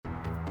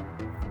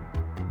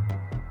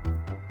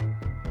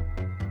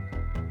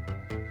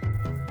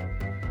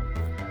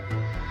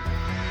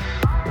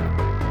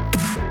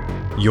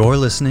You're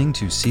listening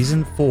to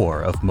Season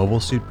 4 of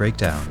Mobile Suit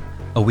Breakdown,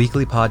 a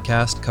weekly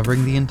podcast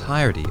covering the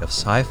entirety of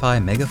sci-fi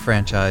mega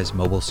franchise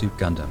Mobile Suit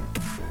Gundam.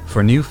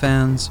 For new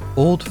fans,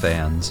 old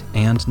fans,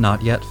 and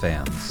not yet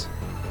fans.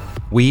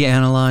 We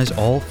analyze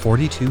all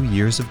 42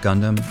 years of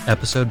Gundam,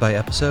 episode by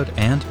episode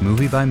and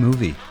movie by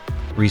movie,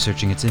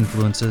 researching its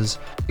influences,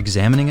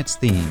 examining its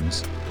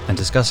themes, and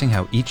discussing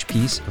how each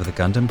piece of the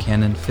Gundam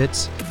canon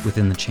fits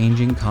within the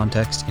changing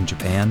context in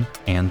Japan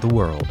and the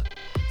world,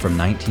 from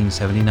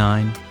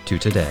 1979 to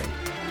today.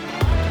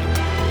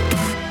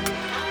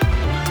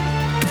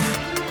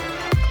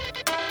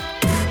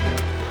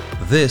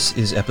 This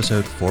is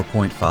episode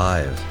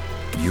 4.5.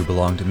 You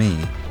belong to me,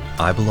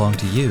 I belong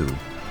to you,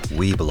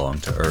 we belong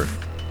to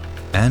Earth.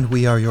 And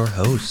we are your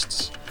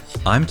hosts.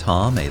 I'm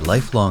Tom, a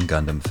lifelong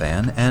Gundam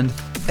fan, and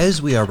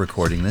as we are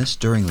recording this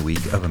during the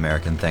week of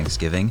American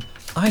Thanksgiving,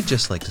 I'd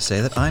just like to say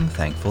that I'm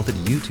thankful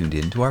that you tuned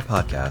in to our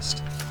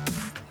podcast.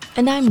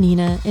 And I'm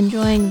Nina,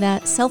 enjoying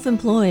that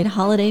self-employed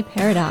holiday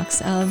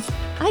paradox of,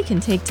 I can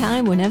take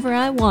time whenever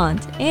I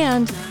want,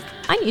 and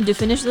I need to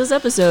finish this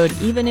episode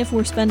even if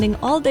we're spending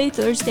all day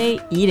Thursday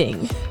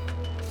eating.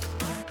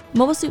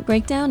 Mobile Suit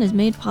Breakdown is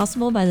made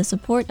possible by the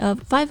support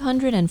of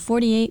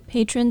 548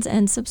 patrons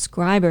and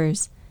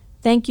subscribers.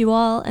 Thank you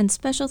all, and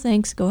special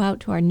thanks go out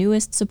to our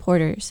newest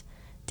supporters,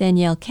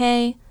 Danielle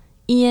K,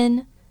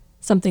 Ian,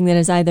 something that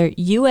is either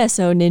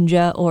USO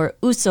Ninja or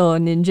USO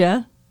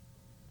Ninja,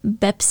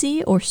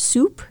 Bepsi or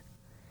Soup,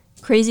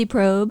 Crazy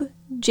Probe,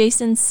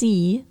 Jason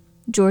C,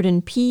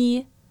 Jordan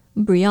P,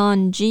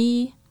 Brian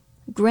G,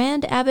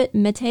 Grand Abbot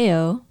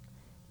Mateo,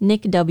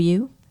 Nick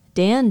W,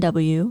 Dan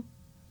W,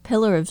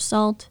 Pillar of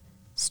Salt,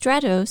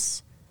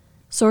 Stratos,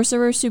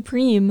 Sorcerer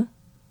Supreme,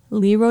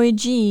 Leroy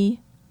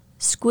G,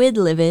 Squid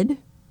Livid,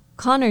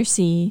 Connor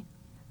C,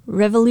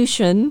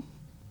 Revolution,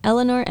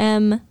 Eleanor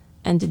M,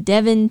 and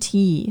Devin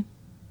T.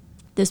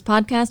 This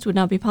podcast would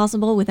not be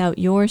possible without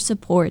your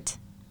support.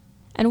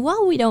 And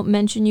while we don't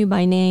mention you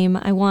by name,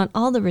 I want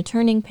all the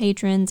returning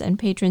patrons and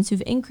patrons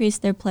who've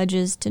increased their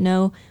pledges to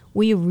know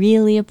we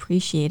really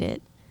appreciate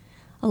it.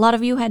 A lot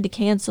of you had to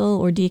cancel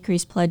or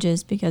decrease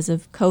pledges because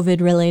of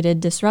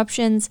COVID-related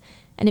disruptions,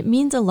 and it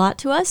means a lot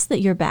to us that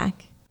you're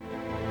back.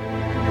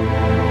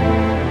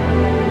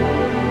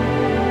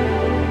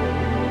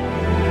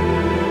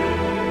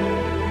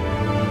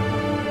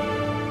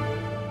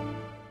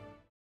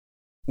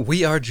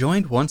 We are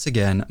joined once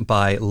again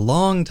by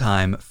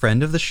longtime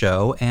friend of the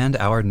show and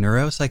our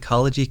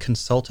neuropsychology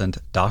consultant,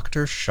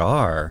 Dr.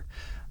 Shar.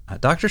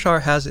 Dr.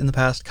 Shar has in the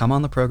past come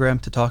on the program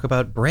to talk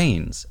about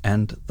brains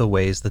and the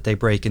ways that they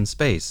break in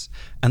space,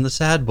 and the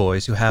sad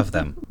boys who have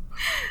them.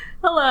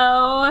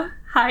 Hello.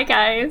 Hi,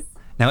 guys.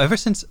 Now, ever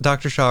since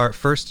Dr. Shar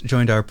first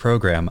joined our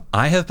program,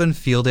 I have been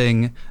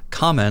fielding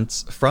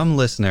comments from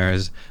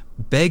listeners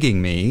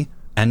begging me,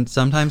 and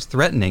sometimes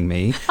threatening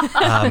me,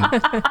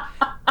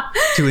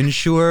 to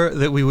ensure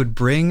that we would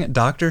bring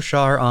Dr.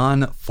 Shar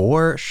on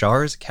for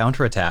Shar's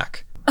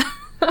counterattack.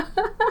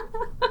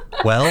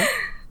 Well,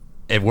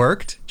 it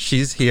worked.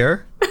 She's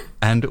here,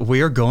 and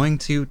we're going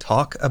to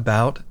talk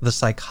about the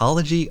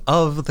psychology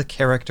of the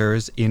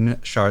characters in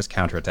Shar's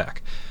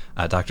counterattack.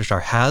 Dr. Shar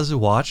has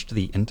watched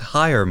the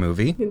entire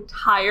movie.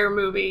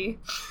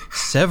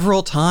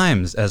 Several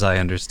times, as I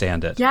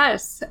understand it.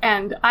 Yes,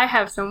 and I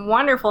have some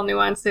wonderful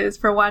nuances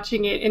for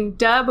watching it in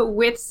dub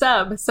with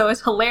sub, so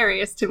it's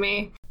hilarious to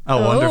me.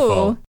 Oh,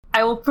 wonderful.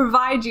 I will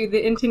provide you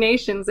the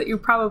intonations that you're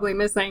probably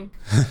missing.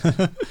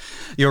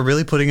 You're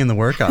really putting in the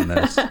work on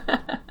this.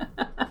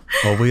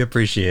 Well, we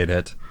appreciate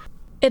it.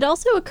 It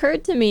also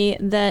occurred to me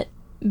that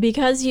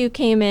because you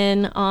came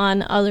in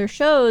on other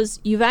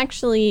shows, you've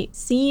actually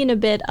seen a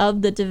bit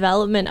of the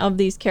development of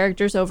these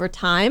characters over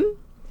time.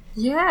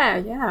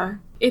 Yeah.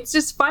 It's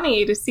just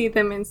funny to see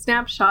them in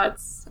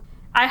snapshots.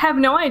 I have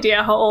no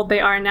idea how old they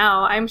are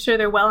now. I'm sure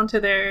they're well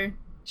into their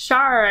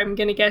Shar, I'm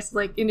gonna guess,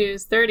 like, into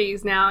his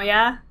 30s now,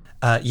 yeah?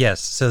 Yes,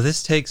 so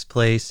this takes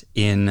place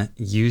in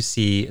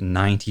UC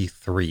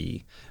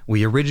 93.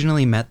 We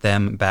originally met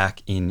them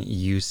back in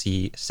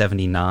UC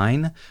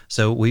 79,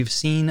 so we've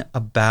seen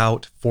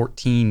about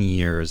 14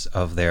 years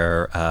of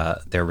their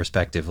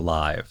respective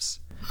lives.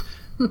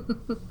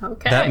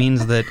 Okay. That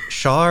means that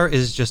Shar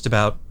is just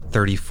about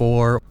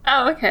 34.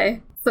 Oh,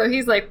 okay. So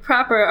he's like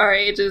proper our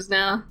ages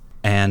now.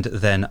 And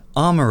then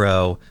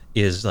Amuro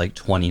is like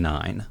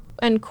 29.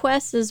 And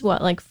Quest is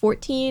what, like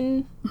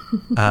 14?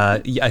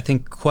 Yeah, I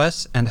think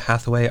Quest and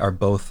Hathaway are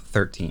both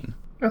 13.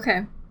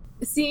 Okay.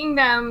 Seeing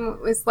them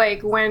was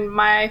like when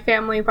my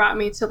family brought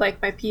me to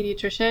like my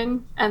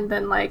pediatrician, and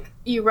then like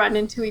you run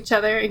into each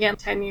other again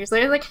 10 years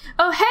later, like,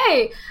 oh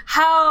hey,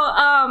 how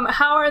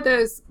are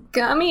those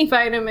gummy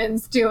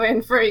vitamins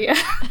doing for you?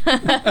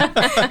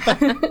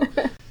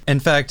 In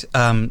fact,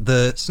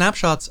 the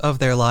snapshots of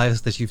their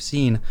lives that you've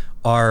seen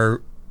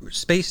are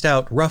spaced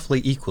out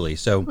roughly equally.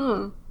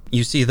 So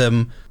you see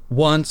them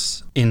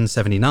once in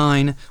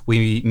 79,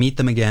 we meet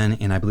them again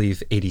in, I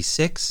believe,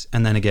 86,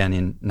 and then again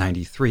in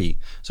 93.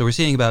 So we're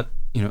seeing about,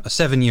 a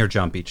 7-year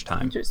jump each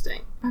time.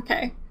 Interesting.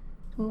 Okay.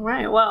 All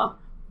right. Well,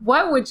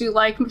 what would you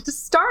like me to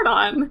start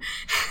on?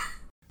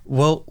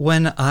 Well,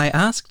 when I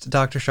asked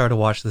Dr. Shar to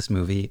watch this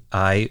movie,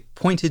 I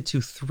pointed to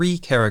 3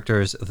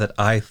 characters that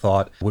I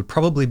thought would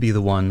probably be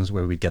the ones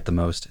where we'd get the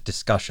most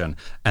discussion.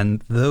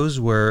 And those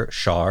were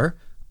Shar,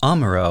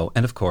 Amuro,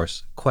 and of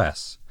course,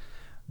 Quess.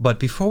 But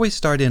before we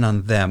start in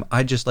on them,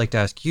 I'd just like to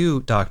ask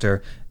you,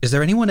 Doctor, is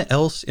there anyone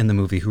else in the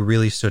movie who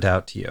really stood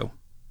out to you?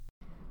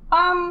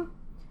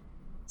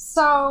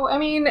 So, I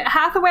mean,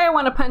 Hathaway I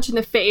want to punch in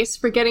the face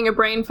for getting a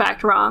brain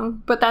fact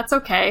wrong, but that's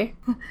okay.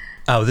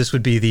 Oh, this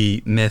would be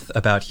the myth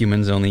about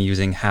humans only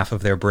using half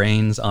of their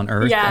brains on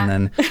Earth and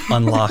then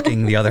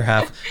unlocking the other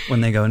half when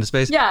they go into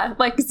space? Yeah,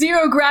 like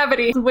zero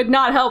gravity would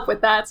not help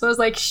with that. So I was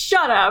like,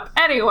 shut up.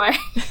 Anyway.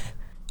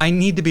 I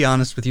need to be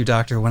honest with you,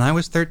 Doctor. When I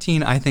was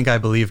 13, I think I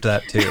believed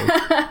that too.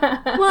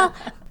 Well,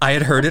 I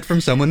had heard it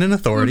from someone in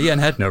authority and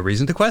had no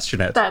reason to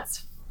question it.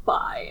 That's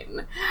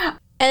fine.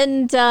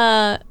 and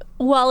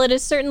while it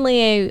is certainly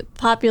a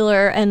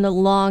popular and a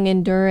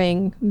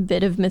long-enduring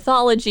bit of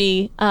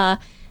mythology, I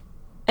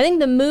think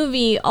the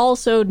movie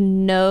also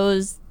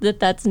knows that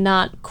that's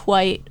not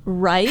quite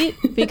right,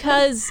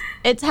 because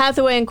it's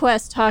Hathaway and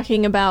Quess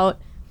talking about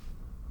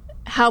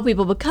how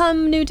people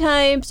become new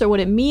types or what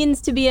it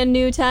means to be a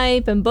new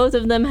type, and both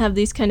of them have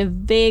these kind of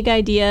vague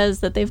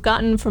ideas that they've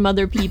gotten from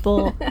other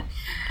people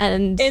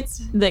and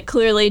that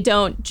clearly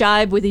don't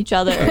jibe with each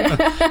other.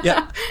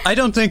 Yeah, I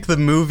don't think the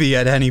movie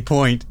at any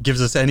point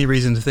gives us any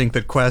reason to think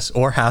that Quess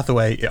or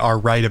Hathaway are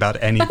right about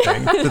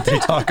anything that they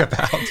talk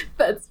about.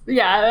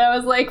 I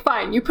was like,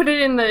 fine, you put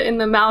it in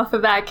the mouth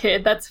of that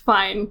kid, that's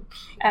fine.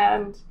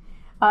 And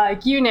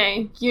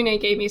Gyune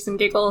gave me some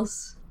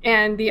giggles,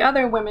 and the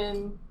other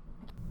women,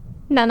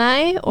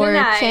 Nanai or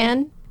Nanai.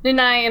 Chan?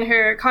 Nanai and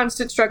her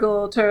constant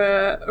struggle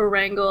to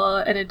wrangle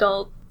an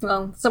adult,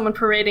 someone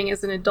parading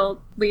as an adult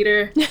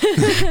leader.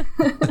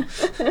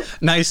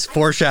 Nice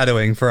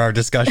foreshadowing for our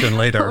discussion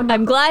later.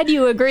 I'm glad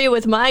you agree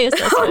with my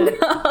assessment.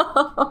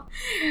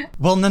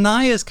 Well,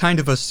 Nanai is kind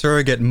of a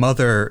surrogate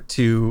mother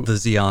to the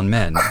Zeon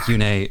men,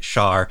 Gyune,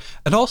 Shar,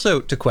 and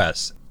also to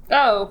Quess.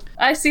 Oh,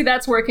 I see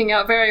that's working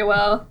out very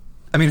well.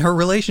 I mean, her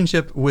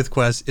relationship with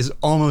Quess is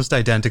almost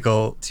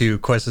identical to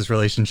Quess's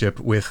relationship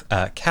with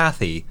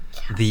Kathy,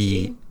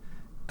 the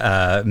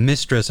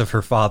mistress of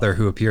her father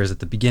who appears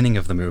at the beginning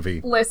of the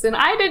movie. Listen,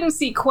 I didn't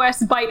see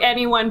Quess bite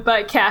anyone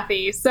but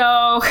Kathy,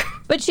 so...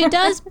 But she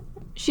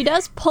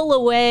does pull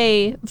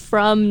away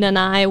from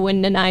Nanai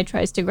when Nanai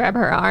tries to grab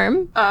her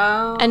arm.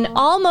 Oh. And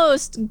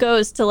almost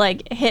goes to,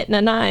 like, hit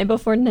Nanai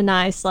before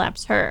Nanai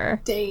slaps her.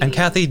 Dang. And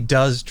Kathy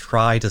does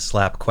try to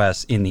slap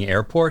Quess in the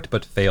airport,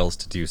 but fails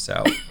to do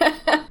so.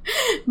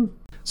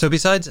 So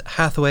besides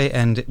Hathaway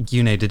and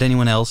Gyune, did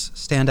anyone else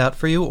stand out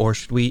for you, or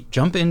should we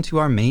jump into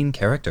our main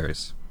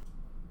characters?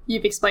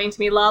 You've explained to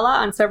me Lala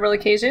on several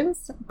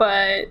occasions,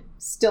 but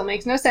still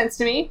makes no sense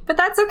to me. But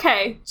that's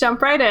okay.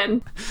 Jump right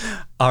in.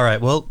 All right,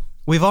 well,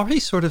 we've already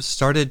sort of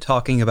started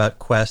talking about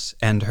Quess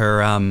and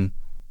her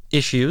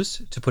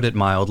issues, to put it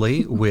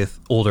mildly, with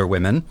older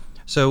women.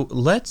 So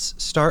let's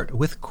start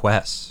with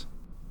Quess.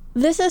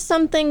 This is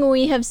something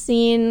we have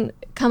seen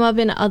come up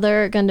in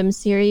other Gundam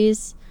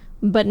series,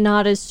 but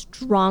not as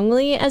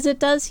strongly as it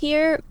does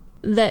here,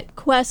 that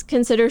Quess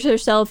considers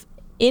herself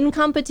in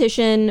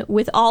competition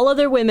with all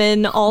other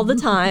women all the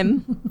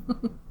time,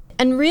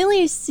 and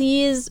really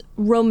sees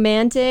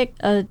romantic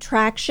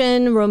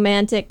attraction,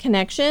 romantic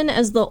connection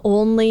as the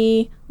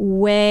only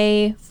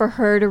way for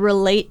her to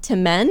relate to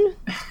men.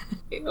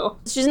 Ew.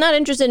 She's not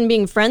interested in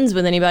being friends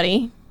with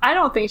anybody. I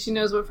don't think she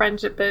knows what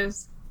friendship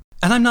is.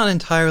 And I'm not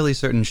entirely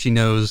certain she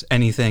knows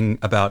anything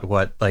about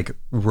what, like,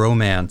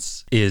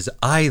 romance is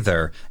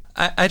either.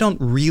 I don't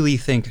really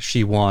think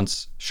she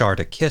wants Shar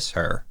to kiss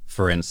her,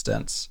 for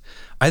instance.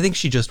 I think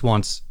she just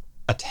wants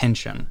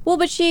attention. Well,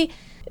 but she,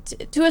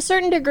 to a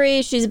certain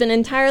degree, she's been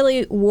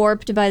entirely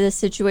warped by this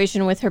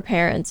situation with her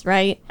parents,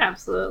 right?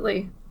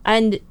 Absolutely.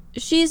 And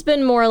she's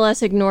been more or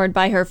less ignored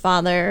by her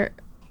father.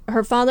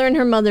 Her father and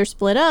her mother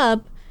split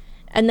up,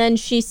 and then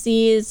she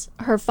sees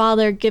her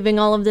father giving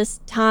all of this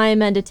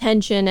time and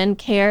attention and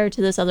care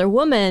to this other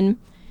woman,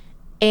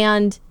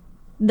 and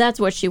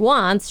that's what she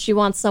wants. She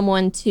wants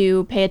someone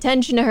to pay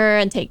attention to her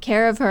and take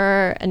care of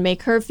her and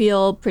make her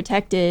feel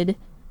protected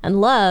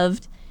and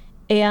loved.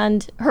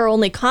 And her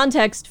only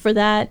context for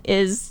that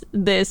is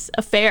this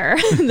affair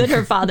that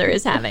her father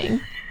is having.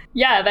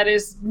 Yeah, that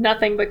is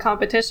nothing but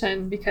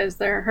competition, because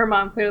her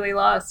mom clearly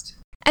lost.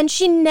 And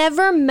she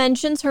never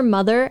mentions her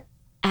mother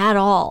at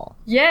all.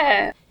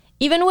 Yeah.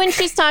 Even when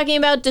she's talking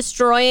about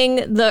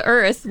destroying the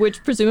Earth,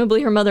 which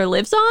presumably her mother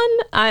lives on.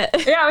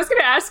 Yeah, I was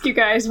going to ask you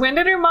guys, when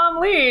did her mom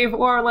leave?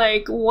 Or,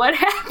 like, what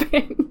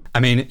happened?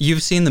 I mean,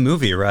 you've seen the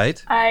movie,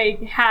 right? I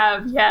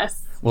have,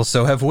 yes. Well,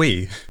 so have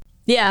we.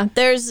 Yeah,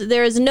 there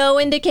is no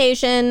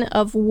indication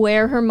of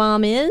where her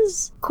mom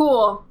is.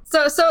 Cool.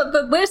 So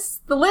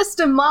the list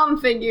of mom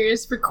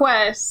figures for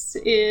Quess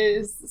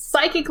is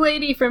Psychic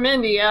Lady from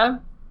India,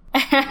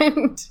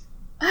 and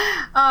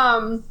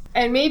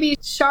maybe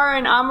Shar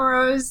and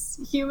Amuro's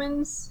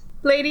humans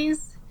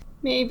ladies.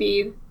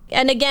 Maybe.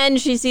 And again,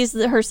 she sees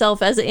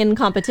herself as in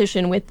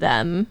competition with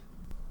them.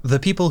 The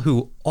people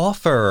who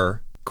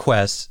offer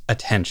Quess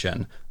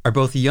attention are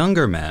both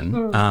younger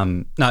men,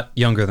 not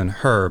younger than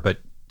her, but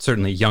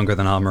certainly younger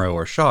than Amuro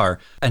or Char,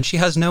 and she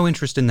has no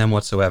interest in them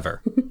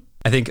whatsoever.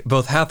 I think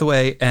both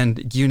Hathaway and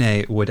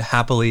Gyune would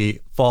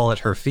happily fall at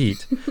her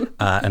feet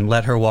and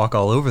let her walk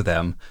all over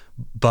them,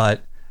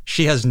 but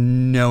she has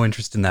no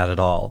interest in that at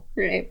all.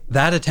 Right.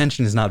 That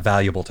attention is not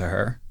valuable to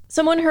her.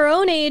 Someone her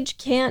own age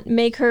can't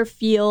make her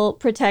feel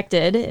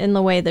protected in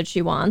the way that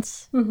she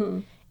wants.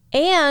 Mm-hmm.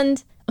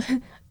 And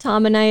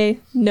Tom and I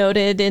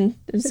noted in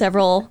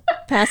several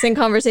passing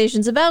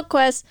conversations about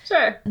Quess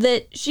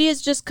that she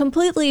is just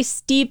completely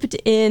steeped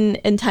in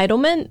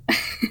entitlement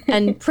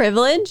and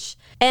privilege.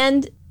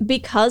 And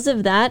because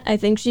of that, I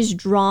think she's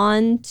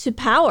drawn to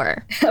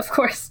power. Of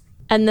course.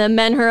 And the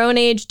men her own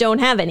age don't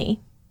have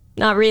any.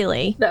 Not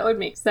really. That would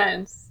make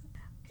sense.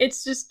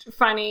 It's just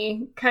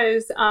funny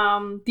because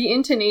the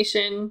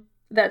intonation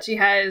that she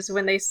has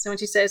when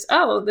she says,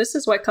 "Oh, this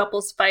is why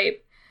couples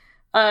fight,"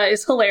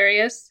 is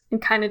hilarious,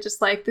 and kind of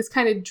just like this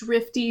kind of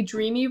drifty,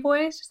 dreamy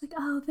voice. Just like,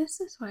 "Oh,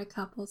 this is why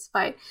couples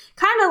fight."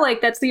 Kind of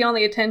like that's the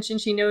only attention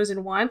she knows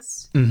and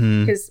wants,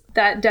 because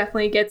that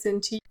definitely gets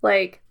into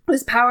like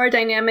this power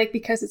dynamic,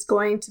 because it's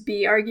going to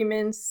be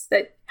arguments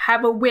that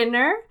have a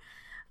winner.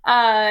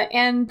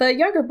 And the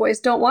younger boys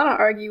don't want to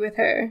argue with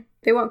her.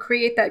 They won't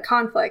create that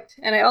conflict.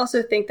 And I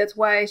also think that's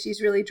why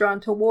she's really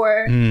drawn to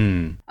war.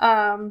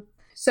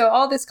 So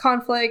all this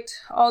conflict,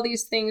 all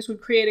these things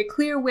would create a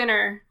clear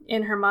winner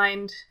in her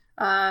mind.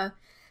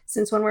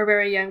 Since when we're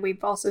very young, we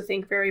also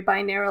think very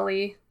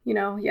binarily,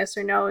 yes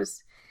or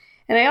no's.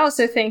 And I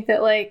also think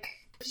that, like,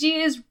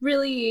 she is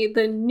really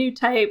the new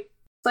type.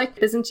 Like,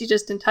 isn't she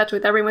just in touch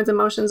with everyone's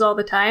emotions all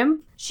the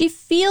time? She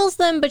feels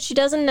them, but she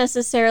doesn't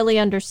necessarily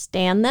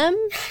understand them,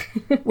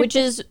 which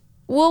is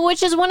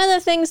one of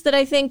the things that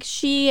I think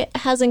she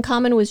has in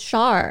common with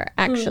Char,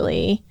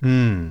 actually.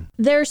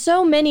 There are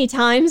so many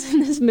times in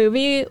this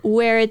movie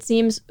where it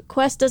seems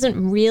Quess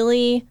doesn't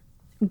really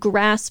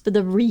grasp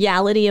the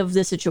reality of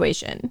the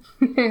situation.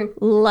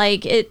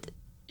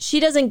 She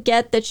doesn't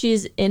get that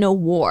she's in a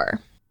war.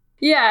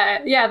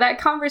 Yeah, that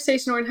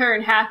conversation with her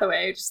and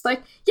Hathaway, just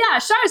like, yeah,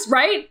 Char's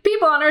right,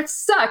 people on Earth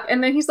suck.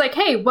 And then he's like,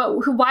 hey,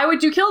 why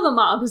would you kill the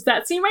mob? Does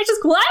that seem righteous?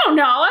 Well, I don't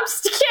know, I'm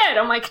just a kid.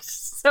 I'm like,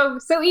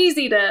 so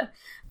easy to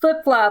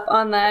flip-flop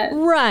on that.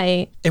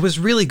 Right. It was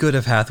really good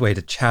of Hathaway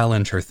to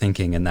challenge her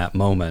thinking in that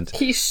moment.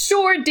 He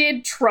sure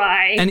did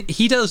try. And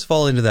he does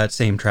fall into that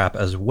same trap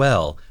as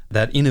well,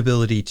 that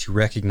inability to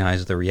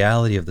recognize the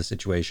reality of the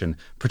situation,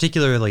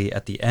 particularly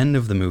at the end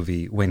of the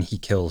movie when he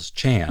kills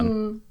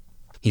Chan.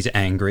 He's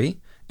angry,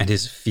 and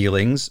his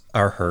feelings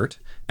are hurt,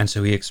 and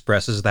so he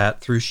expresses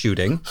that through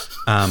shooting,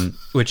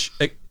 which,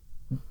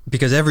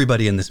 because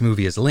everybody in this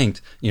movie is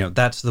linked,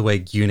 that's the way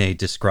Gyune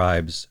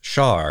describes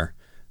Char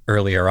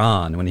earlier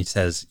on, when he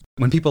says,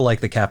 when people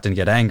like the captain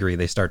get angry,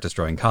 they start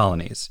destroying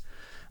colonies.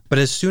 But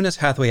as soon as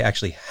Hathaway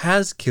actually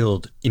has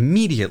killed,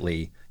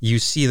 immediately, you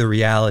see the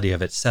reality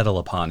of it settle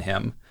upon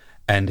him,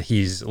 and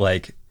he's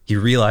like, he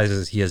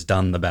realizes he has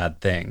done the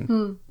bad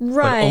thing.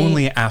 Right. But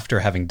only after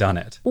having done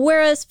it.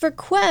 Whereas for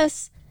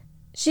Quess,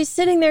 she's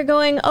sitting there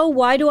going, oh,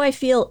 why do I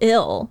feel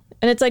ill?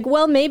 And it's like,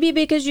 well, maybe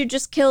because you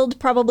just killed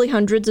probably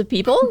hundreds of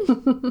people.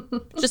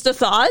 Just a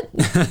thought.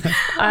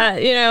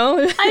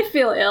 I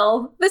feel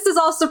ill. This is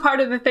also part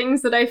of the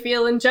things that I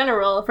feel in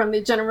general from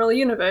the general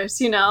universe,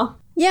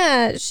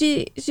 Yeah,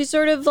 she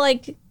sort of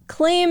like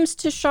claims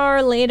to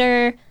Char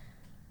later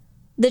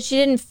that she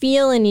didn't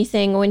feel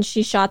anything when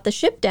she shot the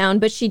ship down,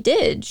 but she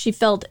did. She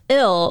felt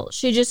ill.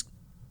 She just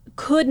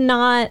could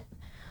not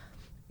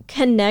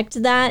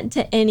connect that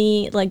to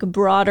any like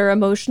broader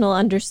emotional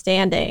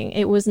understanding.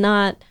 It was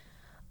not,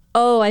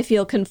 oh, I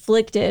feel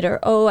conflicted, or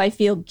oh, I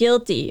feel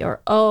guilty,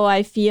 or oh,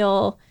 I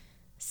feel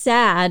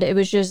sad. It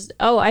was just,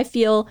 oh, I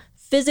feel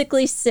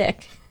physically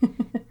sick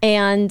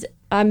and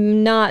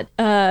I'm not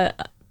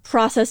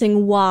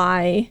processing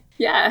why.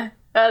 Yeah,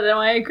 no,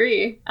 I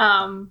agree.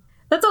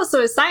 That's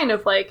also a sign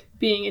of, like,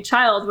 being a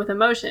child with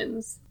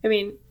emotions. I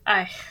mean,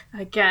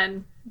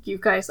 you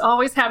guys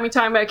always have me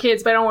talking about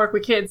kids, but I don't work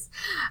with kids.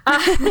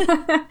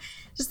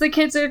 Just the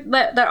kids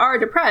that are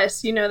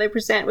depressed, they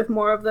present with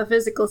more of the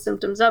physical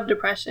symptoms of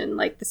depression,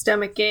 like the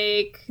stomach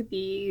ache,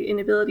 the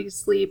inability to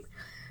sleep,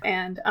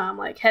 and,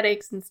 like,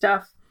 headaches and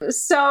stuff.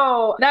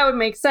 So that would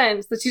make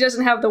sense that she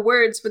doesn't have the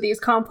words for these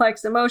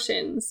complex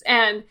emotions.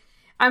 And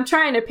I'm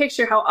trying to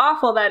picture how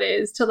awful that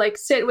is to, like,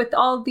 sit with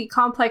all the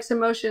complex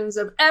emotions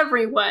of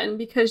everyone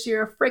because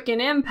you're a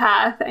freaking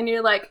empath and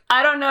you're like,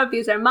 I don't know if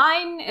these are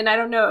mine and I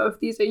don't know if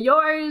these are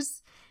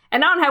yours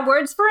and I don't have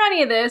words for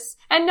any of this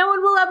and no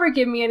one will ever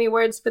give me any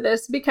words for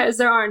this because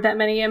there aren't that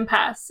many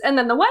empaths. And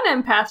then the one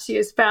empath she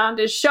has found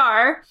is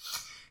Char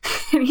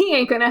and he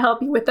ain't gonna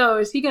help you with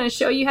those. He's gonna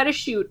show you how to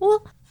shoot.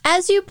 Well,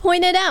 as you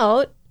pointed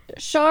out,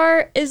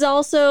 Char is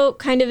also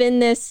kind of in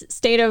this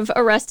state of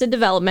arrested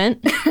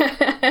development.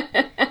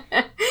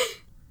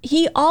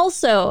 He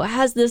also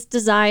has this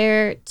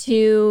desire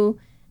to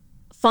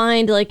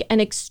find like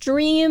an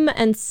extreme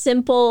and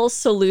simple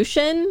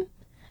solution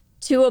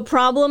to a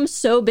problem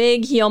so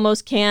big he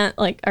almost can't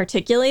like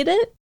articulate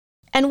it.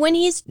 And when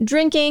he's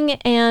drinking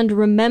and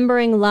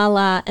remembering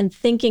Lala and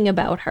thinking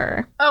about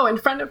her. Oh, in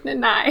front of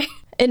Nanai.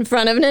 In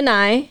front of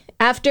Nanai.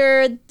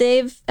 After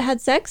they've had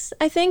sex,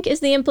 I think, is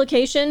the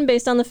implication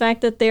based on the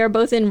fact that they are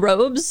both in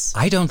robes.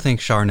 I don't think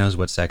Char knows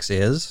what sex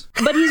is.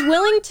 But he's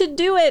willing to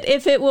do it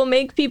if it will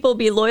make people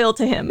be loyal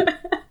to him.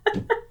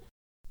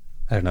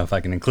 I don't know if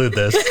I can include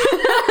this.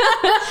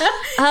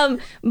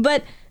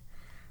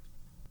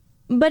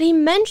 But he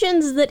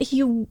mentions that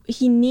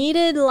he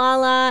needed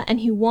Lala and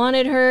he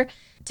wanted her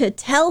to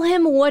tell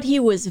him what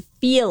he was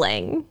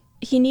feeling.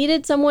 He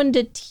needed someone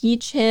to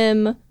teach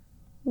him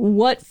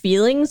what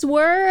feelings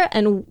were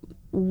and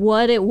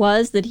what it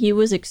was that he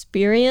was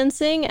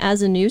experiencing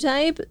as a new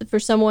type, for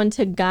someone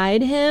to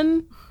guide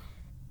him.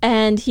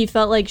 And he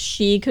felt like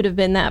she could have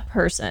been that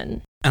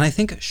person. And I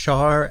think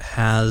Char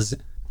has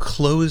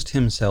closed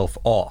himself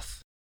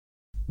off.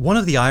 One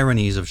of the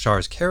ironies of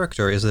Char's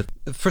character is that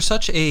for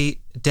such a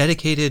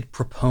dedicated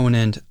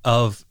proponent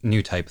of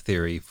new type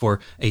theory, for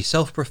a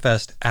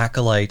self-professed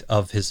acolyte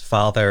of his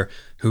father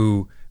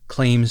who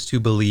claims to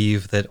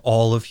believe that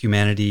all of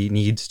humanity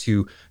needs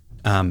to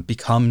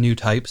become new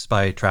types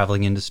by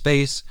traveling into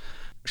space,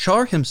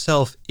 Char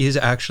himself is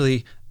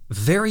actually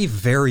very,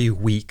 very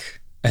weak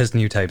as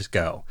new types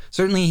go.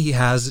 Certainly he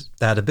has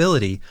that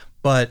ability,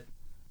 but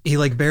he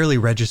like barely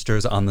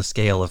registers on the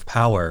scale of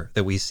power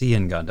that we see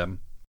in Gundam.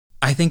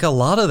 I think a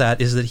lot of that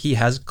is that he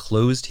has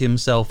closed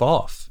himself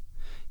off.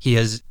 He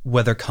has,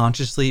 whether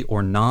consciously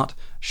or not,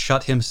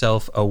 shut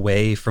himself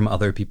away from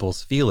other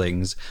people's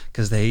feelings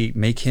because they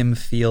make him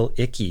feel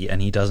icky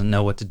and he doesn't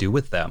know what to do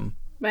with them.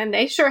 Man,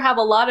 they sure have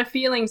a lot of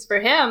feelings for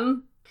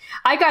him.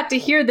 I got to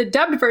hear the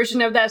dubbed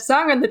version of that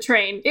song on the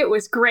train. It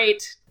was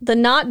great. The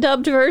not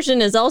dubbed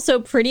version is also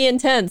pretty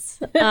intense.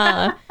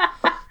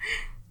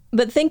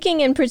 But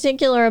thinking in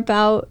particular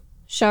about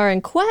Char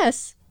and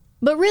Quest,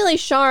 but really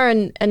Char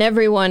and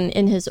everyone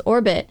in his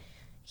orbit,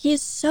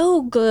 he's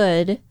so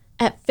good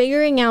at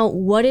figuring out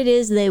what it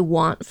is they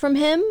want from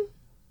him,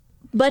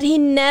 but he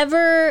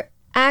never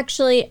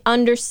actually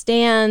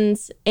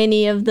understands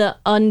any of the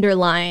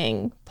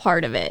underlying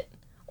part of it,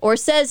 or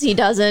says he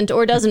doesn't,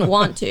 or doesn't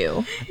want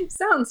to.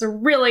 Sounds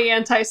really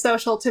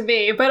antisocial to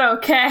me, but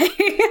okay.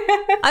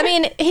 I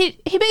mean,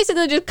 he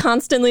basically just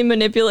constantly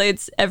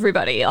manipulates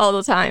everybody all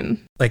the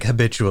time. Like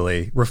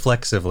habitually,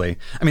 reflexively.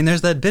 I mean,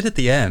 there's that bit at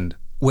the end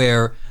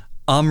where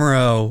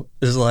Amuro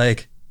is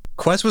like,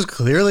 Quest was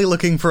clearly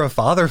looking for a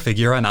father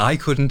figure and I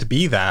couldn't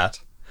be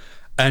that.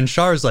 And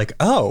Char's like,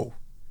 oh,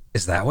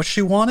 is that what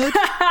she wanted?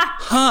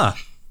 Huh.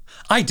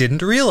 I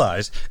didn't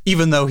realize.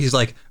 Even though he's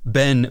like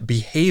been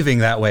behaving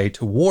that way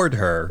toward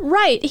her.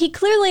 Right. He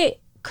clearly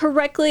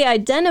correctly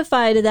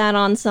identified that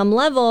on some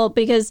level,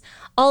 because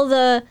all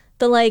the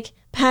like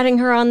patting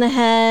her on the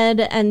head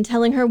and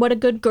telling her what a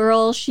good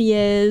girl she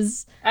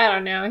is. I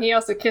don't know. He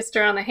also kissed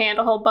her on the hand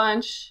a whole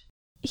bunch.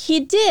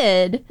 He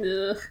did.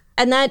 Ugh.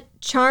 And that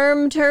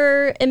charmed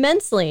her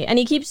immensely. And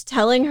he keeps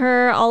telling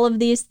her all of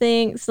these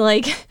things.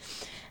 Like,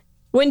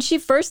 when she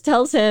first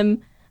tells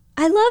him,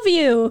 I love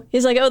you,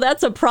 he's like, oh,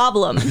 that's a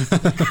problem.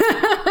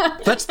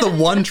 That's the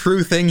one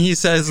true thing he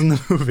says in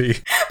the movie.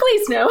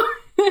 Please no.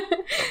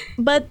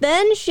 But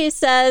then she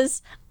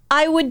says,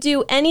 I would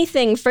do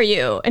anything for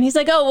you. And he's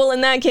like, oh, well,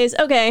 in that case,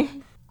 okay.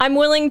 I'm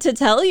willing to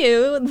tell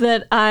you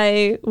that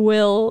I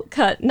will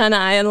cut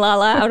Nanai and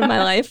Lala out of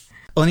my life.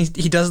 Well, and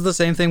he does the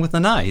same thing with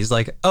Nanai. He's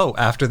like, oh,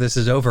 after this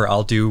is over,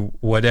 I'll do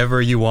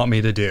whatever you want me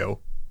to do.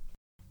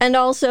 And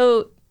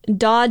also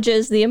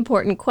dodges the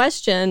important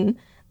question.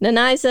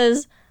 Nanai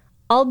says,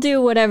 I'll do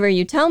whatever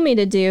you tell me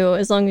to do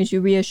as long as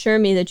you reassure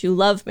me that you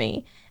love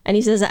me. And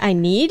he says, I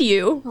need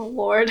you. Oh,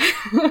 Lord.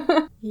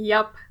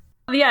 Yep.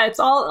 Yeah, it's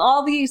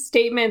all these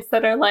statements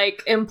that are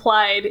like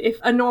implied. If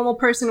a normal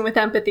person with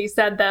empathy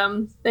said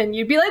them, then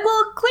you'd be like,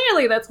 well,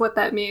 clearly that's what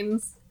that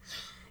means.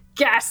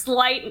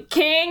 Gaslight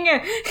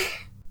King.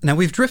 Now,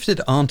 we've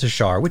drifted onto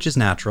Char, which is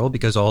natural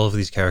because all of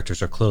these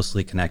characters are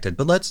closely connected.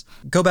 But let's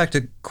go back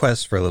to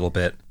Quest for a little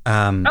bit.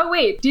 Oh,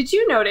 wait. Did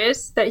you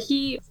notice that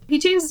he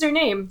changes her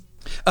name?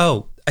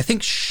 Oh, I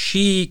think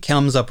she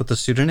comes up with the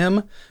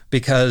pseudonym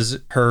because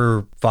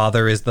her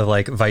father is the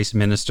like vice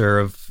minister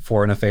of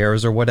foreign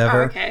affairs or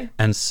whatever. Oh, okay.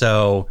 And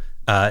so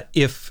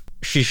if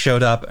she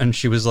showed up and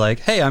she was like,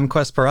 hey, I'm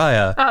Quest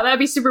Pariah. Oh, that'd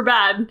be super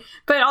bad.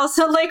 But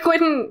also, like,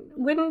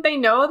 wouldn't they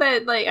know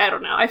that, like, I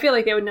don't know. I feel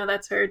like they would know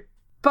that's her.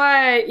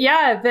 But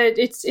yeah, that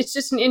it's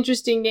just an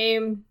interesting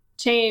name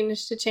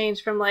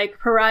change from like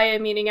Pariah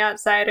meaning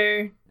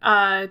outsider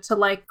to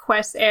like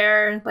Quest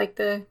heir, like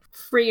the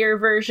freer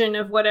version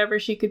of whatever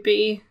she could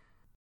be.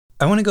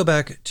 I want to go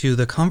back to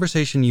the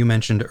conversation you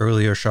mentioned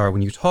earlier, Char,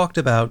 when you talked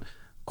about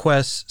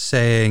Quest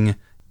saying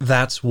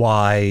that's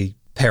why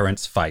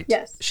parents fight.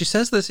 Yes. She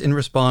says this in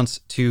response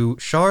to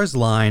Char's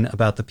line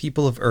about the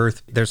people of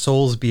Earth, their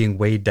souls being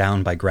weighed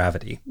down by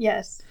gravity.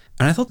 Yes.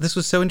 And I thought this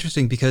was so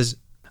interesting because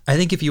I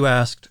think if you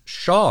asked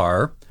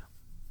Char,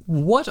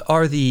 what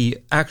are the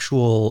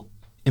actual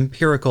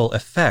empirical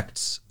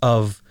effects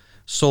of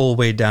soul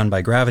weighed down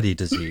by gravity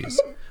disease,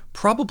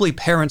 probably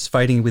parents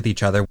fighting with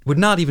each other would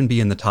not even be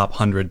in the top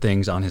 100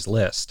 things on his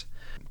list.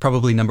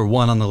 Probably number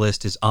 1 on the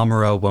list is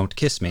Amuro won't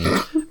kiss me.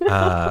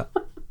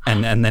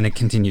 And then it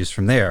continues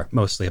from there,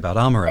 mostly about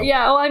Amuro.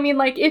 Yeah, well, I mean,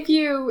 like, if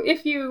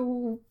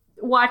you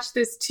watch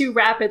this too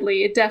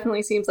rapidly, it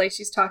definitely seems like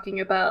she's talking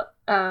about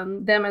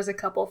them as a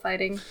couple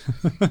fighting.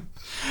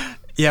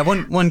 Yeah,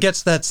 one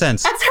gets that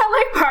sense. That's how,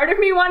 like, part of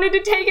me wanted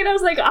to take it. I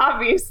was like,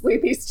 obviously,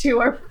 these two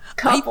are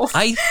couples.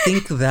 I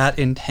think that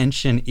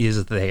intention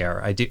is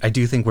there. I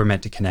do think we're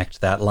meant to connect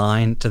that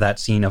line to that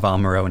scene of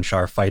Amuro and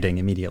Char fighting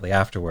immediately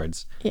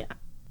afterwards. Yeah.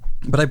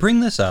 But I bring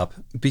this up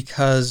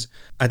because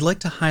I'd like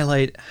to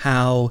highlight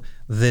how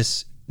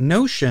this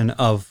notion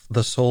of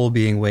the soul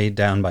being weighed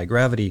down by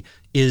gravity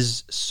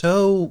is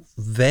so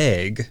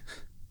vague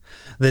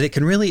that it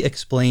can really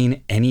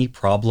explain any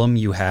problem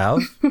you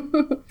have.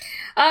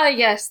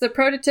 Yes, the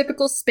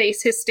prototypical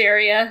space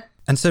hysteria.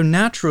 And so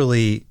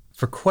naturally,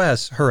 for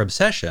Quess, her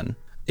obsession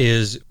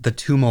is the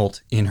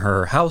tumult in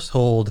her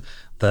household,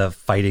 the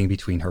fighting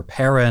between her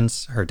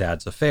parents, her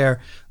dad's affair.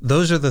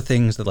 Those are the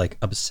things that, like,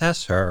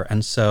 obsess her.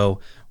 And so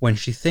when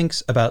she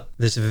thinks about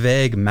this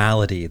vague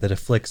malady that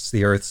afflicts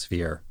the Earth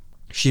sphere,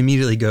 she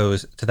immediately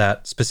goes to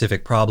that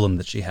specific problem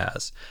that she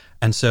has.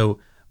 And so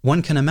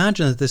one can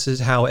imagine that this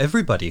is how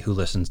everybody who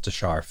listens to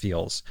Char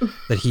feels,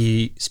 that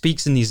he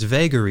speaks in these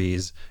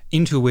vagaries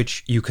into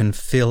which you can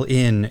fill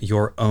in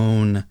your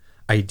own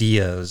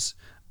ideas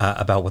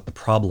about what the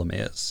problem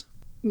is.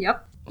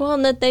 Yep. Well,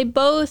 and that they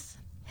both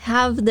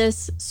have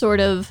this sort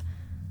of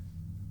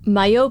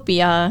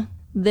myopia,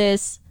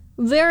 this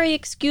very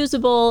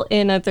excusable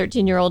in a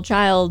 13-year-old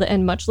child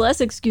and much less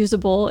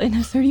excusable in a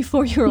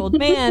 34-year-old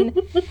man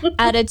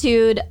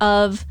attitude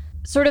of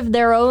sort of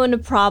their own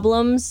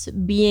problems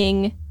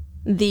being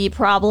the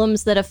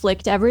problems that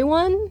afflict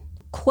everyone.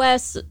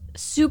 Quess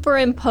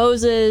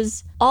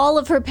superimposes all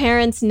of her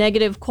parents'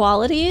 negative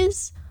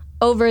qualities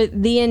over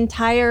the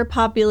entire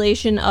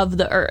population of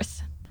the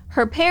Earth.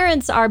 Her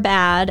parents are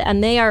bad,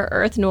 and they are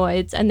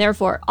Earthnoids, and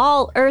therefore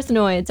all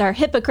Earthnoids are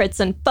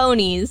hypocrites and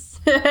phonies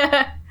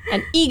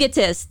and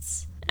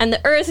egotists, and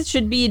the Earth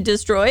should be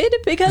destroyed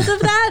because of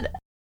that.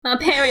 My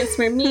parents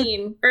were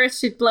mean. Earth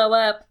should blow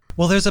up.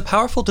 Well, there's a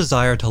powerful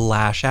desire to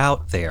lash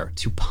out there,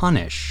 to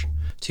punish,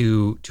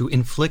 to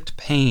inflict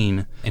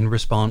pain in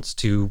response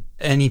to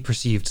any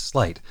perceived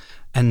slight.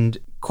 And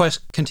Quess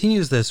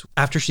continues this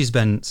after she's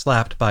been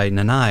slapped by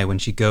Nanai when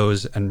she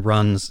goes and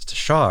runs to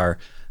Char,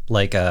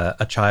 like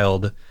a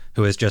child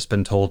who has just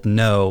been told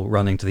no,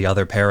 running to the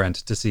other parent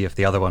to see if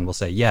the other one will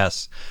say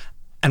yes.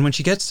 And when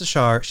she gets to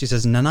Char, she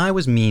says, Nanai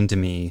was mean to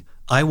me.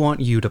 I want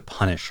you to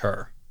punish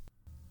her.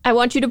 I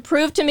want you to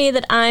prove to me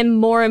that I'm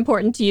more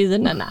important to you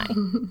than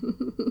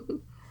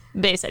Nanai.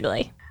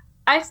 Basically.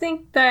 I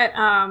think that,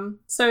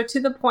 so to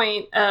the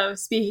point of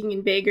speaking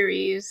in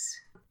vagaries,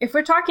 if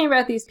we're talking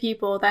about these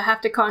people that have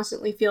to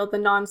constantly feel the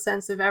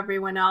nonsense of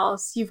everyone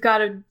else, you've got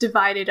to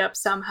divide it up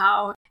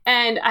somehow.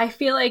 And I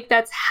feel like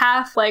that's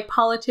half like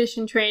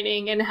politician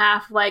training and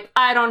half like,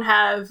 I don't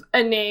have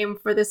a name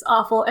for this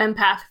awful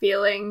empath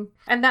feeling.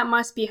 And that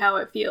must be how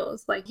it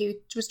feels. Like he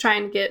was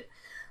trying to get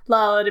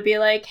Lalo to be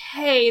like,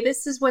 hey,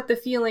 this is what the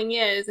feeling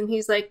is. And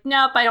he's like,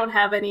 nope, I don't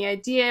have any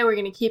idea. We're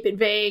going to keep it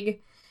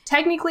vague.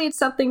 Technically, it's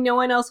something no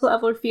one else will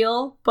ever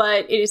feel,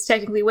 but it is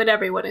technically what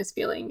everyone is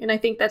feeling. And I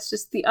think that's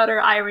just the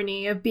utter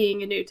irony of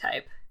being a new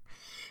type.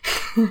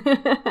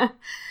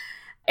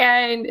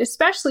 And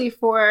especially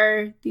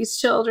for these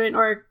children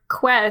or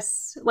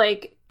Quess,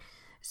 like,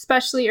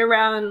 especially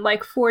around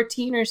like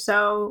 14 or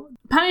so,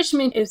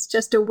 punishment is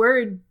just a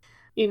word,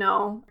 you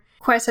know.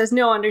 Quess has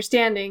no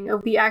understanding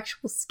of the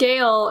actual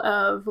scale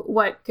of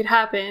what could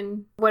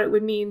happen, what it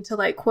would mean to,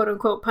 like, quote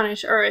unquote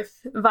punish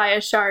Earth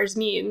via Char's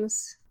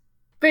means.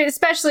 But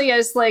especially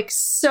as, like,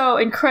 so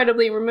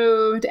incredibly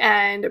removed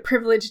and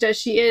privileged as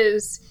she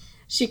is,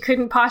 she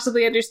couldn't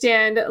possibly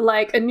understand,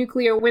 like, a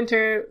nuclear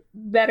winter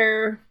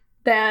better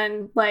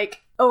than,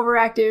 like,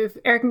 overactive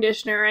air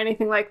conditioner or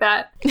anything like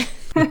that.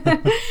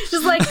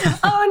 Just like,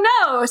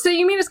 oh no, so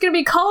you mean it's going to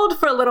be cold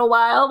for a little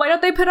while? Why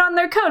don't they put on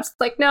their coats?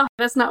 Like, no,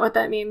 that's not what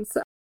that means.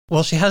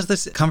 Well, she has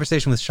this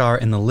conversation with Char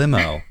in the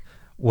limo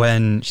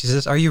when she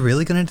says, are you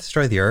really going to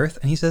destroy the Earth?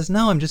 And he says,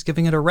 no, I'm just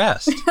giving it a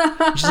rest.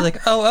 And she's like,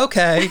 oh,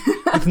 okay.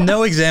 With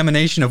no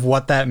examination of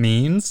what that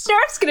means. The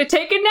Earth's going to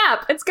take a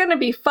nap. It's going to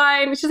be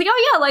fine. She's like,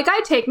 oh yeah, like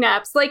I take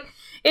naps. Like,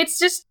 it's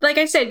just, like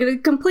I said, the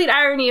complete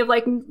irony of,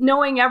 like,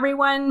 knowing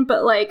everyone,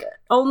 but, like,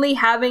 only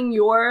having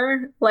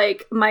your,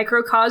 like,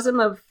 microcosm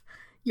of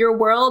your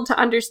world to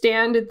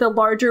understand the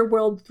larger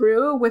world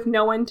through with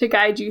no one to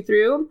guide you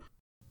through.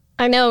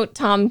 I know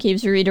Tom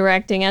keeps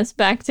redirecting us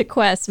back to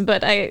Quess,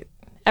 but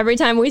every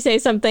time we say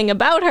something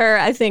about her,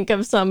 I think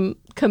of some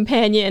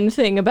companion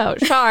thing about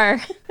Char.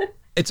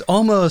 It's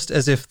almost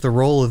as if the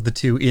role of the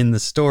two in the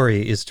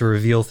story is to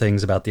reveal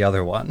things about the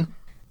other one.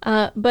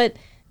 But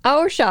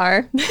our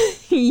Char,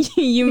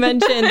 you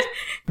mentioned...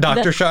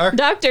 Dr. Char?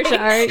 Dr.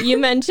 Char, you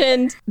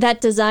mentioned that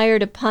desire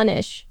to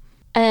punish.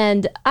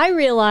 And I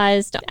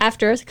realized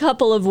after a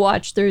couple of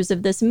watch-throughs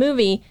of this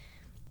movie,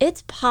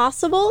 it's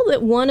possible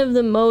that one of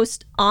the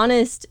most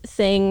honest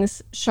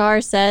things Char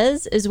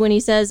says is when he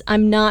says,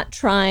 "I'm not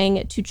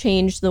trying to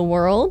change the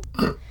world."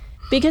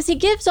 Because he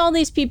gives all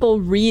these people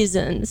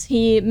reasons.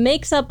 He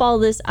makes up all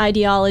this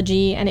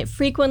ideology, and it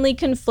frequently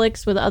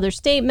conflicts with other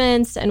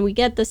statements, and we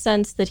get the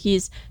sense that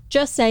he's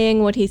just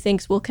saying what he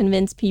thinks will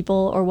convince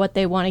people or what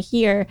they want to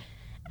hear,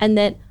 and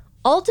that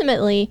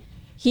ultimately,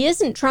 he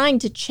isn't trying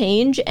to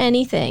change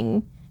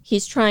anything.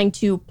 He's trying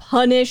to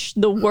punish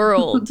the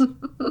world.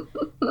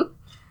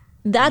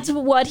 That's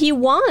what he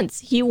wants.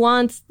 He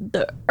wants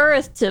the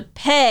Earth to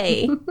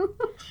pay.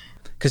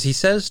 Because he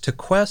says to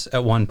Quess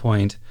at one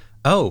point,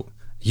 "Oh,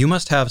 you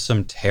must have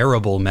some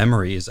terrible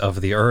memories of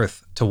the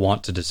Earth to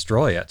want to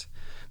destroy it."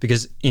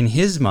 Because in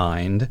his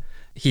mind,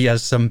 he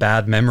has some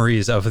bad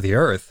memories of the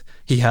Earth.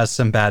 He has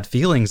some bad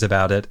feelings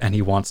about it, and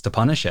he wants to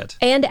punish it.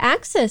 And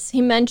Axis.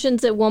 He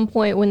mentions at one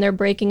point when they're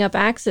breaking up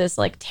Axis,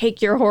 like,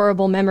 take your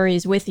horrible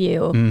memories with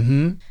you.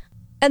 Mm-hmm.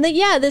 And that,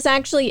 yeah, this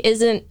actually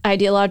isn't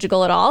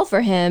ideological at all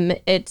for him.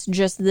 It's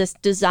just this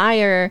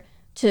desire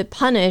to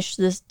punish,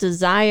 this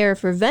desire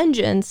for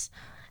vengeance.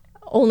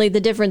 Only the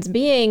difference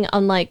being,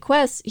 unlike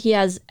Quess, he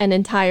has an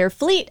entire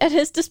fleet at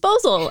his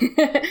disposal.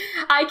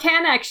 I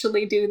can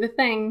actually do the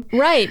thing.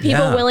 Right.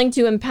 People willing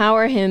to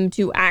empower him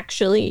to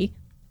actually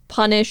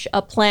punish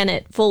a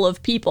planet full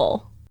of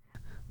people.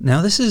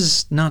 Now, this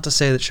is not to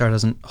say that Char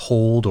doesn't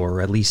hold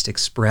or at least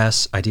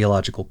express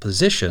ideological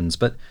positions,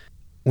 but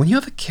when you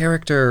have a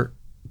character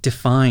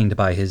defined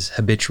by his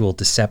habitual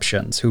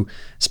deceptions, who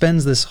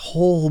spends this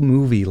whole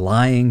movie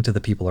lying to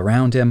the people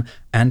around him,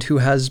 and who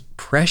has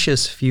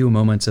precious few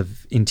moments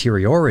of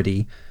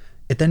interiority,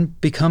 it then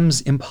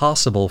becomes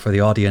impossible for the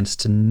audience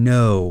to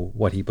know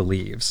what he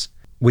believes.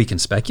 We can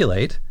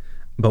speculate,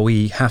 but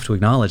we have to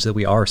acknowledge that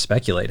we are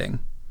speculating.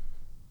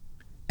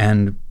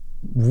 And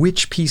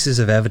which pieces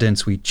of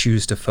evidence we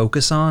choose to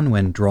focus on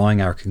when drawing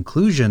our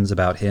conclusions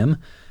about him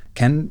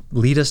can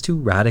lead us to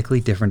radically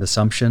different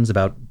assumptions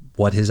about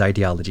what his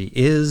ideology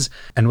is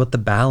and what the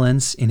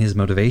balance in his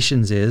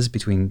motivations is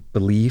between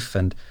belief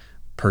and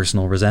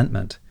personal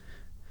resentment.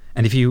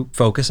 And if you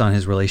focus on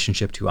his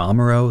relationship to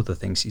Amuro, the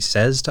things he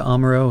says to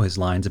Amuro, his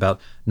lines about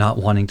not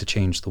wanting to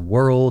change the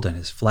world and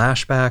his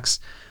flashbacks,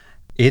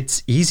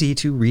 it's easy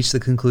to reach the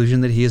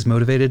conclusion that he is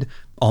motivated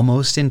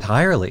almost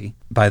entirely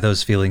by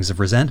those feelings of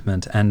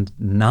resentment and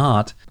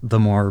not the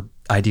more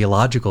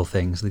ideological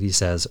things that he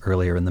says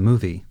earlier in the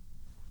movie.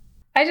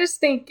 I just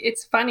think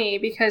it's funny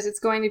because it's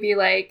going to be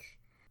like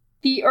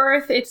the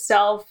Earth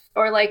itself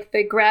or like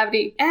the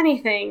gravity,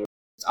 anything.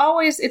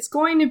 It's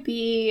going to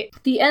be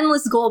the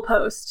endless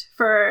goalpost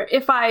for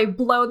if I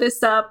blow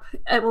this up,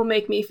 it will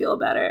make me feel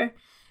better.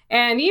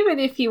 And even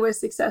if he was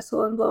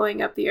successful in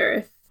blowing up the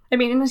Earth, I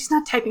mean, he's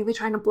not technically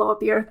trying to blow up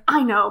the Earth.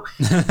 I know.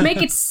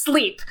 Make it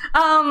sleep.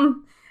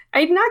 I'm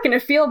not going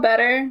to feel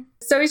better.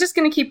 So he's just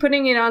going to keep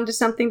putting it onto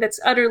something that's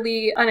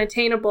utterly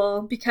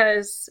unattainable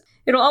because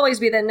it'll always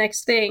be the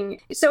next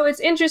thing. So it's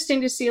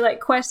interesting to see like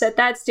Quest at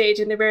that stage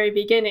in the very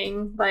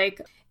beginning.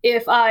 Like,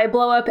 if I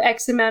blow up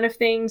X amount of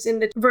things in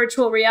the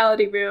virtual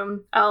reality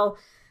room, I'll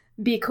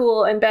be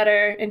cool and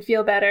better and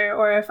feel better.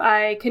 Or if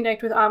I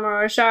connect with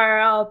Amuro or Char,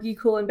 I'll be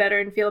cool and better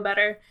and feel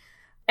better.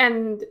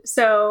 And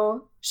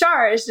so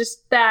Char is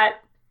just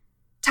that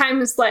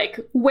times like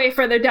way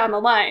further down the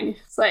line.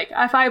 It's like,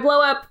 if I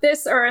blow up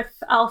this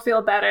Earth, I'll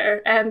feel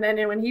better. And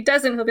then when he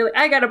doesn't, he'll be like,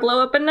 I gotta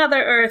blow up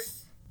another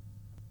Earth.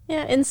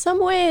 Yeah, in some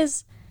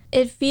ways,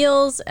 it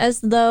feels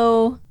as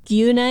though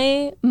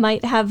Gyune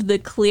might have the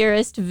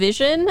clearest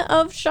vision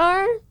of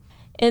Char,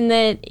 in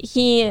that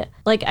he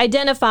like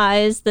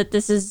identifies that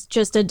this is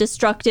just a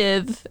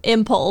destructive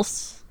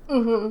impulse.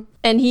 Mm-hmm.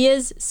 And he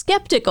is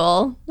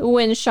skeptical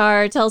when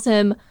Char tells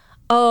him,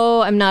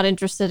 oh, I'm not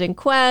interested in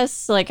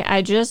quests. Like,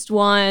 I just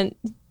want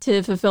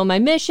to fulfill my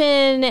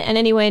mission. And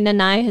anyway,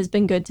 Nanai has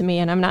been good to me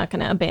and I'm not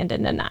going to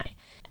abandon Nanai.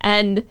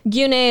 And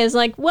Gyune is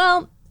like,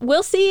 well,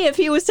 we'll see if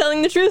he was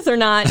telling the truth or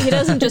not. He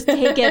doesn't just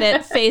take it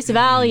at face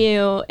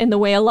value in the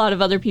way a lot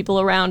of other people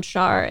around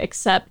Char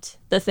accept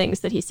the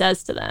things that he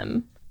says to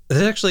them.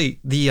 There's actually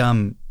the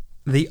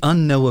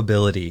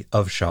unknowability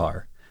of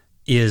Char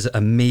is a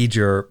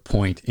major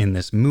point in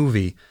this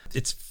movie.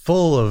 It's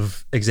full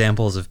of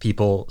examples of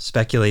people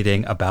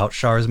speculating about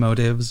Char's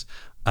motives,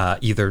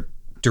 either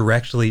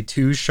directly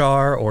to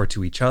Char or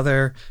to each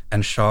other,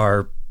 and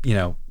Char,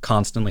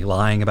 constantly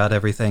lying about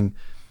everything.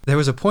 There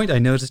was a point I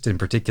noticed in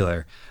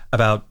particular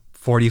about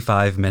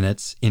 45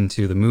 minutes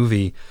into the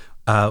movie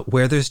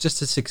where there's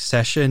just a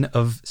succession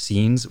of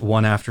scenes,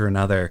 one after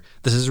another.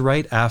 This is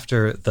right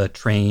after the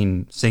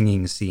train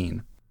singing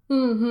scene.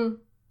 Mm-hmm.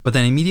 But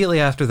then immediately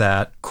after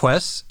that,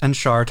 Quess and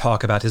Char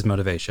talk about his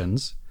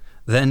motivations.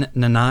 Then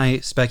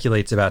Nanai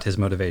speculates about his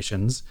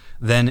motivations.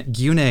 Then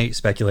Gyune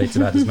speculates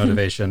about his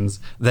motivations.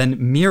 Then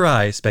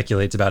Mirai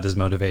speculates about his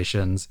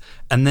motivations.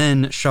 And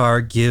then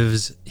Char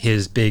gives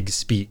his big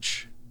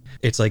speech.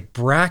 It's like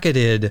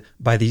bracketed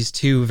by these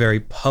two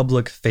very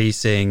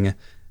public-facing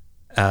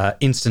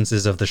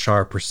instances of the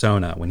Shar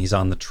persona, when he's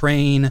on the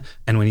train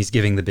and when he's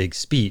giving the big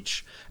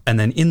speech. And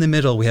then in the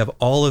middle, we have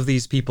all of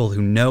these people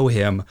who know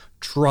him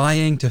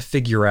trying to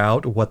figure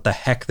out what the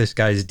heck this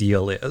guy's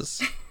deal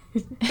is.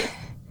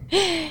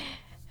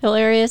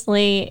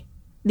 Hilariously,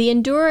 the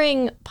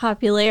enduring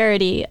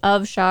popularity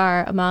of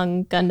Char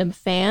among Gundam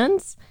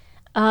fans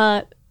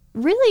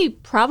really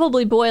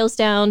probably boils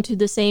down to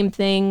the same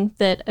thing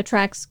that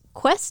attracts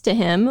Quest to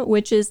him,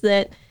 which is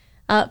that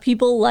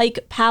people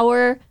like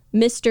power,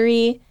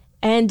 mystery,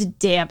 and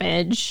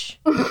damage.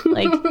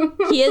 Like,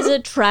 he is a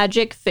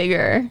tragic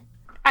figure.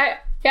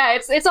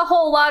 It's a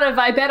whole lot of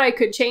I bet I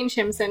could change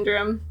him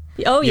syndrome.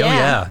 Oh,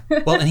 yeah. Oh,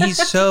 yeah. Well, and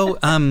he's so,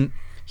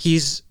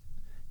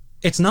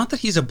 it's not that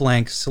he's a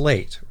blank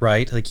slate,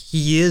 right? Like,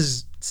 he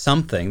is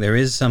something. There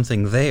is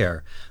something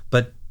there.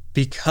 But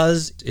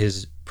because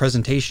his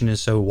presentation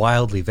is so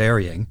wildly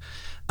varying,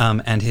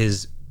 and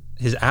his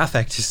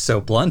affect is so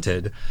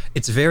blunted,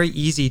 it's very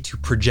easy to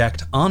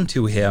project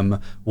onto him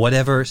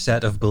whatever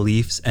set of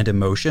beliefs and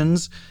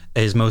emotions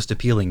is most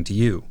appealing to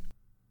you.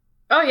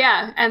 Oh,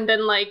 yeah. And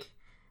then, like,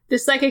 the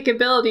psychic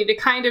ability to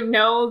kind of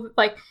know,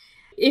 like,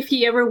 if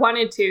he ever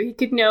wanted to, he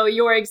could know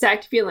your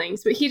exact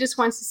feelings, but he just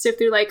wants to sift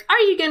through, like, are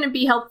you going to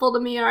be helpful to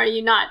me or are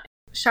you not?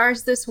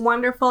 Char's this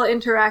wonderful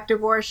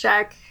interactive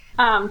Rorschach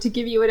to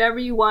give you whatever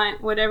you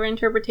want, whatever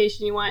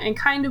interpretation you want, and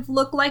kind of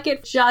look like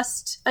it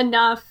just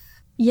enough.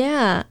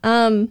 Yeah.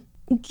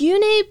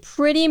 Gyune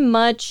pretty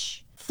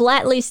much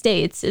flatly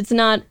states, it's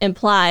not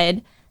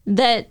implied,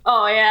 that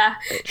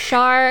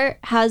Char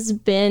has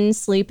been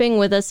sleeping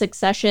with a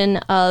succession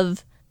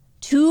of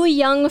too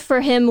young for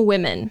him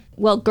women.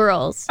 Well,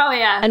 girls. Oh,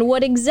 yeah. And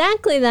what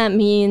exactly that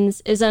means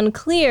is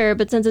unclear,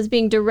 but since it's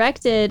being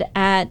directed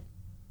at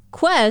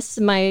Quest,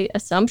 my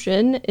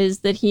assumption is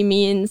that he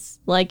means,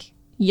 like,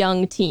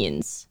 young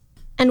teens.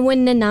 And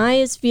when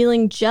Nanai is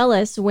feeling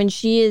jealous, when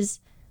she is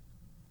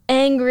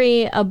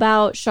angry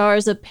about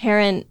Char's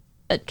apparent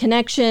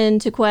connection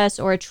to Quest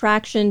or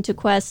attraction to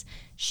Quest,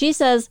 she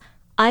says,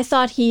 I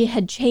thought he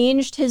had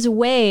changed his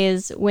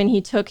ways when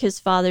he took his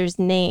father's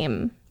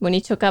name, when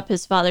he took up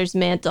his father's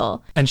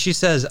mantle. And she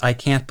says, I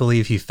can't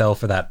believe he fell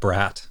for that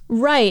brat.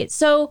 Right.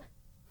 So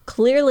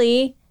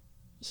clearly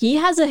he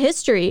has a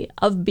history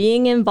of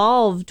being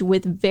involved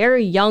with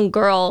very young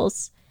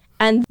girls.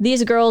 And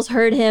these girls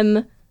heard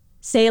him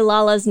say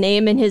Lala's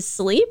name in his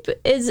sleep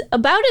is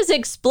about as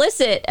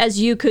explicit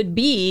as you could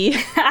be.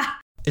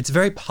 It's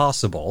very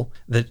possible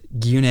that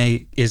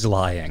Gyune is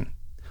lying,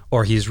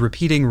 or he's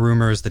repeating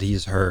rumors that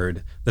he's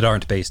heard that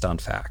aren't based on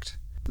fact.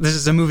 This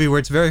is a movie where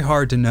it's very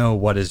hard to know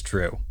what is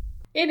true.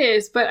 It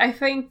is, but I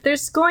think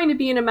there's going to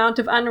be an amount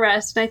of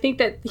unrest, and I think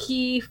that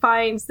he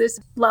finds this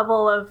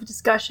level of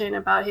discussion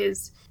about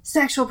his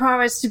sexual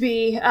prowess to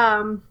be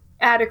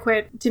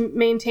adequate to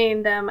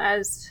maintain them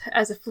as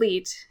a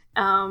fleet.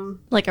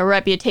 Like a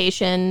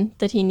reputation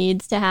that he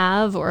needs to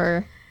have,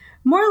 or...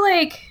 More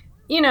like,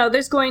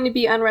 there's going to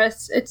be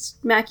unrest. It's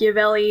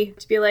Machiavelli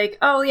to be like,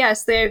 oh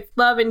yes, they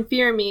love and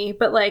fear me,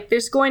 but like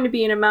there's going to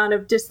be an amount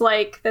of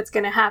dislike that's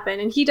going to happen.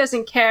 And he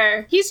doesn't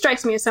care. He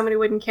strikes me as someone who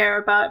wouldn't care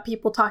about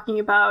people talking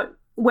about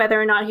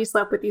whether or not he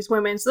slept with these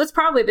women. So that's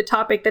probably the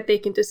topic that they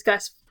can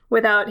discuss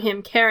without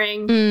him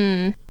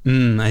caring.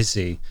 I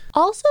see.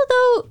 Also,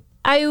 though,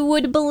 I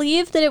would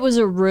believe that it was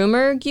a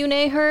rumor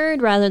Gyune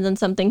heard rather than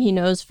something he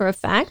knows for a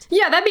fact.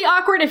 Yeah, that'd be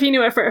awkward if he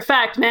knew it for a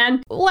fact,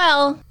 man.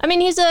 Well, I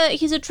mean, he's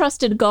a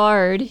trusted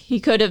guard. He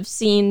could have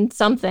seen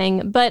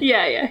something, but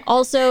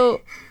also,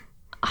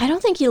 I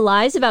don't think he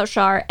lies about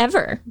Char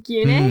ever.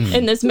 Gyune?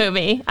 In this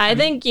movie. I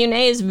think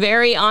Gyune is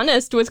very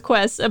honest with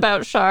Quest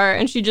about Char,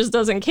 and she just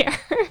doesn't care.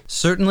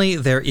 Certainly,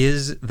 there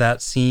is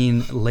that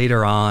scene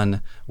later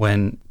on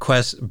when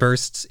Quest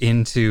bursts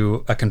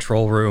into a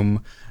control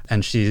room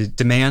and she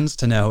demands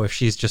to know if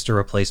she's just a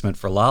replacement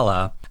for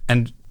Lala.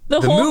 And the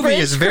movie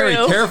is very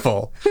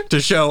careful to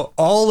show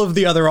all of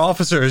the other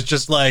officers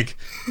just like,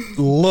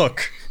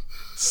 look,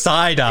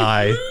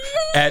 side-eye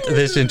at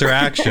this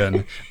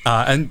interaction.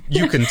 And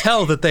you can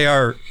tell that they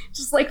are...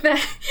 Just like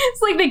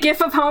it's like the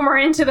gif of Homer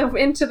into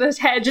the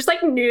head, just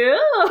like, no.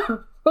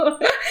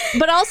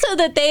 But also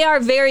that they are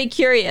very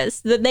curious,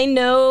 that they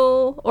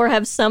know or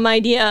have some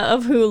idea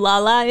of who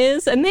Lala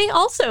is, and they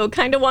also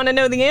kind of want to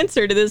know the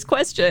answer to this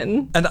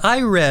question. And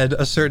I read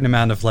a certain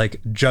amount of, like,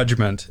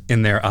 judgment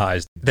in their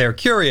eyes. They're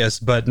curious,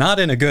 but not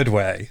in a good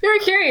way. They're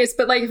curious,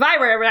 but, like, if I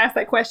were ever asked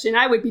that question,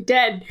 I would be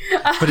dead.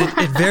 But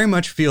it very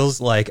much feels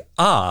like,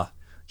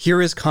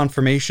 here is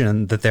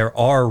confirmation that there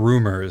are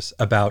rumors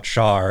about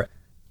Char.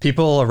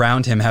 People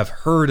around him have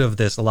heard of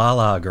this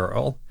Lala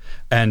girl.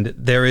 And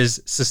there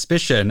is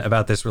suspicion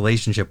about this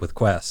relationship with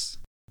Quest.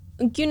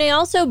 Gyune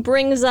also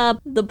brings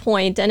up the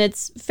point, and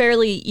it's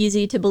fairly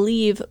easy to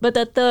believe, but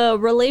that the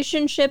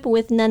relationship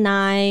with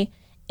Nanai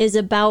is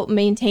about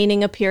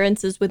maintaining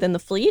appearances within the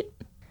fleet.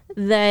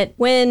 That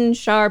when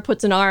Char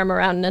puts an arm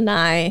around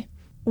Nanai,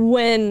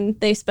 when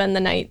they spend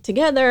the night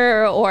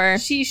together, or...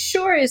 She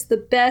sure is the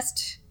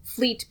best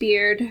fleet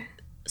beard.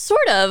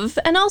 Sort of.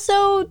 And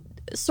also...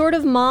 sort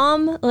of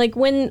mom. Like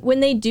when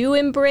they do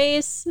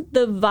embrace,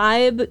 the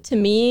vibe to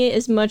me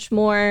is much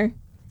more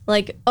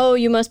like, oh,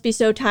 you must be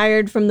so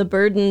tired from the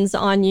burdens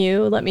on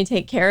you. Let me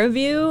take care of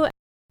you.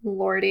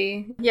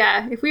 Lordy.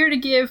 Yeah, if we were to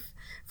give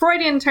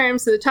Freudian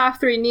terms to the top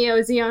 3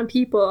 Neo-Zeon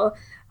people,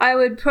 I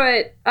would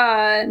put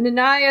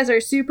Nanai as our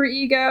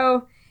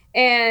superego,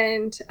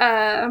 and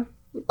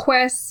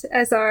Quest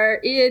as our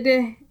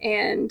id,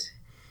 and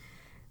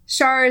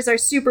Char as our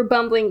super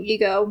bumbling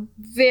ego.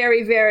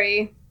 Very,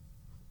 very,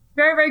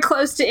 very, very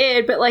close to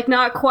id, but like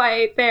not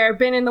quite there.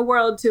 Been in the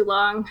world too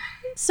long.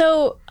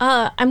 So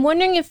I'm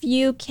wondering if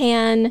you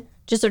can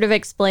just sort of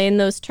explain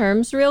those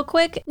terms real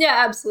quick.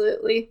 Yeah,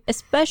 absolutely.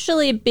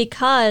 Especially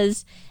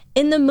because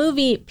in the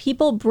movie,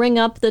 people bring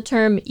up the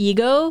term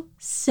ego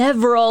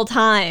several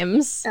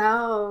times.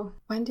 Oh,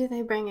 when do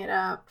they bring it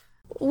up?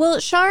 Well,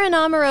 Char and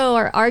Amuro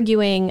are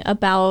arguing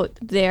about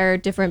their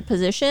different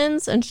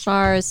positions, and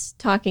Char's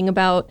talking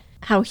about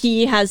how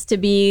he has to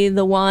be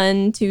the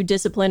one to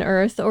discipline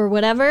Earth or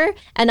whatever.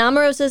 And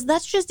Amuro says,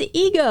 that's just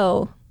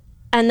ego.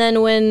 And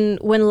then when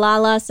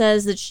Lala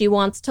says that she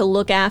wants to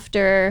look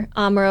after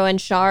Amuro and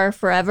Char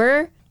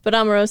forever, but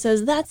Amuro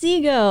says, that's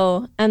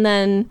ego. And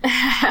then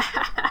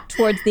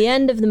towards the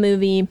end of the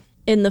movie,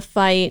 in the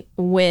fight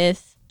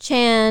with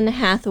Chan,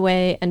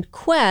 Hathaway, and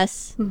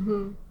Quest,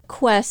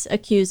 Quest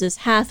accuses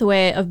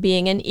Hathaway of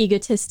being an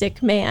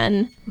egotistic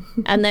man,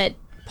 and that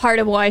part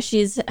of why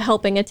she's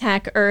helping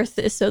attack Earth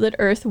is so that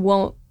Earth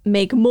won't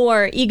make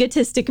more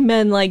egotistic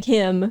men like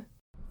him.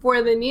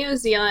 For the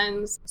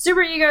Neo-Zeons,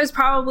 superego is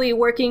probably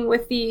working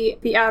with the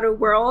outer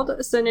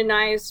world, so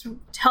Nanai is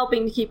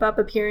helping to keep up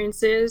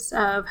appearances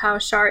of how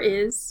Char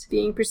is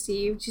being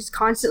perceived. She's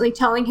constantly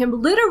telling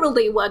him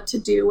literally what to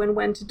do and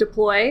when to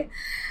deploy.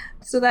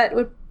 So that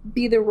would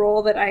be the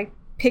role that I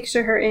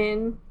picture her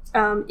in.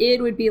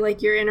 Id would be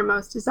like your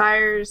innermost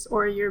desires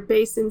or your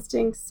base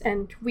instincts,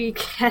 and we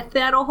get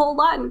that a whole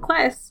lot in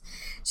Quest.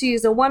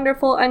 She's a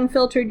wonderful,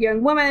 unfiltered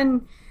young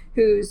woman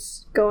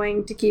who's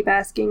going to keep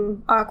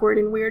asking awkward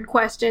and weird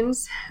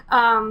questions.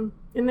 And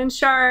then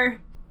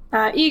Char,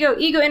 ego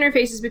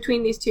interfaces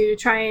between these two to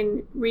try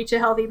and reach a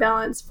healthy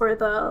balance for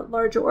the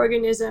larger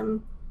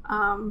organism.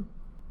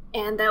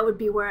 And that would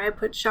be where I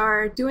put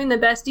Char, doing the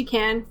best he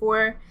can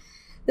for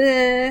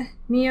the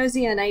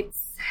Neo-Zeonites.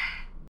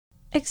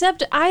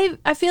 Except I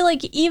feel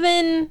like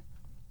even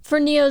for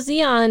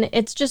Neo-Zeon,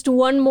 it's just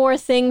one more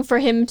thing for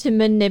him to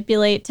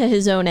manipulate to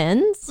his own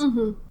ends.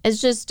 Mm-hmm.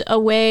 It's just a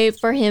way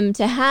for him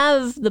to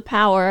have the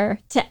power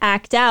to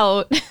act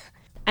out.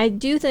 I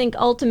do think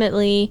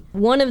ultimately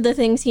one of the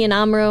things he and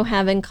Amuro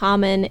have in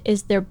common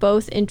is they're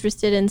both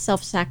interested in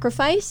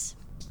self-sacrifice.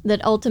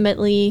 That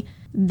ultimately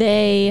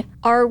they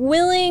are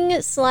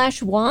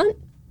willing/want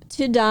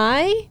to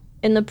die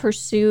in the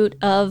pursuit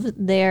of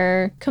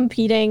their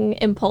competing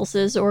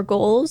impulses or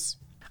goals.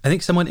 I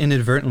think somewhat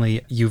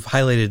inadvertently, you've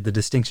highlighted the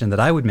distinction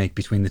that I would make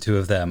between the two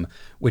of them,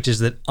 which is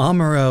that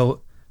Amuro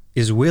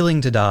is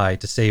willing to die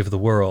to save the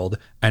world,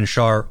 and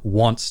Char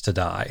wants to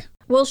die.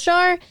 Well,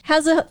 Char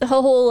has a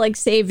whole, like,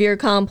 savior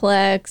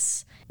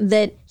complex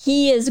that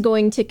he is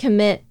going to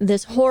commit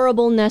this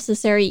horrible,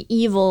 necessary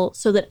evil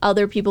so that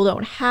other people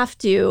don't have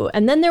to,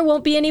 and then there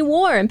won't be any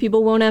war, and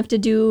people won't have to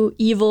do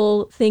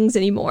evil things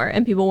anymore,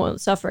 and people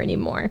won't suffer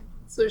anymore.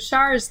 So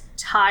Char's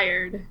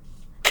tired.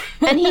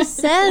 And he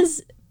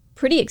says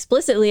pretty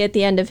explicitly at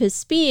the end of his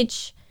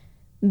speech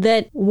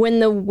that when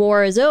the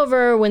war is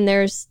over, when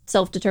there's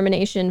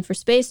self-determination for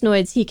space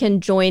noids, he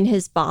can join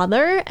his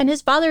father, and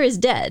his father is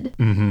dead.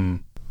 Mm-hmm.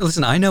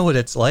 Listen, I know what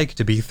it's like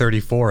to be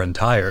 34 and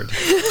tired.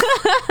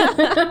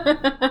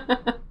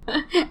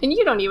 And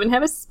you don't even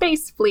have a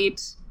space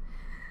fleet.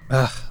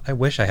 Ugh, I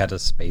wish I had a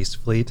space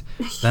fleet.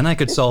 Then I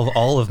could solve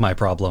all of my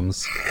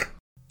problems.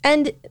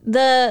 And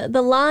the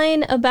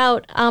line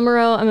about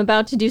Amuro, I'm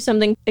about to do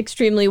something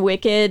extremely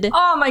wicked.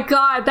 Oh my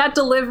god, that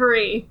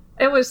delivery.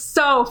 It was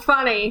so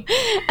funny.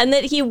 And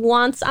that he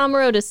wants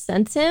Amuro to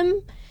sense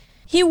him.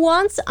 He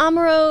wants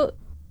Amuro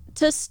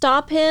to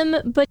stop him,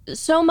 but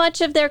so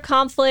much of their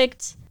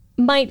conflict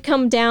might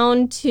come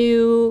down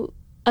to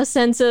a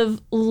sense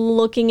of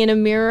looking in a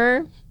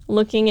mirror,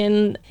 looking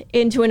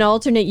into an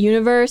alternate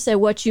universe at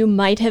what you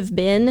might have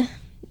been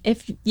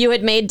if you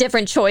had made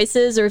different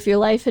choices or if your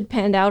life had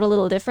panned out a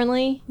little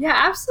differently. Yeah,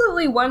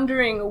 absolutely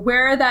wondering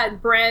where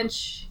that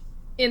branch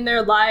in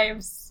their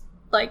lives,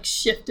 like,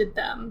 shifted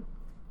them.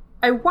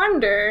 I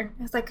wonder,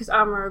 it's like, because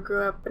Amuro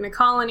grew up in a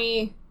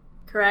colony,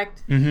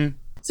 correct? Mm-hmm.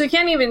 So you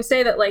can't even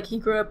say that, like, he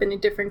grew up in a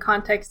different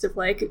context of,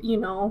 like, you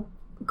know,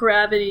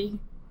 gravity,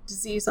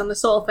 disease on the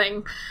soul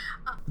thing.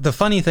 The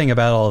funny thing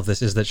about all of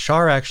this is that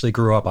Char actually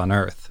grew up on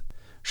Earth.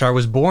 Char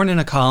was born in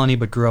a colony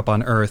but grew up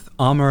on Earth.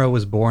 Amuro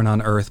was born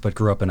on Earth but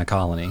grew up in a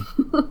colony.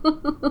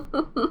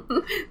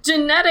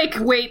 Genetic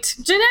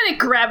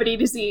gravity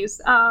disease.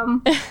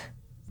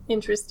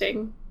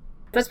 Interesting.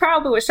 That's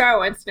probably what Char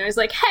wants to know. Is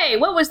like, hey,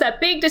 what was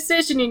that big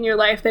decision in your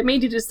life that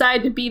made you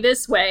decide to be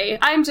this way?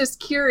 I'm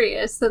just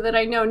curious so that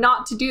I know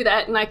not to do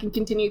that and I can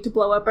continue to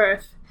blow up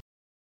Earth.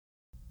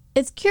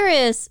 It's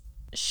curious.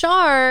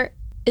 Char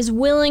is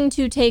willing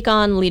to take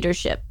on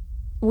leadership.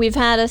 We've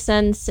had a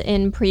sense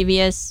in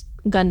previous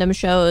Gundam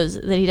shows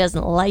that he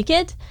doesn't like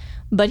it,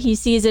 but he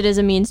sees it as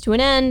a means to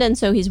an end, and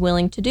so he's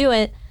willing to do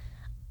it.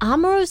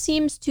 Amuro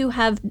seems to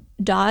have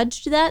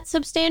dodged that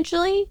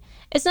substantially.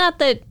 It's not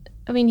that,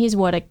 I mean, he's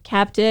what, a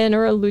captain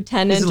or a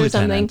lieutenant or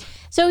something.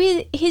 So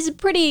he's a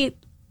pretty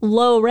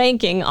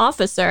low-ranking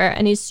officer,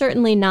 and he's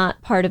certainly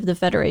not part of the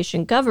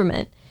Federation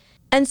government.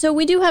 And so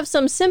we do have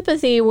some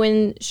sympathy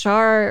when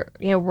Char,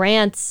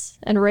 rants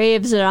and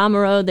raves at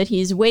Amuro that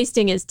he's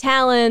wasting his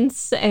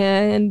talents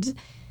and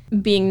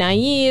being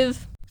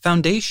naive.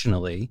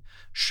 Foundationally,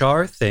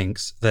 Char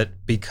thinks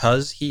that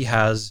because he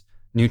has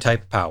new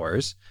type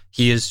powers,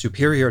 he is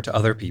superior to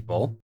other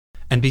people.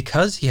 And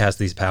because he has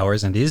these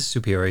powers and is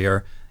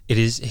superior, it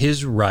is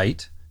his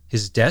right,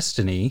 his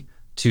destiny,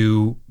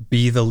 to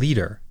be the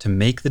leader, to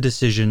make the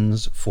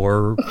decisions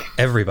for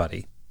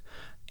everybody.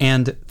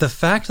 And the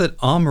fact that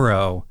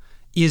Amuro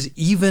is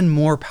even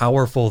more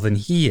powerful than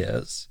he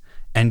is,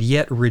 and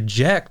yet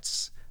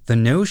rejects the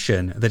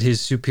notion that his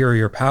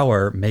superior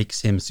power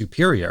makes him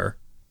superior,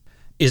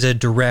 is a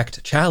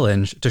direct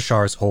challenge to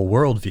Char's whole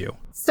worldview.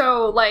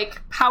 So,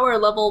 like, power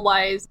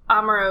level-wise,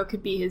 Amuro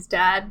could be his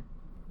dad,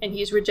 and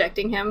he's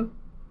rejecting him?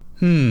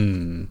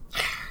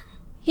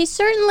 He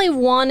certainly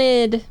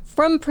wanted,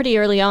 from pretty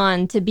early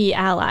on, to be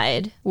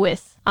allied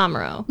with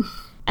Amuro.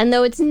 And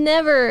though it's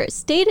never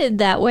stated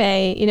that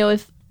way,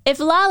 if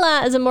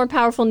Lala, as a more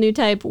powerful new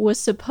type, was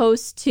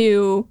supposed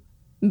to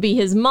be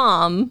his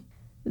mom,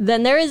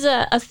 then there is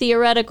a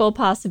theoretical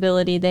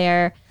possibility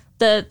there.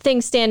 The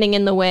thing standing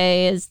in the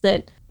way is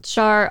that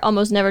Char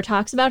almost never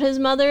talks about his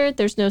mother.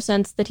 There's no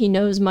sense that he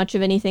knows much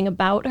of anything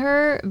about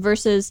her,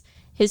 versus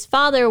his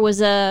father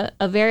was a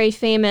very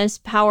famous,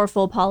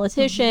 powerful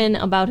politician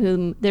about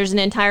whom there's an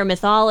entire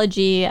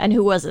mythology and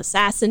who was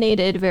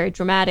assassinated very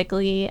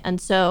dramatically.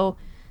 And so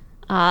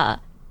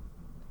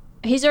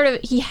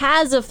he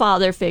has a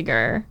father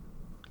figure,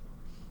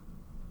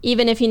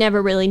 even if he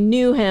never really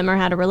knew him or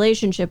had a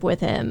relationship with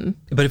him.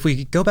 But if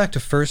we go back to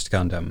First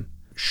Gundam,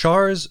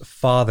 Char's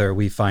father,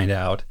 we find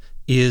out,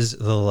 is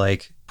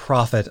the,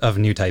 prophet of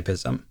new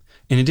typeism.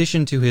 In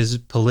addition to his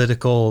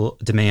political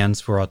demands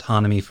for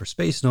autonomy for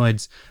space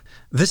noids,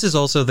 this is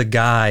also the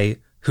guy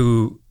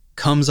who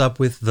comes up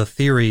with the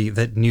theory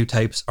that new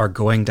types are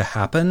going to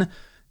happen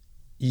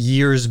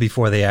years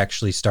before they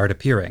actually start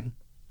appearing.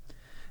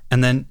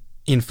 And then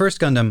in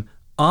First Gundam,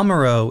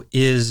 Amuro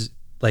is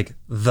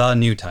the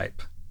new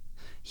type.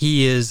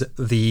 He is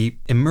the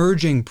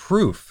emerging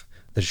proof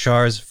that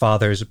Char's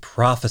father's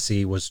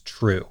prophecy was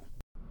true.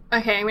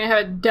 Okay, I'm going to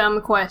have a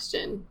dumb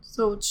question.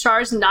 So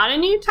Char's not a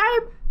new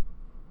type?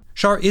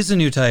 Char is a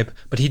new type,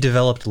 but he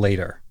developed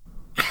later.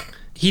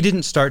 He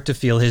didn't start to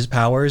feel his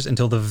powers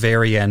until the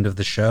very end of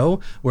the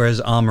show,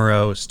 whereas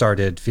Amuro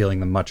started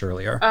feeling them much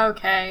earlier.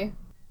 Okay.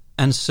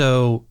 And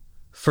so,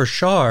 for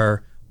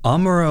Char,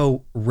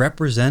 Amuro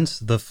represents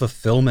the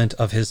fulfillment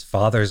of his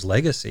father's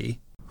legacy.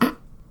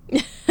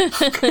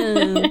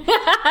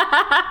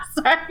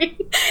 Sorry.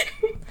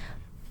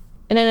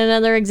 And then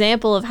another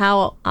example of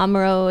how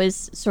Amuro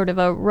is sort of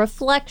a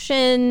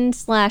reflection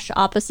 /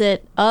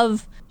 opposite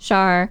of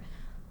Char,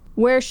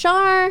 where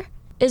Char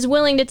is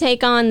willing to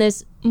take on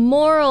this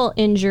moral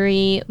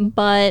injury,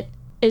 but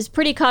is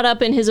pretty caught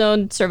up in his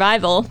own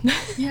survival.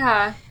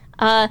 Yeah.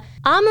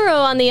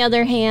 Amuro, on the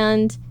other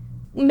hand,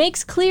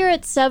 makes clear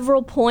at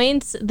several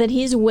points that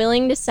he's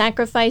willing to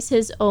sacrifice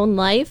his own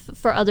life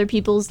for other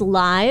people's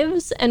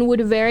lives, and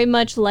would very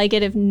much like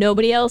it if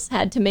nobody else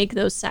had to make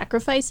those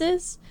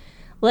sacrifices.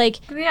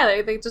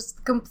 Yeah, they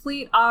just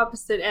complete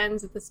opposite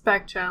ends of the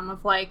spectrum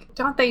of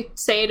don't they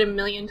say it a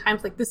million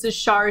times? This is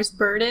Char's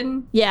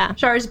burden. Yeah.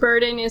 Char's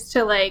burden is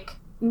to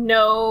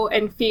know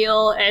and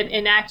feel and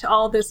enact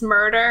all this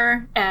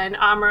murder. And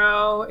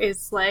Amuro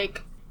is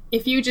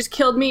if you just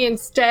killed me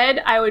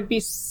instead, I would be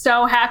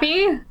so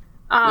happy.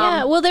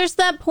 Yeah, well, there's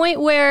that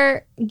point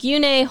where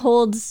Gyune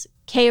holds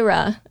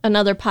Keira,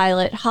 another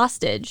pilot,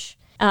 hostage,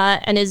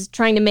 and is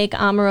trying to make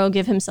Amuro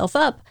give himself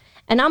up.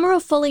 And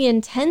Amuro fully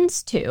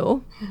intends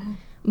to,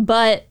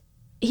 but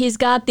he's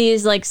got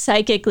these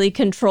psychically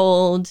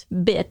controlled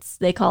bits,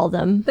 they call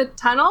them. The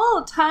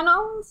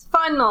funnels?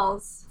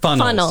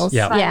 Funnels,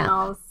 yeah.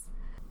 Funnels.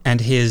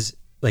 And his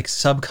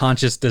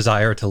subconscious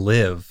desire to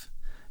live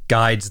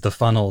guides the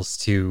funnels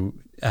to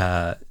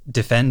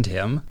defend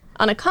him.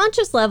 On a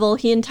conscious level,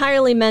 he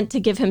entirely meant to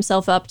give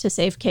himself up to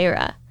save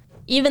Keira,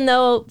 even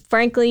though,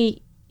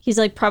 frankly, he's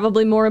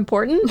probably more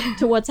important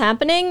to what's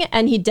happening,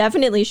 and he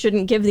definitely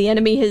shouldn't give the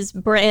enemy his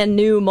brand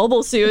new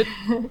mobile suit.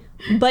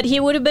 But he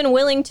would have been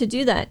willing to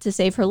do that to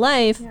save her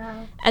life.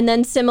 Yeah. And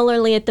then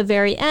similarly at the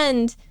very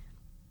end,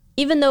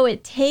 even though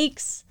it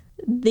takes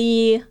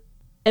the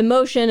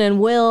emotion and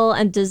will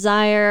and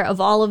desire of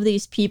all of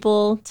these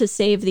people to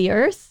save the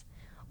Earth,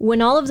 when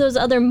all of those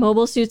other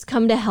mobile suits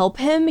come to help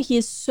him, he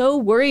is so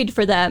worried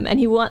for them. And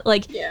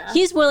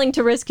he's willing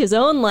to risk his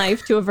own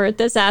life to avert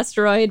this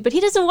asteroid, but he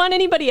doesn't want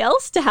anybody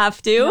else to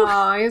have to.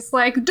 No, he's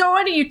like,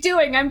 what are you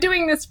doing? I'm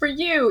doing this for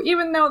you.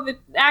 Even though the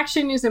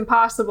action is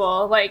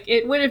impossible, like,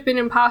 it would have been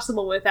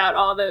impossible without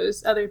all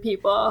those other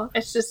people.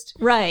 It's just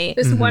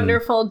this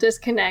wonderful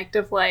disconnect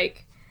of,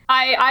 like,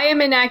 I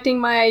am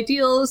enacting my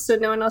ideals so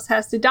no one else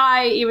has to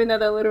die, even though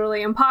they're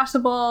literally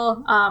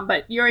impossible.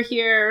 But you're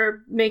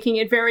here making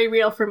it very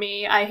real for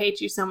me. I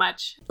hate you so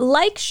much.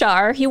 Like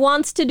Char, he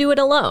wants to do it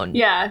alone.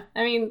 Yeah.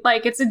 I mean,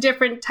 like, it's a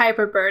different type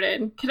of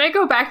burden. Can I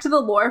go back to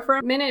the lore for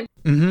a minute?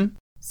 Mm-hmm.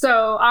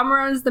 So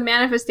Amuro is the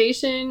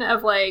manifestation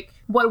of, like,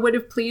 what would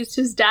have pleased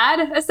his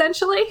dad,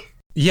 essentially.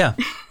 Yeah.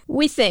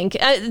 We think.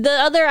 The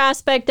other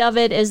aspect of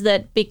it is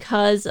that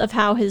because of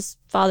how his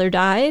father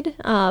died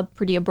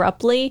pretty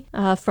abruptly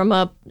from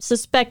a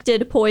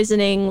suspected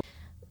poisoning,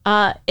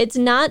 it's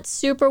not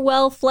super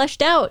well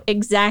fleshed out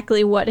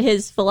exactly what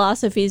his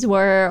philosophies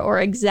were or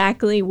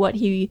exactly what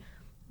he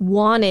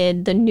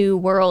wanted the new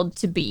world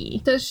to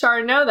be. Does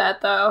Char know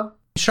that, though?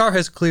 Char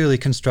has clearly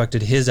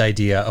constructed his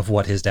idea of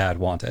what his dad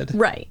wanted.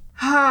 Right.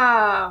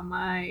 Oh,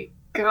 my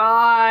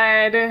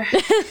God.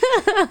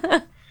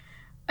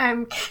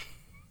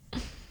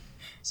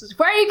 This is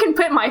where you can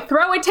put my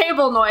throw a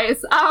table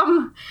noise.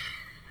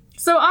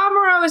 So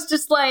Amuro is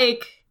just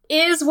like,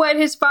 is what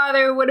his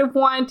father would have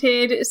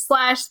wanted /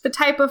 the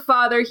type of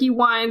father he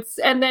wants,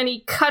 and then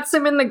he cuts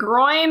him in the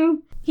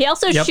groin. He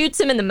also shoots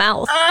him in the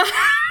mouth,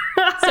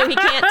 so he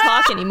can't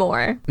talk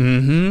anymore.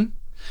 Mm-hmm.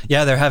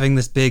 Yeah, they're having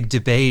this big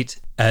debate,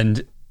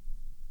 and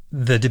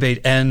the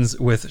debate ends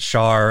with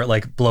Char,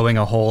 like, blowing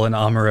a hole in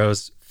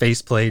Amuro's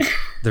faceplate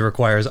that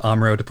requires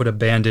Amuro to put a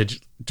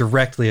bandage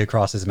directly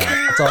across his mouth.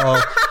 That's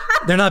all.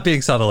 They're not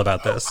being subtle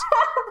about this.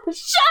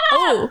 Shut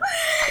up!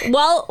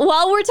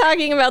 While we're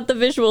talking about the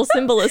visual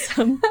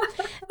symbolism,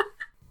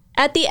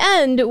 at the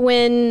end,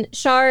 when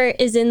Char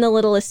is in the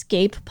little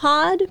escape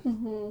pod,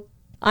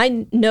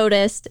 I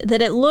noticed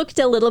that it looked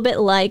a little bit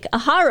like a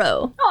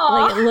Haro.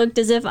 Like, it looked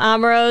as if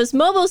Amuro's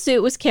mobile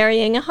suit was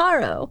carrying a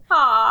Haro.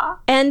 Aww.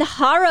 And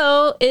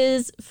Haro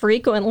is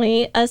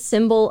frequently a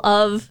symbol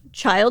of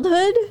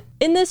childhood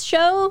in this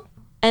show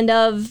and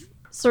of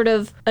sort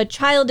of a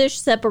childish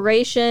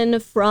separation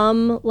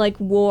from, like,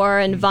 war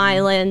and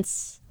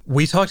violence.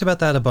 We talked about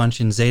that a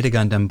bunch in Zeta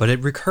Gundam, but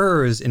it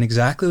recurs in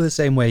exactly the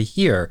same way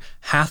here.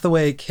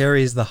 Hathaway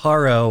carries the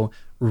Haro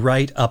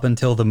right up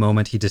until the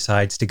moment he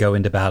decides to go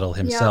into battle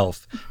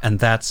himself. Yep. And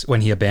that's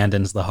when he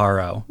abandons the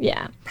Haro.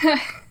 Yeah.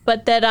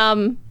 But that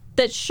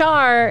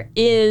Char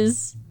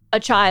is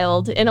a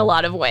child in a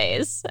lot of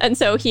ways. And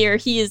so here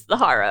he is the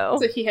Haro.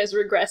 So he has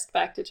regressed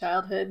back to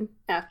childhood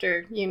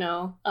after,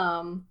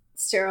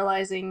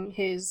 sterilizing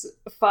his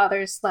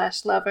father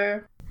 /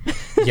 lover.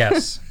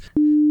 Yes.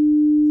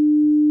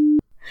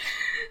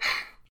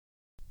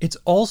 It's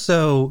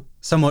also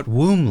somewhat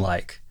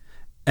womb-like.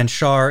 And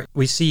Char,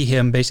 we see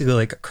him basically,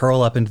 like,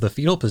 curl up into the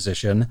fetal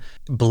position,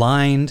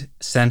 blind,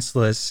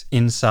 senseless,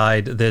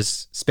 inside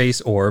this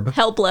space orb.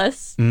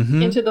 Helpless.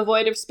 Mm-hmm. Into the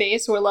void of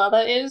space where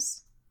Lala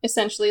is.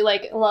 Essentially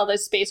like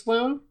Lala's space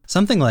womb.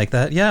 Something like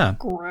that, yeah.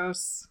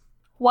 Gross.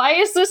 Why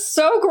is this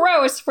so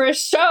gross for a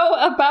show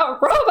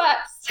about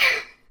robots?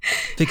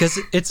 Because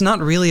it's not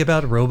really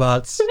about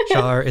robots,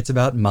 Char. It's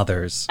about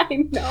mothers.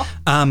 I know.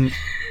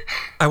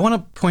 I want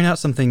to point out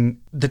something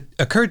that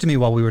occurred to me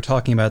while we were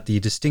talking about the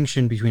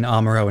distinction between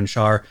Amuro and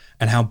Char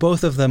and how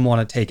both of them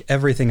want to take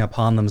everything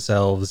upon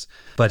themselves,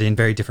 but in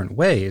very different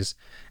ways.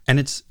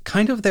 And it's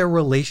kind of their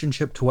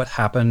relationship to what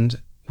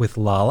happened with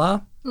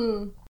Lala.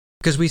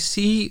 Because we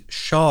see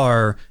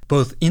Char,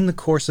 both in the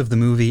course of the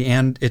movie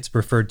and it's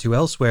referred to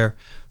elsewhere,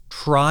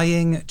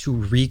 trying to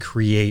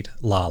recreate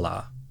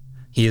Lala.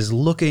 He is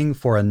looking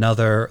for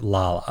another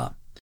Lala.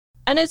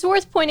 And it's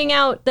worth pointing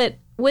out that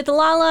with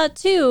Lala,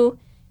 too,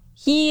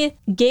 he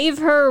gave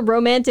her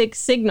romantic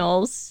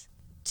signals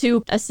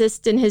to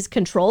assist in his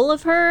control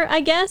of her,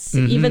 I guess,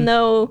 even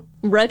though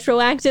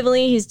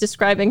retroactively he's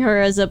describing her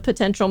as a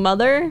potential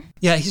mother.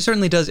 Yeah, he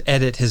certainly does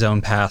edit his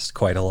own past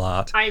quite a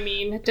lot. I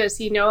mean, does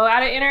he know how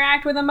to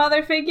interact with a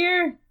mother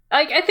figure?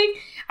 Like, I think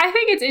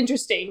it's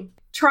interesting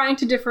trying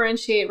to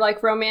differentiate,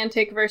 like,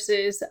 romantic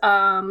versus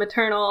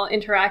maternal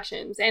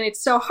interactions. And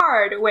it's so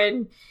hard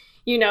when,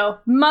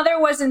 mother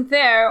wasn't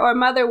there or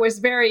mother was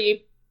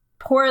very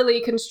poorly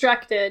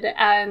constructed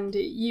and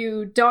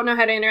you don't know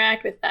how to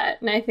interact with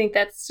that. And I think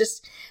that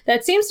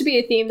seems to be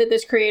a theme that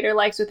this creator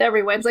likes with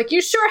everyone. It's like,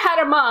 you sure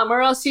had a mom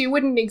or else you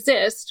wouldn't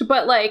exist,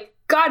 but, like,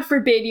 God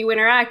forbid you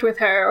interact with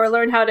her or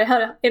learn how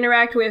to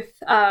interact with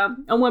a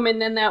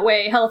woman in that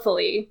way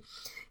healthily,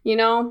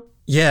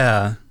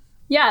 Yeah.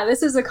 Yeah,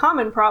 this is a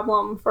common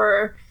problem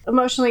for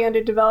emotionally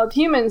underdeveloped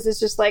humans. It's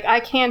just like,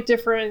 I can't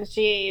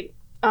differentiate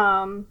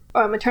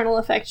maternal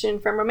affection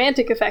from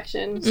romantic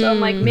affection. So I'm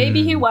like,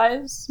 maybe he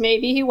was,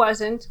 maybe he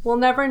wasn't. We'll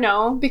never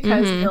know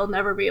because he'll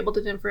never be able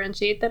to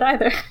differentiate that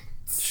either.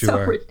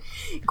 Sure.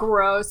 So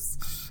gross.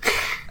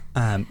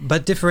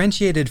 But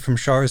differentiated from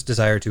Char's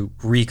desire to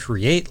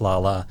recreate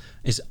Lala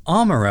is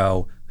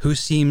Amuro, who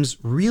seems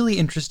really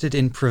interested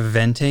in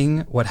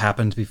preventing what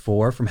happened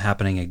before from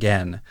happening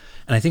again.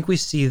 And I think we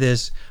see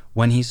this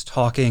when he's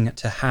talking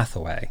to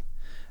Hathaway.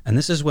 And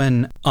this is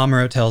when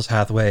Amuro tells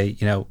Hathaway,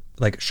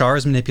 Char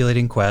is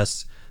manipulating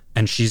Quess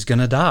and she's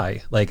gonna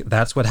die. Like,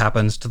 that's what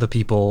happens to the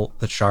people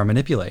that Char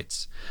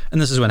manipulates. And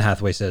this is when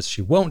Hathaway says,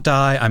 she won't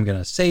die, I'm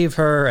gonna save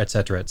her,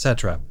 etc.,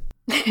 etc.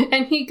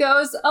 And he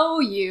goes,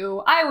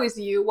 oh, I was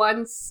you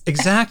once.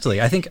 Exactly.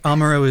 I think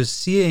Amuro is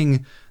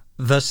seeing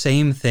the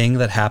same thing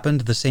that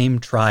happened, the same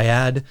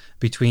triad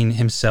between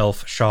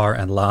himself, Char,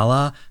 and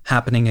Lala,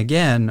 happening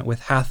again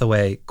with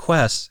Hathaway,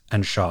 Quess,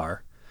 and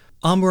Char.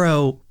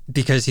 Amuro,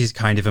 because he's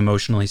kind of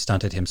emotionally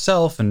stunted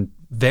himself and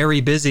very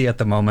busy at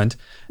the moment,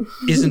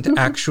 isn't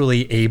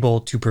actually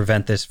able to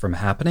prevent this from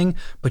happening,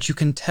 but you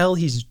can tell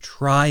he's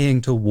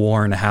trying to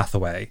warn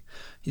Hathaway.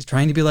 He's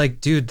trying to be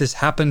like, dude, this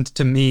happened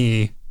to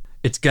me.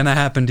 It's gonna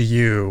happen to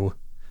you.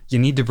 You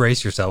need to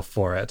brace yourself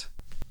for it.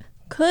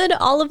 Could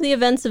all of the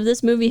events of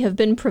this movie have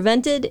been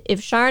prevented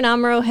if Char and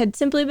Amuro had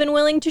simply been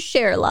willing to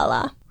share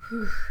Lala?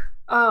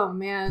 Oh,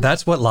 man.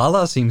 That's what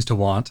Lala seems to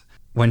want.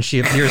 When she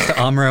appears to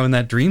Amuro in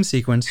that dream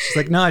sequence, she's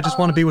like, no, I just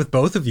want to be with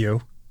both of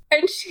you.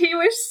 And she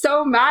was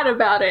so mad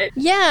about it.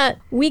 Yeah,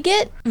 we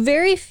get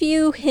very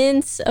few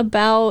hints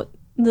about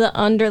the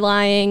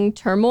underlying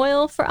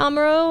turmoil for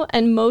Amuro,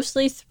 and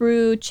mostly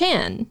through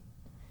Chan.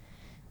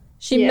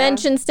 She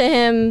mentions to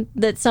him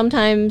that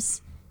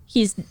sometimes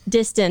he's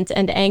distant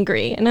and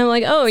angry. And I'm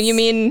like, oh, you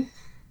mean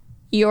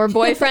your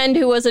boyfriend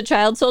who was a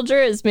child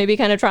soldier is maybe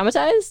kind of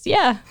traumatized?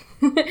 Yeah.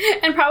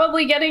 And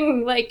probably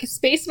getting,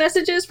 space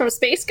messages from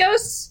space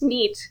ghosts?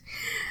 Neat.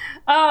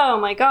 Oh,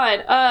 my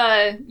God.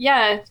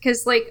 Yeah,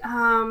 because,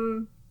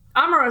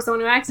 Amuro's the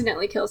one who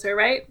accidentally kills her,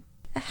 right?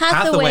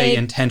 Hathaway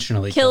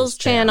intentionally kills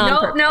Chan. on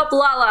purpose. Nope,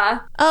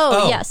 Lala.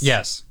 Oh, yes.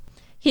 Yes.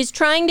 He's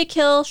trying to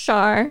kill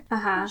Char.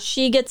 Uh-huh.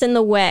 She gets in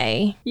the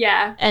way.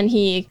 Yeah. And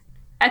he...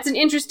 That's an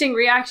interesting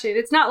reaction.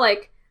 It's not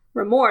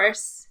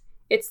remorse.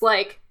 It's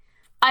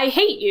I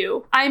hate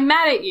you. I'm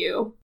mad at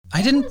you.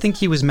 I didn't think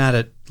he was mad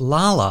at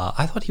Lala.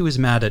 I thought he was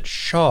mad at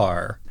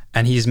Char.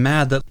 And he's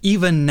mad that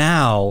even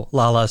now,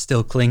 Lala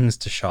still clings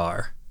to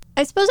Char.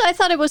 I suppose I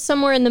thought it was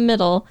somewhere in the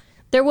middle.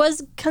 There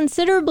was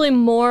considerably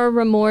more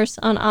remorse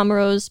on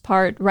Amuro's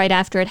part right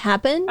after it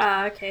happened.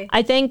 Okay.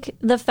 I think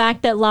the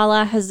fact that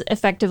Lala has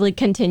effectively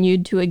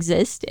continued to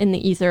exist in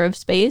the ether of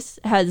space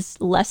has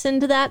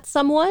lessened that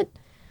somewhat.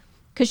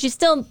 Because she's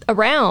still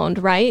around,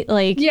 right?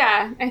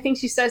 Yeah, I think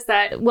she says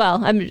that.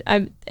 Well,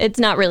 it's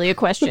not really a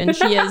question.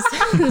 She is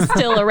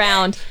still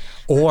around.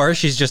 Or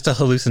she's just a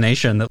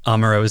hallucination that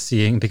Amuro is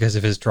seeing because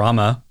of his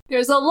trauma.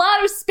 There's a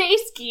lot of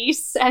space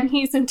geese, and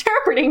he's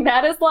interpreting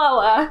that as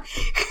Lala.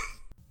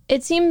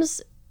 It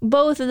seems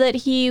both that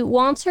he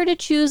wants her to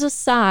choose a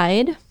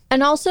side,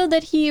 and also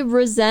that he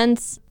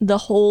resents the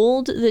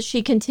hold that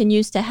she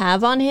continues to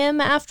have on him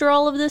after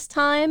all of this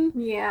time.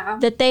 Yeah.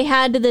 That they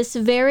had this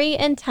very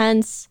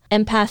intense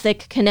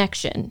empathic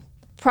connection.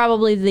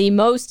 Probably the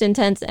most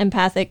intense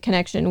empathic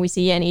connection we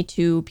see any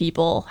two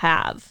people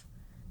have.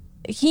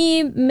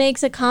 He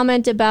makes a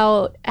comment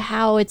about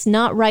how it's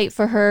not right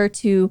for her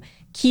to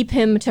keep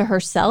him to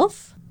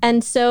herself.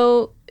 And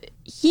so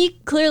he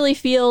clearly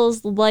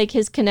feels like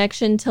his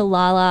connection to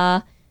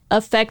Lala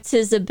affects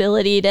his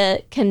ability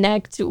to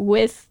connect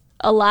with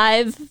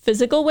alive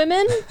physical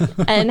women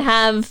and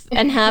have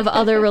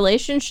other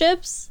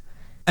relationships.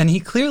 And he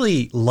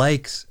clearly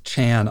likes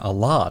Chan a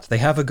lot. They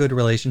have a good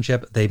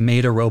relationship. They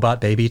made a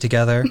robot baby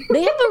together.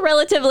 They have a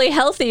relatively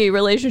healthy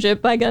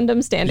relationship by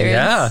Gundam standards.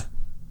 Yeah.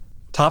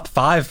 Top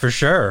 5 for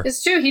sure.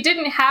 It's true. He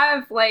didn't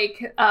have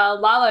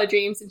Lala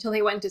dreams until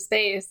he went to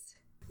space.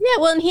 Yeah,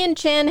 well, and he and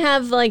Chan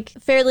have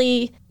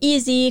fairly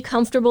easy,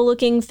 comfortable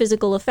looking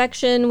physical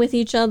affection with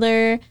each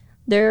other.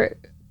 They're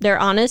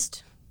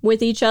honest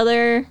with each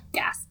other.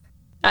 Gasp.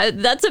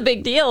 That's a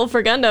big deal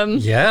for Gundam.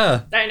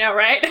 Yeah. I know,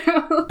 right?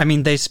 I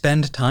mean, they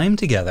spend time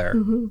together,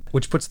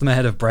 which puts them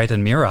ahead of Bright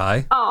and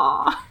Mirai.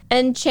 Aw.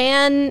 And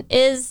Chan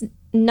is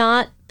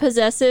not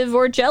possessive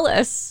or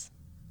jealous.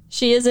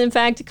 She is, in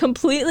fact,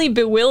 completely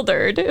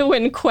bewildered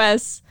when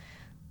Quess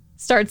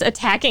starts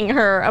attacking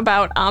her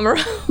about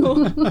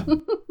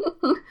Amuro.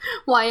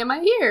 Why am I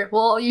here?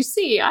 Well, you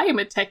see, I am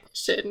a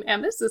technician,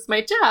 and this is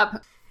my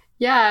job.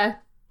 Yeah.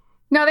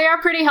 No, they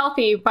are pretty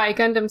healthy by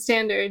Gundam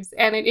standards,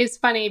 and it is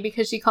funny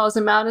because she calls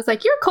him out and is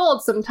like, you're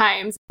cold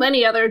sometimes.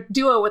 Any other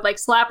duo would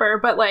slap her,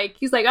 but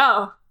he's like,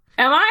 oh,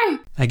 am I?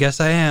 I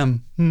guess I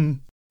am.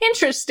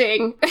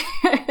 Interesting.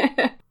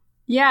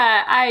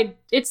 Yeah,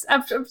 it's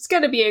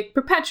going to be a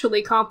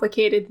perpetually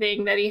complicated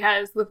thing that he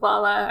has with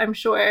Lala, I'm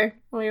sure.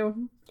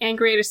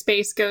 Angry at a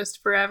space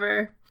ghost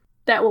forever.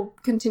 That will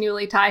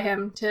continually tie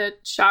him to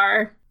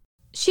Char.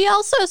 She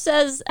also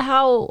says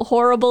how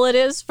horrible it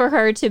is for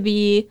her to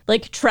be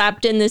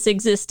trapped in this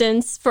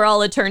existence for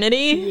all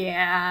eternity.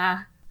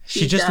 Yeah.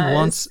 She just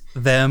wants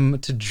them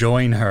to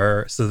join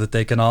her so that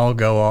they can all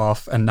go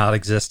off and not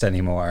exist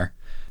anymore.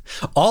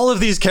 All of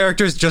these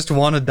characters just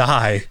want to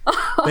die.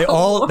 They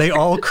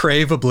all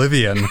crave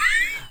oblivion.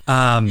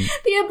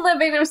 The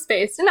oblivion of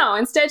space. No,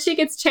 instead she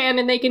gets Chan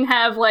and they can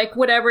have like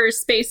whatever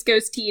space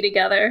goes tea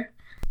together.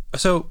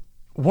 So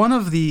one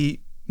of the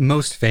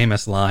most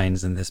famous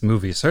lines in this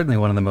movie, certainly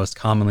one of the most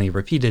commonly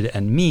repeated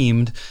and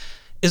memed,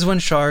 is when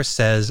Char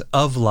says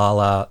of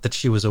Lala that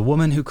she was a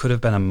woman who could have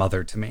been a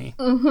mother to me.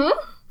 Mm-hmm.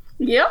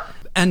 Yep.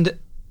 And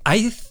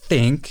I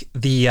think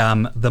the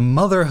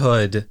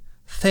motherhood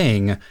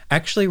thing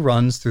actually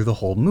runs through the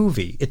whole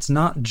movie. It's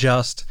not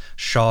just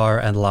Char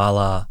and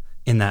Lala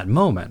in that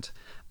moment.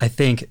 I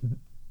think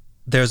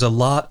there's a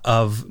lot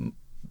of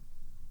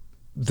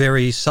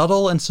very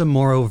subtle and some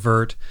more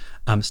overt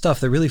stuff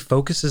that really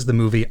focuses the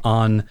movie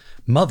on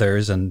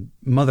mothers and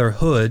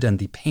motherhood and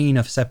the pain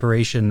of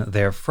separation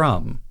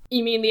therefrom.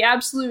 You mean the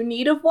absolute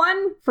need of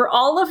one for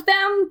all of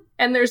them?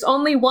 And there's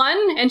only one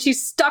and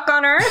she's stuck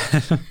on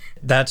Earth?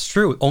 That's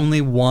true.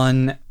 Only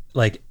one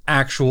like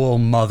actual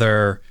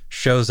mother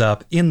shows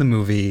up in the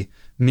movie,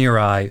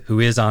 Mirai, who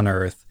is on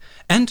Earth,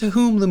 and to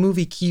whom the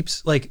movie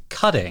keeps like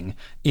cutting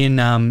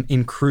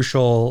in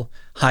crucial,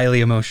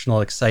 highly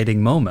emotional,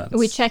 exciting moments.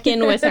 We check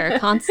in with her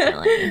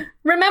constantly.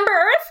 Remember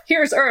Earth?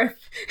 Here's Earth.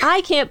 I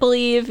can't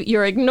believe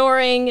you're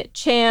ignoring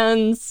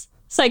Chan's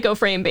Psycho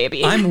Frame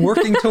baby. I'm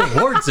working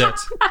towards it.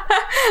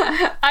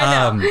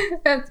 I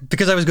know.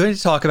 Because I was going to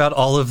talk about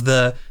all of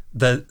the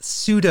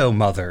pseudo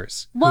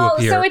mothers who Well,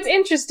 appear. so it's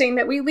interesting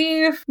that we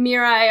leave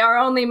Mirai, our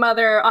only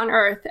mother on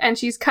Earth, and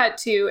she's cut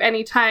to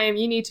any time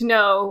you need to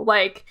know,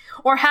 like,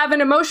 or have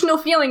an emotional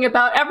feeling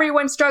about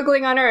everyone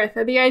struggling on Earth,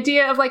 or the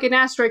idea of like an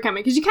asteroid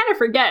coming, because you kind of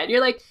forget.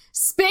 You're like,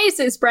 space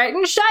is bright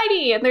and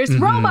shiny, and there's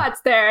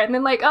robots there, and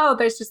then like, oh,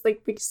 there's just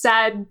like big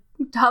sad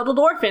huddled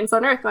orphans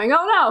on Earth going,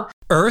 oh no.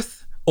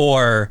 Earth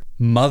or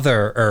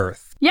Mother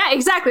Earth? Yeah,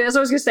 exactly. That's what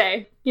I was gonna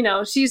say. You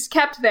know, she's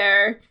kept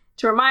there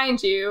to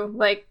remind you,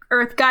 like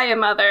Earth Gaia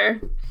Mother,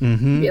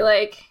 be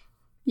like,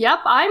 yep,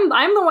 I'm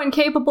the one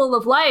capable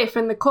of life,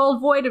 and the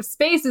cold void of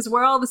space is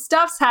where all the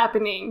stuff's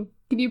happening.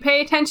 Can you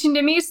pay attention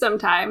to me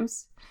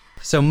sometimes?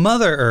 So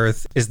Mother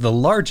Earth is the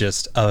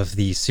largest of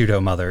the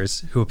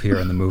pseudo-mothers who appear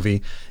in the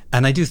movie.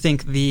 And I do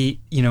think the,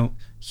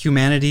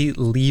 humanity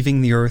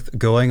leaving the Earth,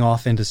 going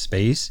off into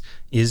space,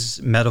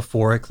 is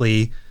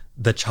metaphorically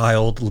the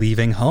child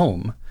leaving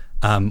home,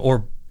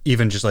 or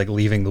even just like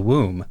leaving the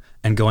womb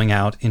and going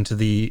out into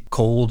the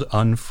cold,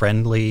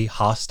 unfriendly,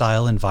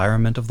 hostile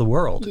environment of the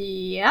world.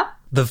 Yep.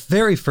 The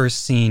very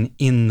first scene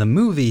in the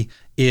movie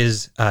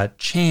is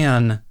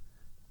Chan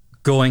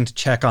going to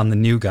check on the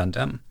new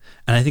Gundam.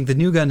 And I think the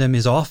new Gundam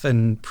is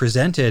often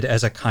presented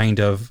as a kind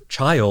of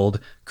child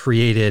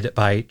created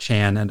by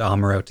Chan and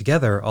Amuro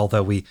together,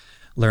 although we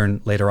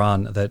learn later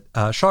on that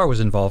Char was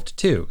involved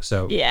too.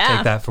 So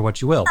take that for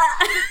what you will.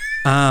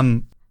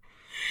 From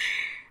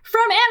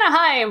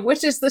Anaheim,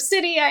 which is the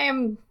city I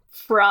am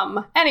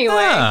from. Anyway.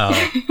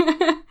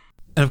 Oh.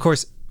 And of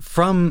course,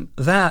 from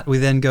that, we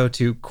then go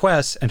to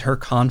Quess and her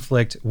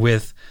conflict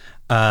with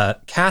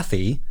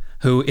Kathy,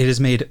 who it is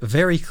made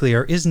very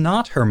clear is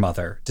not her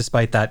mother,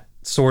 despite that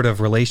sort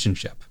of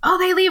relationship. Oh,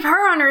 they leave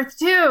her on Earth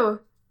too.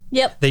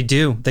 Yep. They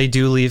do. They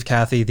do leave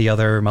Kathy, the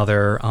other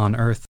mother, on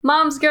Earth.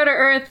 Moms go to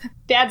Earth,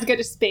 dads go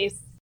to space.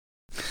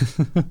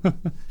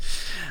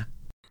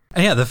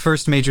 And yeah, the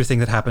first major thing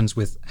that happens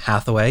with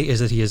Hathaway is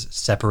that he is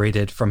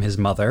separated from his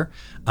mother.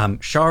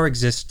 Char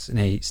exists in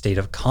a state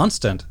of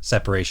constant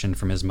separation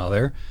from his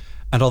mother.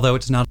 And although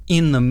it's not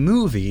in the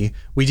movie,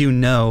 we do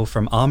know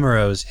from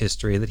Amuro's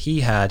history that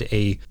he had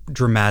a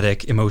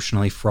dramatic,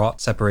 emotionally fraught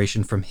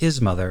separation from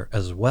his mother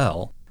as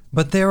well.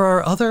 But there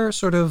are other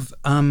sort of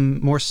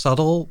more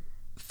subtle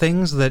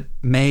things that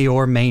may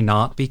or may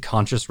not be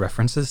conscious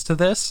references to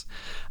this.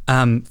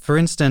 For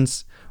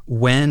instance,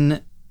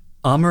 when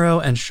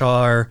Amuro and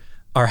Char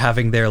are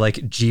having their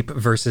like Jeep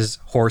versus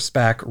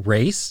horseback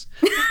race,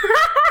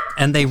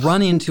 and they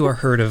run into a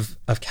herd of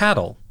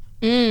cattle.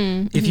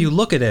 If you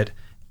look at it,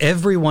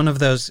 every one of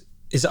those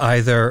is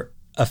either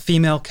a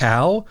female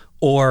cow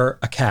or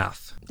a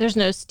calf. There's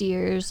no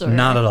steers or...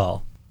 Not at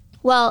all.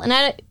 Well,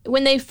 and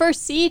when they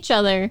first see each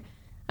other,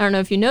 I don't know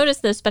if you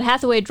noticed this, but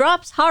Hathaway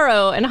drops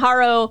Haro, and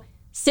Haro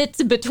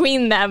sits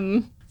between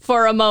them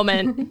for a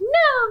moment. No,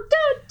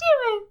 don't do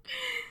it.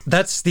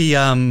 That's the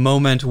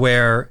moment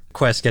where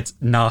Quest gets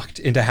knocked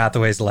into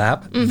Hathaway's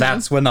lap.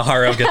 That's when the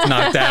Haro gets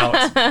knocked out.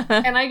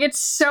 And I get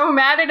so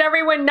mad at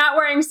everyone not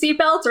wearing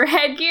seatbelts or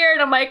headgear, and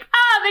I'm like,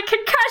 the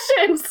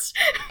concussions.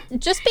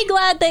 Just be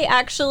glad they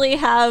actually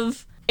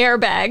have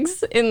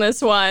airbags in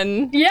this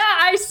one. Yeah,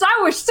 I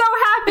was so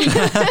happy.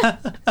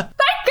 Thank God.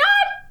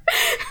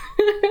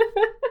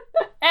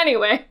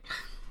 Anyway.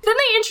 Then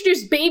they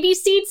introduced baby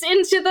seats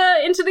into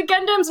the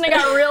Gundams, and I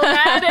got real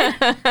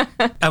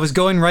mad. I was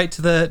going right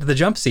to the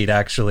jump seat,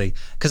 actually,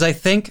 because I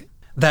think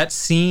that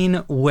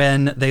scene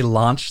when they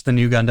launched the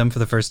new Gundam for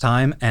the first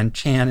time and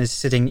Chan is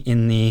sitting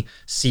in the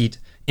seat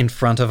in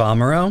front of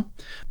Amuro,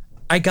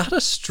 I got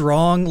a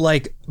strong,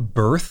 like,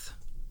 birth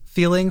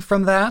feeling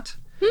from that.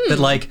 that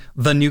like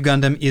the new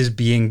Gundam is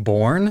being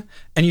born,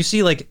 and you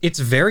see like it's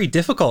very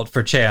difficult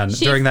for Chan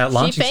during that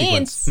launching she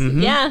faints.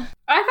 sequence. Yeah.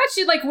 I thought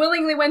she like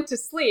willingly went to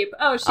sleep.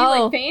 Oh, she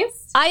like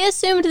faints? I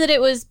assumed that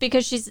it was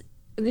because she's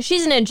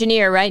an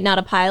engineer, right? Not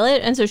a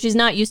pilot. And so she's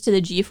not used to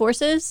the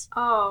G-forces.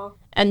 Oh.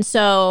 And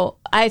so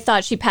I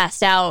thought she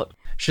passed out.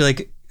 She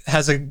like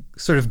has a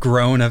sort of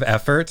groan of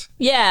effort.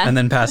 Yeah. And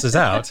then passes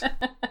out.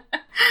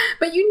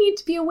 But you need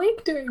to be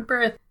awake during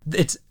birth.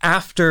 It's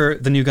after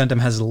the new Gundam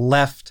has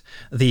left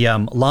the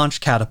launch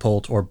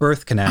catapult or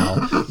birth canal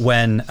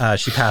when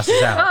she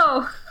passes out.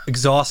 Oh.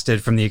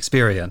 Exhausted from the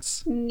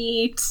experience.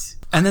 Neat.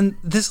 And then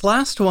this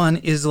last one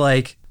is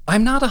like,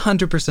 I'm not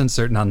 100%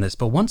 certain on this,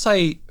 but once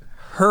I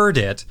heard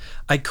it,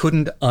 I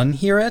couldn't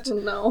unhear it.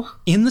 No.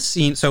 In the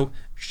scene, so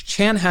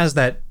Chan has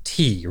that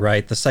T,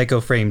 right? The Psycho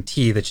Frame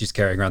T that she's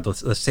carrying around,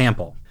 the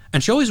sample.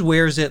 And she always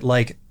wears it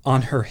like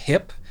on her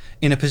hip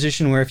in a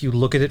position where if you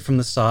look at it from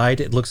the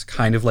side, it looks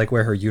kind of like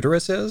where her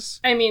uterus is.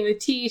 I mean, the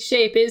T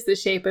shape is the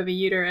shape of a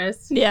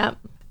uterus. Yeah.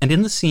 And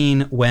in the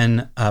scene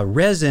when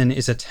Resin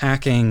is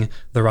attacking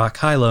the Rock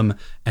Hylum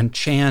and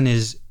Chan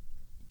is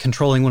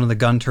controlling one of the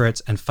gun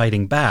turrets and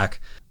fighting back,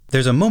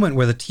 there's a moment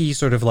where the T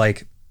sort of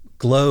like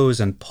glows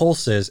and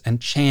pulses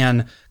and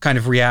Chan kind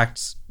of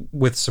reacts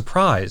with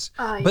surprise.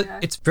 But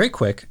it's very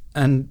quick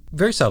and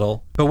very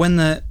subtle. But when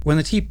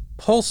the T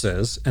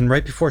pulses and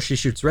right before she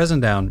shoots Resin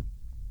down,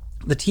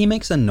 the T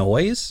makes a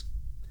noise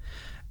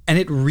and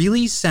it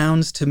really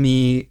sounds to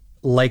me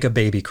like a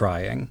baby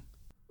crying.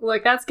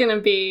 Look, that's going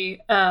to be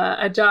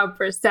a job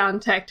for a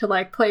sound tech to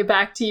like play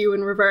back to you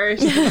in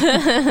reverse.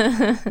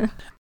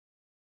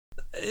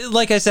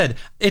 Like I said,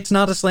 it's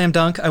not a slam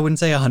dunk. I wouldn't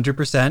say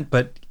 100%,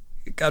 but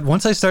God,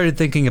 once I started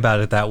thinking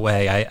about it that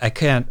way, I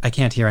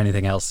can't hear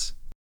anything else.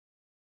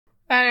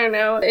 I don't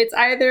know. It's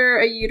either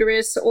a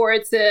uterus or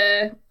it's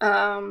an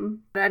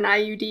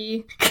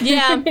IUD.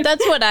 Yeah,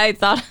 that's what I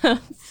thought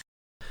of.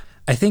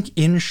 I think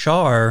in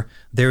Char,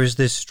 there is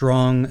this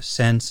strong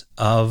sense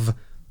of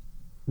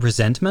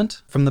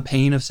resentment from the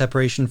pain of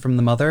separation from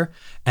the mother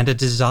and a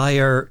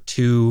desire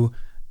to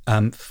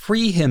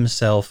free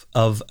himself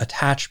of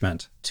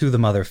attachment to the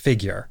mother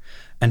figure.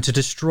 And to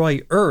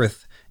destroy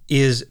Earth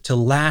is to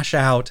lash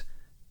out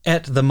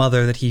at the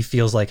mother that he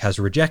feels like has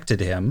rejected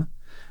him,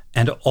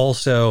 and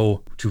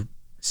also to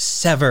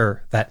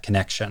sever that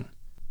connection,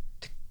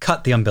 to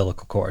cut the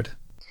umbilical cord.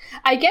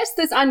 I guess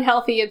this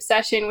unhealthy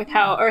obsession with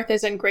how Earth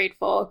is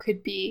ungrateful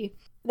could be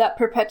that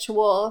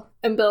perpetual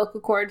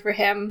umbilical cord for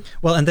him.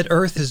 Well, and that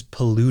Earth is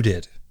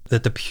polluted,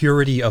 that the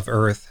purity of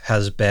Earth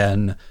has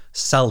been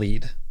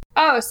sullied.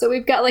 Oh, so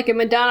we've got like a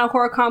Madonna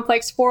horror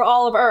complex for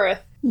all of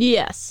Earth.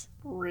 Yes.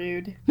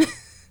 Rude.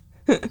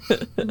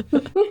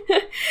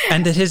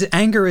 And that his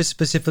anger is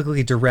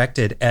specifically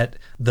directed at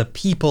the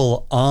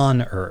people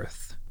on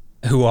Earth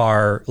who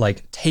are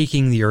like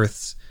taking the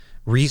Earth's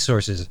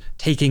resources,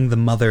 taking the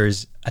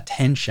mother's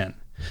attention.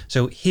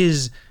 So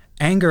his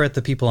anger at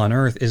the people on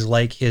Earth is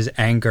like his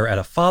anger at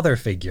a father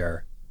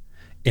figure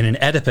in an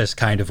Oedipus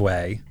kind of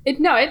way.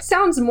 It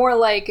sounds more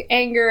like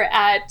anger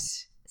at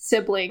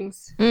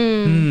siblings.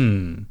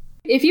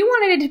 If you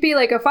wanted it to be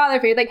like a father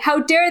figure, like how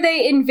dare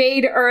they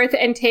invade Earth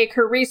and take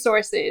her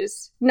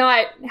resources,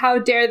 not how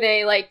dare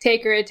they like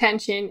take her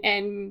attention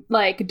and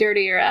like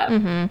dirty her up.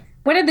 Mm-hmm.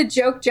 One of the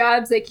joke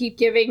jobs they keep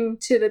giving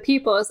to the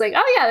people is like,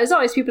 oh yeah, there's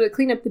always people to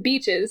clean up the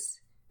beaches.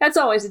 That's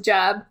always a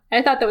job. And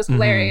I thought that was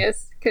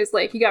hilarious because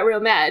like he got real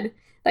mad.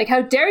 Like,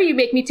 how dare you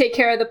make me take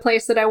care of the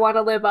place that I want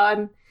to live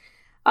on?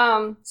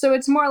 So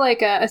it's more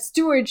like a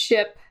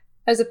stewardship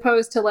as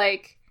opposed to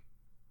like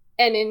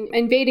an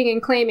invading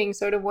and claiming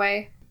sort of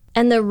way.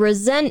 And the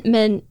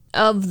resentment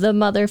of the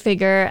mother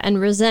figure and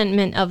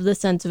resentment of the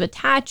sense of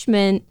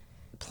attachment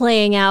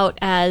playing out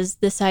as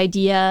this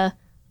idea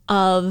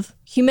of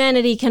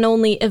humanity can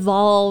only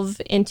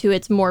evolve into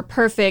its more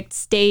perfect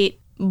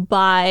state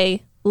by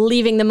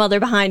leaving the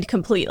mother behind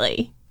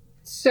completely.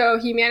 So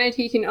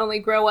humanity can only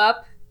grow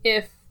up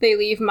if they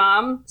leave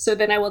mom, so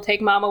then I will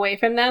take mom away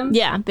from them?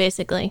 Yeah,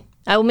 basically.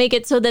 I will make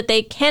it so that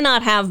they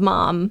cannot have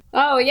mom.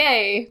 Oh,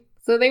 yay.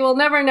 So they will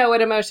never know what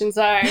emotions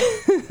are.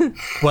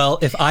 Well,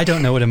 if I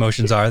don't know what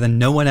emotions are, then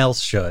no one else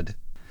should.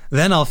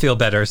 Then I'll feel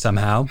better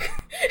somehow.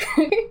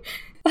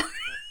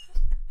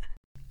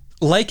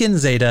 Like in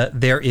Zeta,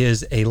 there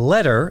is a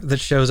letter that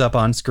shows up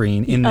on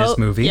screen in this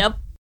movie, Yep.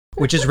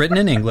 which is written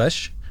in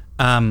English.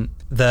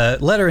 The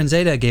letter in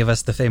Zeta gave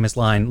us the famous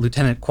line,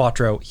 Lieutenant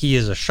Quattro, he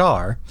is a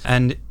Char.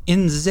 And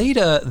in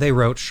Zeta, they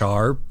wrote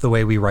Char the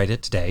way we write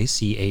it today,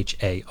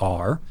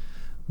 C-H-A-R.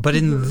 But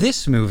in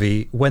this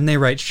movie, when they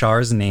write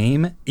Char's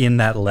name in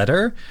that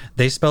letter,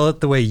 they spell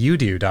it the way you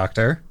do,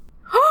 Doctor.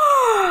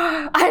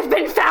 I've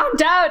been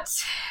found out!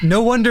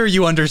 No wonder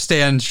you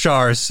understand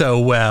Char so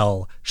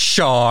well.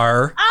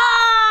 Char.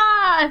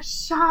 Ah!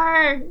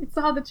 Char! It's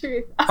all the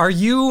truth. Are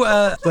you,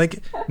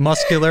 like,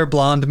 muscular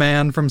blonde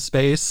man from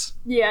space?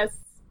 Yes,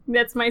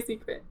 that's my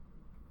secret.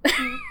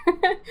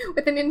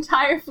 With an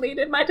entire fleet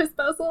at my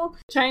disposal,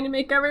 trying to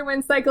make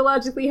everyone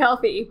psychologically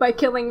healthy by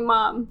killing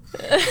mom.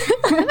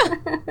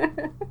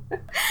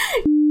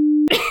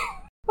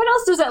 What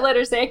else does that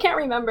letter say? I can't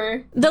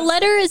remember. The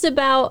letter is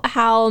about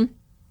how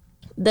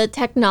the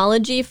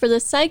technology for the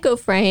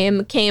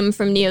psychoframe came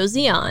from Neo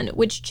Zeon,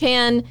 which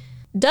Chan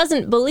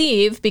doesn't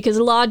believe, because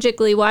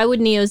logically, why would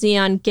Neo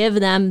Zeon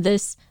give them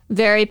this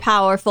very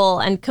powerful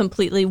and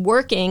completely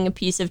working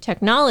piece of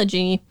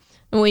technology?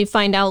 And we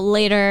find out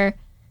later,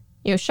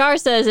 Char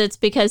says it's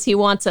because he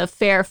wants a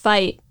fair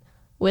fight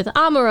with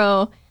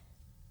Amuro.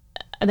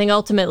 I think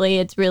ultimately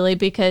it's really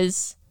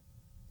because,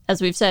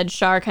 as we've said,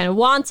 Char kind of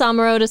wants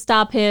Amuro to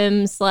stop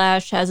him /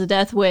 has a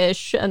death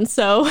wish. And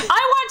so I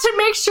want to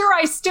make sure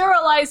I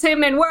sterilize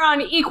him and we're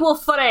on equal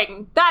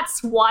footing.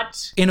 That's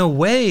what. In a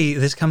way,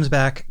 this comes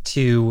back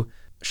to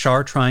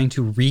Char trying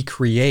to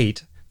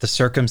recreate the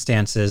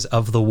circumstances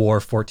of the war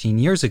 14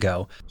 years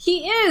ago.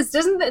 He is,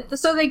 doesn't it?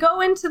 So they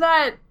go into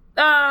that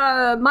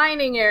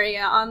mining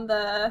area on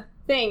the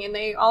thing, and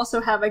they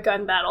also have a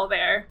gun battle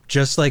there.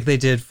 Just like they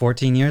did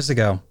 14 years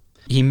ago.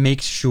 He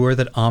makes sure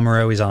that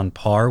Amuro is on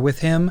par with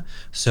him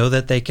so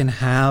that they can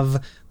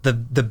have the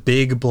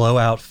big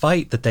blowout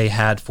fight that they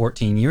had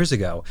 14 years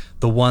ago.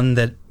 The one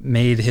that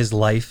made his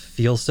life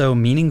feel so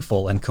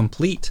meaningful and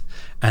complete.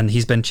 And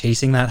he's been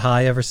chasing that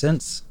high ever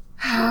since.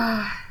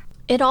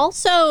 it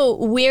also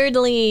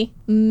weirdly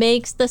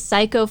makes the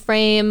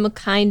psychoframe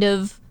kind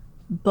of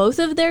both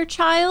of their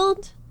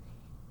child.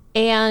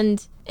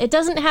 And it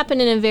doesn't happen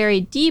in a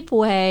very deep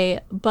way,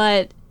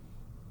 but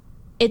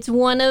it's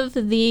one of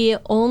the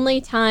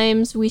only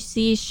times we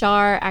see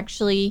Char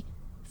actually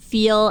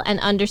feel and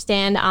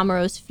understand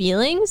Amuro's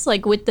feelings,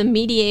 like with the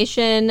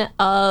mediation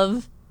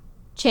of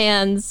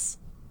Chan's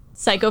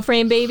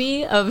psychoframe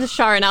baby, of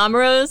Char and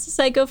Amuro's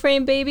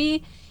psychoframe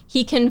baby.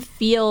 He can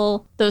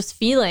feel those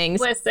feelings.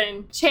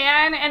 Listen,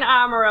 Chan and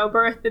Amuro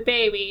birthed the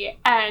baby,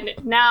 and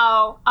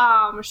now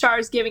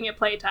Char's giving it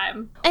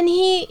playtime. And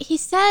he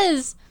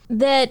says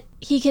that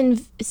he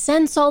can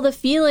sense all the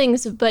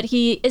feelings, but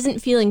he isn't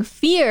feeling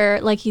fear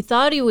like he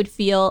thought he would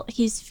feel.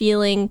 He's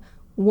feeling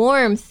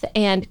warmth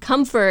and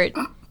comfort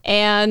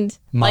and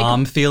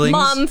mom feelings,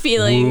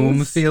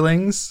 womb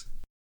feelings.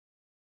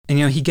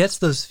 And he gets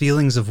those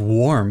feelings of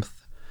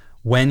warmth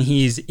when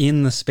he's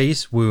in the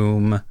space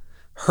womb,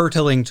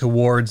 hurtling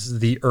towards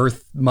the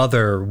Earth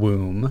mother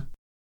womb.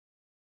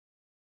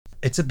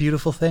 It's a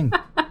beautiful thing.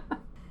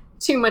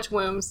 Too much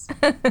wombs.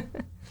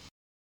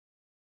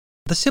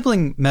 The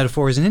sibling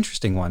metaphor is an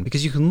interesting one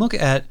because you can look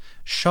at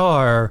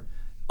Char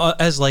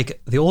as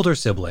like the older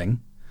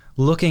sibling,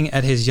 looking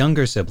at his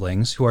younger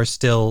siblings who are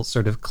still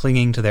sort of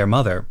clinging to their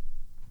mother.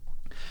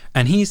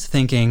 And he's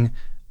thinking,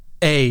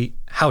 A,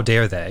 how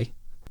dare they?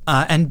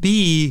 And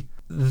B,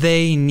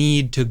 they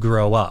need to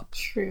grow up.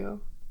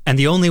 True. And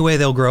the only way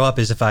they'll grow up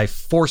is if I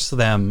force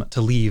them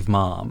to leave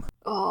mom.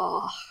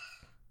 Oh.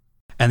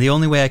 And the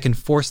only way I can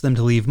force them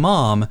to leave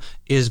mom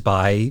is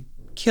by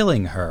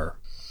killing her.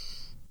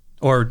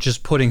 Or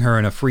just putting her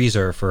in a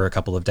freezer for a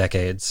couple of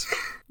decades.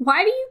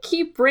 Why do you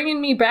keep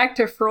bringing me back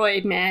to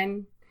Freud,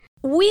 man?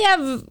 We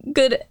have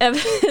good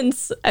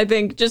evidence, I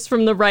think, just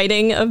from the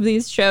writing of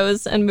these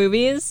shows and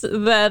movies,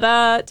 that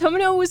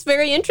Tomino was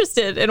very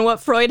interested in what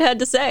Freud had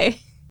to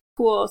say.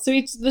 Cool. So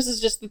this is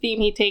just the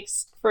theme he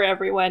takes for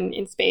everyone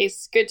in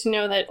space. Good to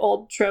know that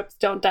old tropes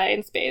don't die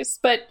in space,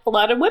 but a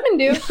lot of women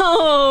do.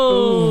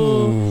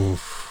 Oh. Ooh.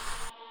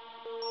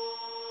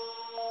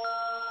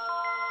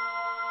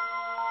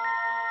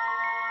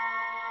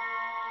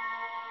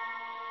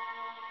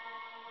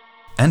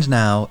 And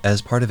now,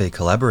 as part of a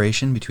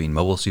collaboration between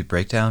Mobile Suit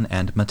Breakdown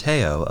and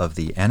Mateo of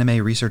the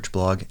anime research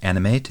blog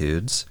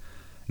Animetudes,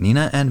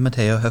 Nina and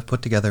Mateo have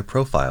put together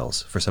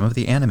profiles for some of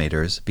the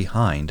animators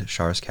behind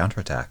Char's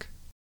counterattack.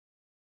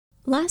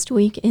 Last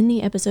week in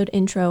the episode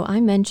intro, I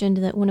mentioned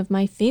that one of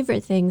my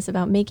favorite things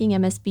about making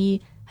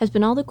MSB has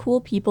been all the cool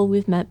people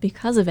we've met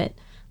because of it,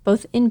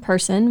 both in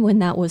person, when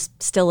that was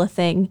still a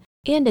thing,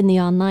 and in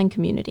the online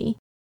community.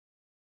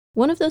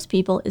 One of those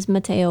people is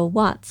Mateo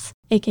Watts,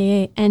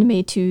 aka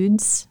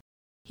Animetudes.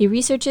 He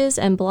researches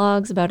and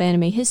blogs about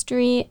anime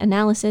history,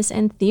 analysis,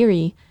 and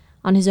theory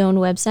on his own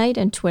website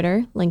and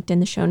Twitter, linked in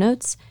the show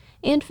notes,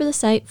 and for the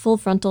site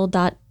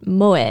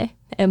fullfrontal.moe,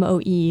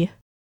 M-O-E.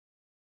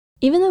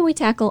 Even though we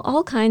tackle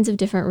all kinds of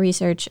different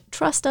research,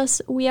 trust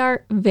us, we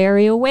are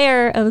very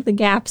aware of the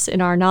gaps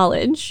in our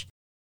knowledge.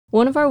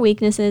 One of our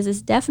weaknesses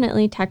is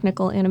definitely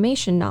technical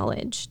animation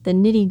knowledge, the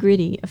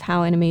nitty-gritty of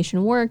how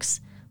animation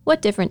works, what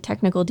different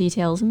technical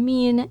details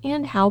mean,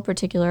 and how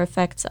particular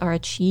effects are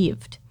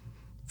achieved.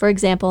 For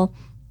example,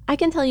 I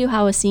can tell you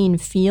how a scene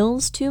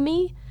feels to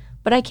me,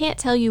 but I can't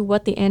tell you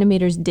what the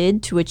animators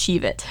did to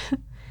achieve it.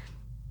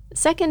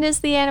 Second is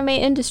the anime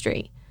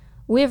industry.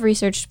 We have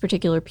researched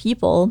particular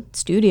people,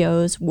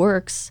 studios,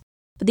 works,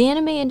 but the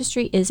anime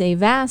industry is a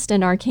vast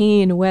and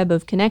arcane web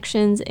of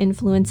connections,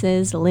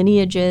 influences,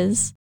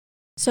 lineages.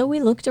 So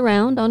we looked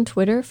around on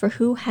Twitter for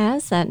who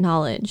has that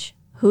knowledge,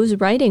 whose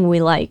writing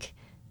we like,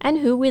 and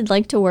who we'd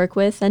like to work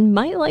with and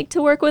might like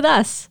to work with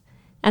us.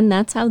 And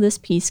that's how this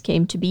piece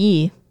came to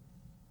be.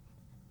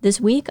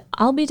 This week,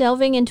 I'll be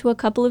delving into a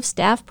couple of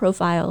staff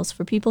profiles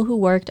for people who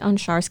worked on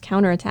Char's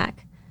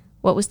counterattack.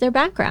 What was their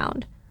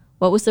background?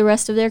 What was the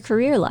rest of their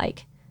career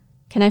like?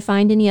 Can I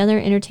find any other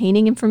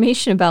entertaining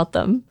information about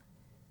them?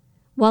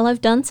 While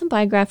I've done some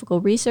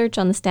biographical research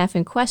on the staff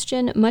in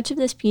question, much of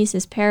this piece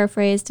is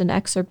paraphrased and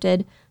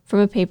excerpted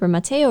from a paper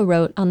Matteo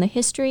wrote on the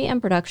history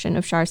and production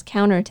of Char's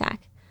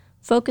counterattack,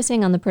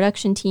 focusing on the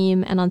production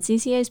team and on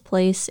CCA's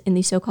place in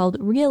the so-called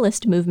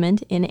realist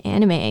movement in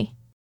anime.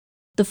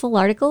 The full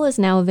article is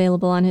now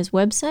available on his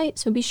website,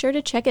 so be sure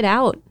to check it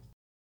out.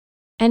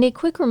 And a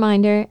quick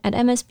reminder, at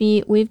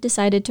MSB, we've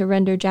decided to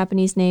render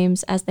Japanese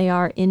names as they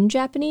are in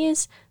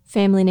Japanese,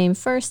 family name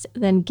first,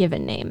 then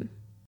given name.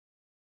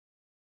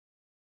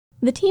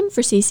 The team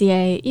for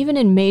CCA, even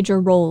in major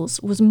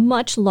roles, was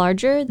much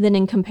larger than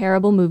in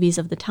comparable movies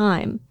of the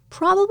time,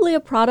 probably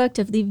a product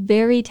of the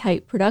very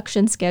tight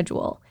production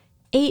schedule,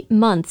 8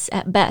 months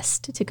at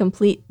best to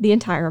complete the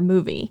entire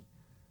movie.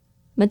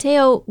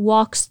 Matteo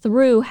walks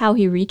through how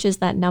he reaches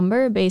that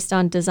number based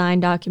on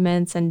design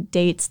documents and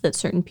dates that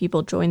certain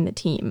people joined the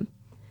team.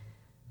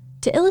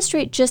 To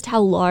illustrate just how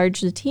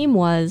large the team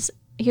was,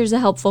 here's a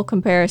helpful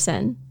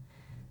comparison.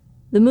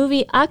 The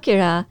movie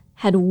Akira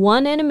had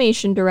 1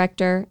 animation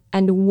director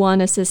and 1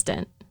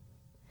 assistant.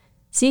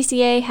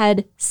 CCA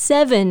had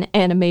 7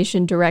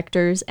 animation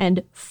directors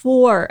and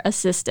 4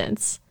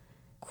 assistants.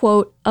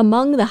 Quote,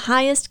 among the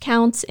highest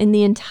counts in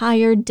the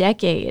entire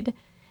decade,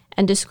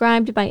 and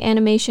described by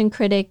animation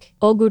critic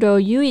Oguro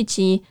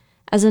Yuichi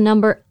as a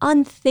number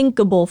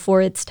unthinkable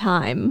for its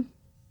time.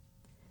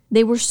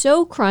 They were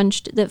so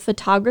crunched that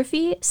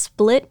photography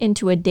split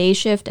into a day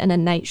shift and a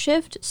night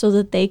shift so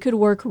that they could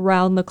work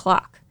round the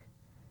clock.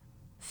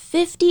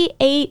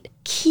 58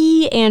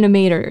 key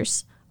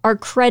animators are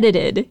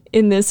credited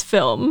in this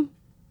film.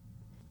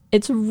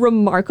 It's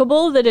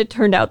remarkable that it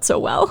turned out so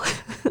well.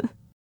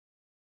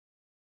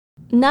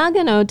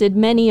 Nagano did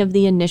many of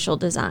the initial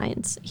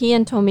designs. He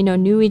and Tomino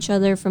knew each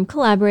other from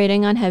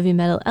collaborating on Heavy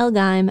Metal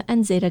Elgaim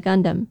and Zeta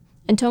Gundam,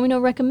 and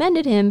Tomino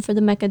recommended him for the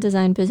mecha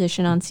design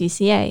position on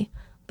CCA,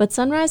 but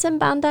Sunrise and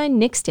Bandai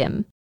nixed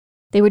him.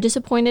 They were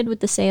disappointed with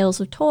the sales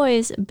of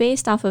toys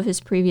based off of his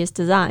previous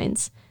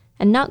designs,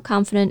 and not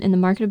confident in the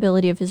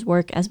marketability of his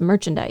work as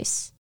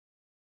merchandise.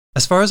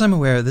 As far as I'm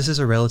aware, this is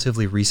a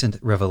relatively recent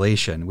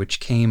revelation, which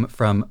came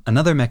from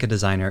another mecha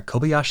designer,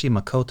 Kobayashi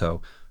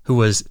Makoto, who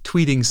was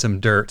tweeting some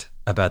dirt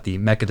about the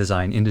mecha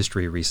design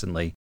industry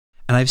recently.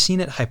 And I've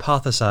seen it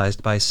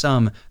hypothesized by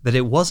some that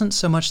it wasn't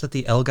so much that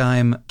the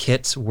Elgaim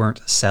kits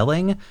weren't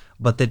selling,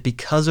 but that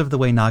because of the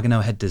way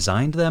Nagano had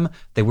designed them,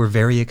 they were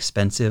very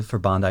expensive for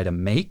Bandai to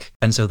make,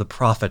 and so the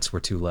profits were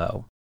too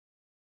low.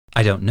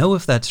 I don't know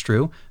if that's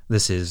true.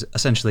 This is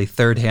essentially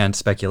third-hand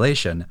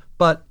speculation,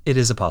 but it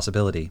is a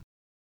possibility.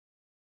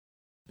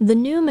 The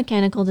new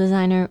mechanical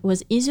designer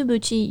was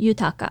Izubuchi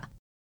Yutaka.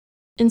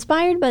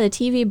 Inspired by the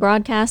TV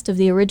broadcast of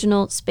the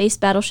original space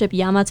battleship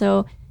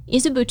Yamato,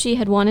 Izubuchi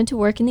had wanted to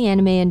work in the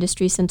anime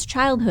industry since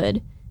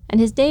childhood, and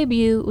his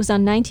debut was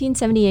on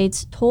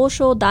 1978's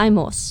Tousho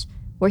Daimos,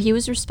 where he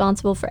was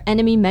responsible for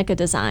enemy mecha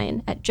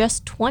design at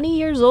just 20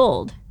 years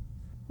old.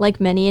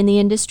 Like many in the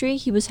industry,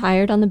 he was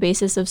hired on the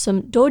basis of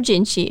some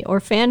doujinshi, or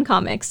fan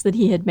comics, that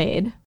he had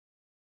made.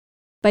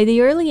 By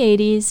the early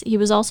 80s, he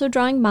was also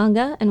drawing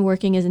manga and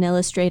working as an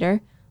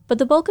illustrator, but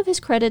the bulk of his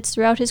credits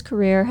throughout his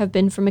career have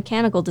been for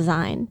mechanical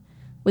design,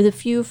 with a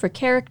few for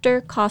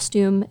character,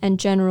 costume, and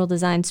general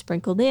design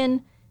sprinkled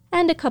in,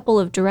 and a couple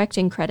of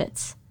directing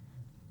credits.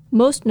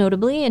 Most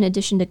notably, in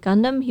addition to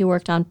Gundam, he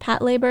worked on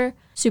Patlabor,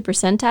 Super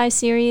Sentai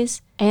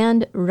series,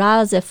 and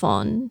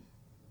RahXephon.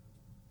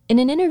 In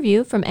an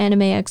interview from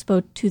Anime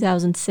Expo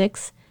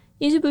 2006,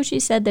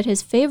 Izubuchi said that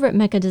his favorite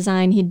mecha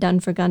design he'd done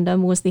for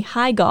Gundam was the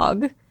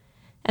Hygog,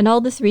 and all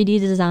the 3D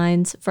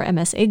designs for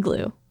MS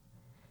Igloo.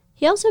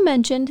 He also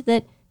mentioned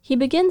that he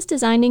begins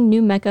designing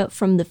new mecha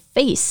from the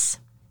face,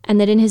 and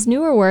that in his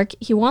newer work,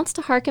 he wants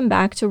to harken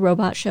back to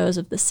robot shows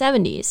of the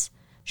 70s,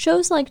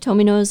 shows like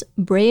Tomino's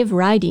Brave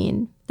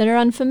Raidin that are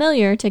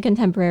unfamiliar to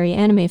contemporary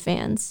anime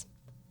fans.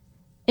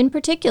 In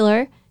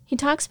particular, he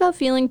talks about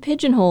feeling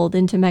pigeonholed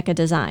into mecha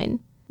design,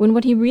 when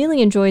what he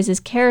really enjoys is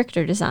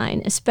character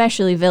design,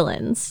 especially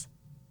villains.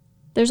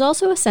 There's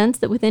also a sense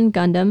that within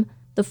Gundam,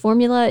 the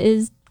formula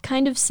is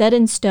kind of set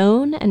in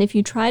stone, and if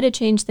you try to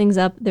change things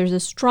up, there's a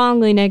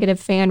strongly negative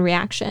fan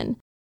reaction,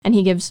 and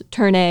he gives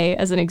Turn A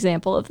as an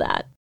example of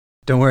that.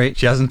 Don't worry,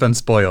 she hasn't been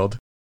spoiled.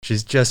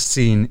 She's just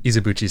seen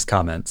Izubuchi's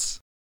comments.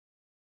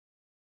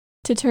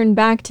 To turn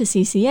back to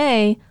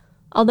CCA,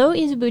 although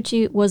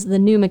Izubuchi was the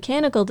new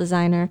mechanical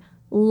designer,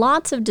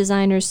 lots of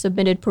designers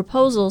submitted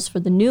proposals for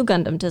the new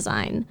Gundam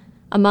design,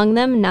 among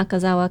them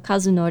Nakazawa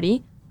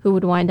Kazunori, who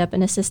would wind up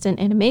an assistant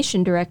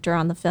animation director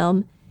on the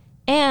film,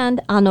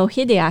 and Anno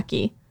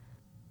Hideaki.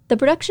 The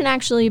production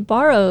actually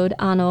borrowed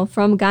Anno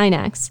from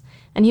Gainax,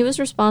 and he was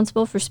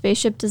responsible for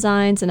spaceship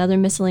designs and other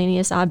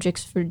miscellaneous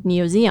objects for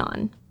Neo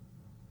Zeon.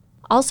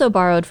 Also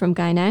borrowed from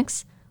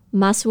Gainax,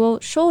 Masuo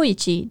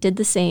Shoichi did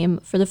the same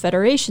for the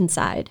Federation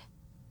side.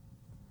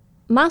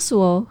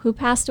 Masuo, who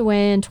passed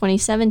away in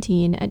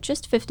 2017 at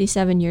just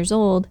 57 years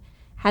old,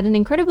 had an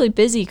incredibly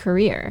busy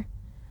career.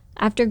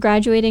 After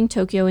graduating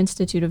Tokyo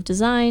Institute of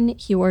Design,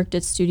 he worked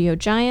at Studio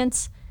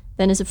Giants,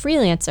 then as a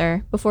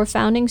freelancer, before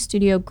founding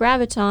Studio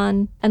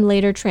Graviton and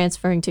later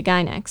transferring to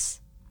Gainax.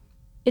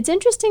 It's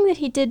interesting that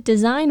he did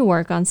design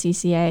work on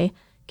CCA,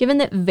 given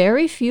that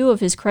very few of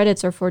his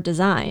credits are for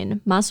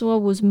design.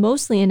 Masuo was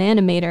mostly an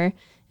animator,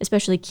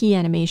 especially key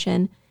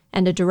animation,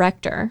 and a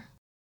director.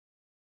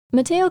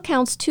 Mateo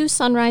counts two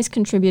Sunrise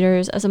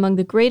contributors as among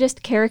the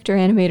greatest character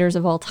animators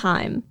of all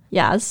time,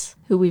 Yaz,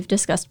 who we've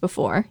discussed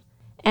before,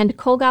 and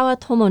Kogawa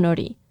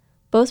Tomonori,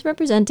 both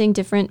representing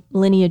different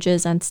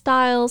lineages and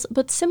styles,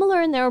 but similar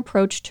in their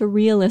approach to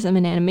realism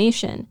in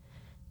animation,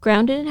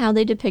 grounded in how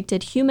they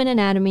depicted human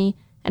anatomy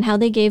and how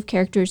they gave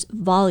characters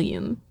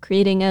volume,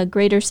 creating a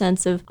greater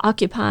sense of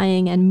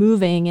occupying and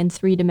moving in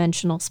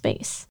three-dimensional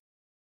space.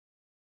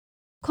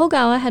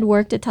 Kogawa had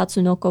worked at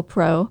Tatsunoko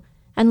Pro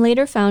and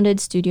later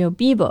founded Studio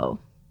Bibo.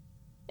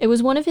 It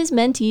was one of his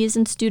mentees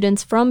and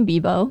students from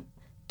Bibo,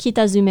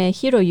 Kitazume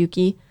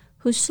Hiroyuki,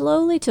 who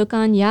slowly took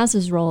on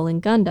Yaz's role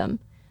in Gundam,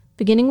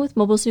 beginning with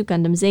Mobile Suit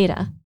Gundam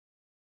Zeta.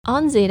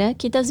 On Zeta,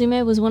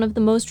 Kitazume was one of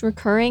the most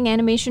recurring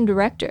animation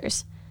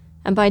directors,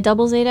 and by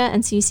Double Zeta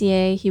and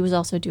CCA, he was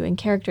also doing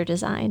character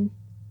design.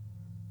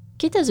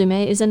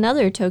 Kitazume is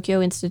another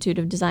Tokyo Institute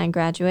of Design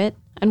graduate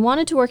and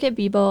wanted to work at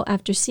Bibo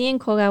after seeing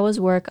Kogawa's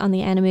work on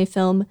the anime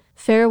film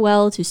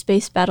Farewell to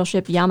Space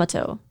Battleship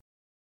Yamato.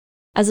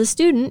 As a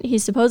student, he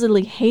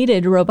supposedly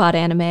hated robot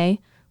anime,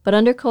 but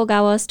under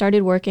Kogawa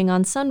started working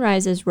on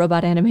Sunrise's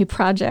robot anime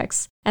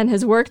projects, and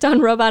has worked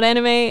on robot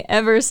anime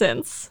ever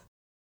since.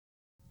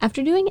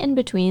 After doing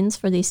in-betweens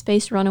for the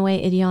Space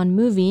Runaway Ideon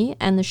movie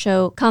and the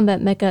show Combat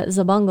Mecha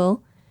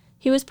Zabungle,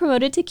 he was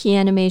promoted to key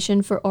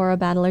animation for Aura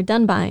Battler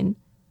Dunbine.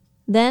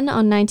 Then,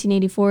 on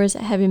 1984's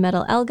Heavy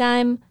Metal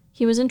Elgheim,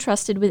 he was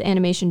entrusted with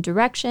animation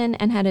direction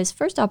and had his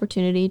first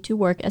opportunity to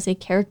work as a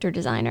character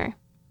designer.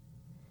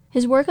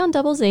 His work on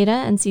Double Zeta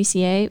and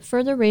CCA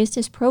further raised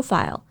his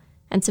profile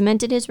and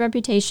cemented his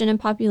reputation and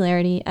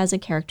popularity as a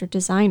character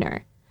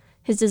designer.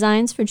 His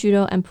designs for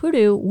Judo and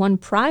Puru won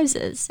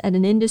prizes at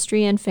an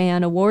industry and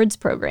fan awards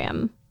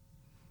program.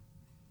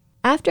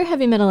 After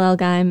Heavy Metal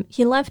Elgheim,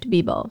 he left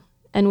Bibo,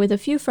 and with a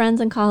few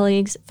friends and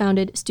colleagues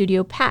founded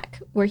Studio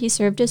Pack, where he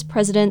served as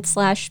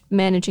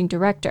president/managing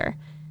director,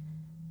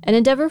 an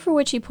endeavor for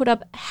which he put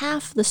up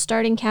half the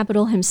starting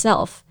capital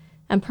himself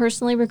and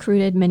personally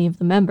recruited many of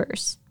the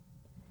members.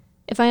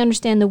 If I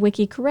understand the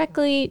wiki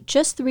correctly,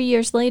 just 3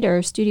 years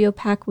later, Studio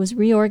Pack was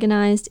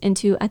reorganized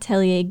into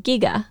Atelier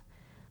Giga,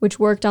 which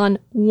worked on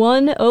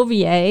one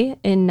OVA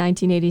in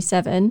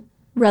 1987,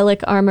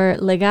 Relic Armor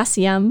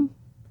Legaciam,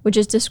 which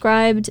is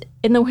described,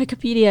 in the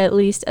Wikipedia at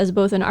least, as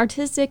both an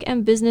artistic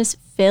and business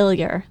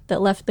failure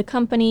that left the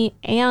company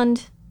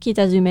and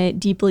Kitazume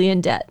deeply in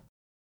debt.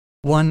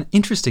 One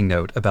interesting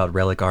note about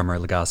Relic Armor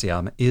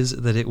Legaciam is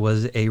that it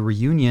was a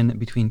reunion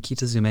between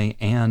Kitazume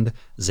and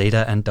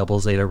Zeta and Double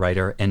Zeta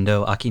writer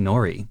Endo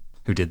Akinori,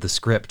 who did the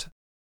script.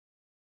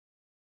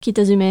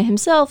 Kitazume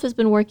himself has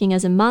been working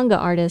as a manga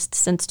artist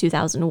since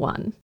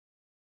 2001.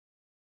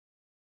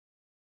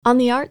 On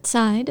the art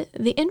side,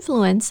 the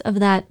influence of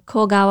that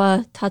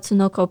Kogawa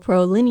Tatsunoko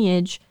Pro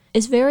lineage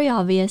is very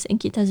obvious in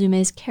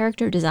Kitazume's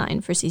character design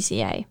for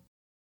CCA.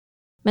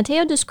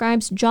 Mateo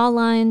describes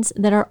jawlines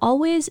that are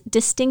always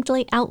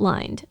distinctly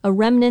outlined, a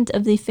remnant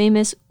of the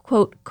famous,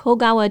 quote,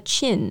 Kogawa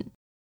chin,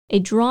 a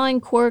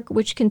drawing quirk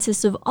which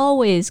consists of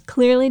always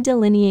clearly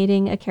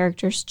delineating a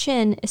character's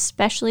chin,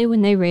 especially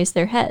when they raise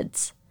their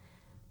heads.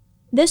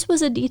 This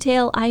was a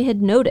detail I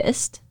had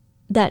noticed,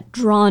 that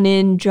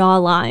drawn-in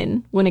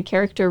jawline when a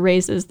character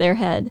raises their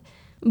head,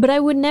 but I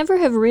would never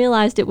have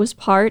realized it was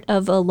part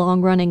of a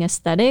long-running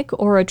aesthetic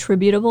or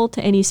attributable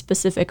to any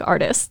specific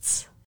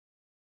artists.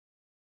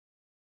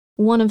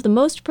 One of the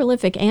most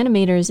prolific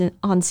animators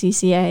on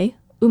CCA,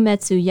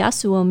 Umetsu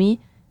Yasuomi,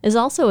 is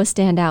also a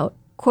standout,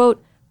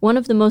 quote, one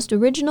of the most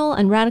original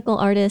and radical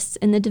artists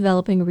in the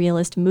developing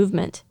realist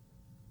movement.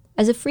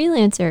 As a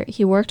freelancer,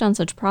 he worked on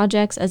such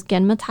projects as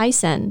Genma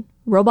Taisen,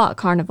 Robot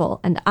Carnival,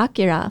 and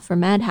Akira for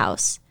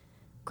Madhouse,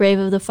 Grave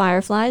of the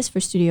Fireflies for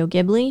Studio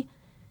Ghibli,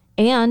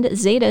 and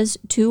Zeta's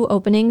 2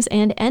 openings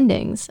and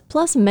endings,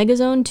 plus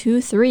Megazone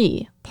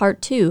 2-3,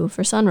 Part 2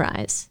 for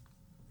Sunrise.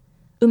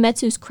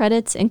 Umetsu's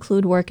credits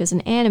include work as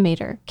an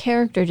animator,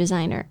 character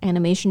designer,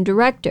 animation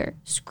director,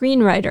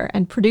 screenwriter,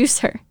 and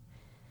producer.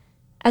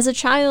 As a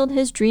child,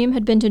 his dream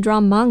had been to draw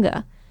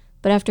manga,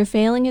 but after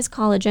failing his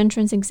college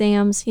entrance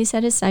exams, he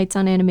set his sights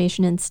on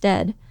animation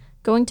instead,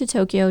 going to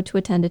Tokyo to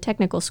attend a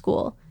technical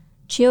school,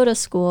 Chiyoda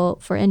School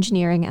for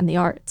Engineering and the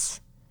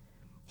Arts.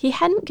 He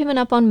hadn't given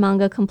up on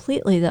manga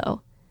completely,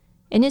 though.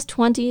 In his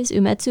 20s,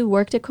 Umetsu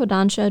worked at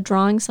Kodansha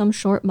drawing some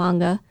short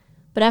manga,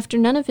 but after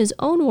none of his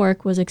own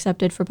work was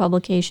accepted for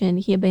publication,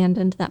 he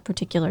abandoned that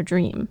particular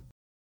dream.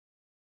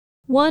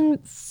 One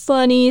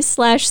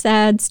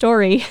funny/sad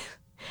story.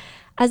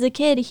 As a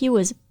kid, he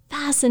was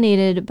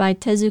fascinated by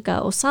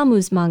Tezuka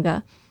Osamu's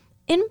manga,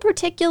 in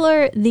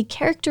particular the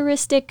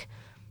characteristic,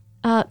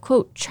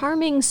 quote,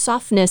 charming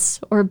softness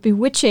or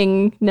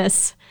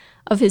bewitchingness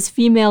of his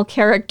female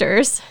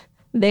characters,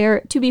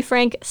 their, to be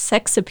frank,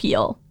 sex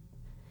appeal.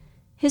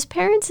 His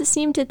parents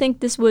seemed to think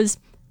this was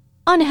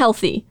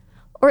unhealthy,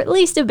 or at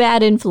least a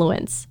bad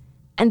influence,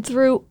 and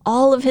threw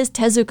all of his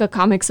Tezuka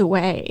comics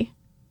away.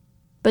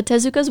 But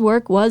Tezuka's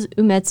work was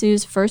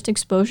Umetsu's first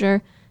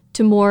exposure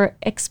to more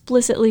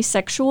explicitly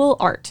sexual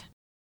art.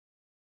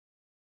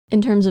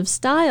 In terms of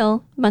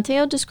style,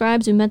 Mateo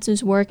describes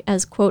Umetsu's work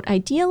as, quote,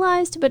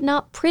 idealized but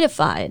not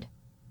prettified,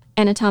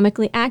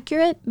 anatomically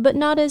accurate but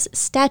not as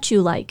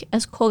statue-like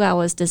as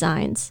Kogawa's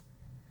designs,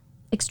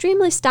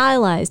 extremely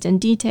stylized and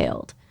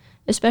detailed,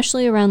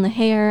 especially around the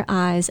hair,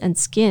 eyes, and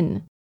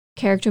skin.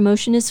 Character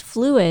motion is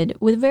fluid,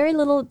 with very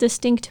little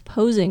distinct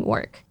posing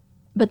work,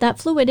 but that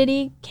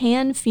fluidity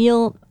can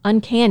feel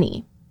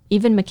uncanny,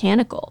 even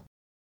mechanical.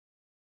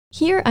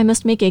 Here, I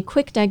must make a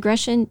quick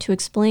digression to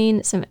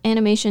explain some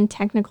animation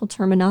technical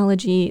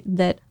terminology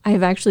that I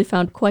have actually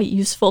found quite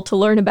useful to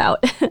learn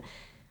about.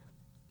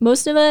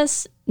 Most of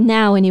us,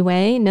 now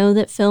anyway, know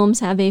that films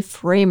have a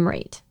frame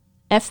rate,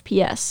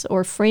 FPS,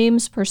 or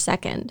frames per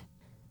second.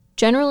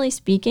 Generally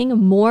speaking,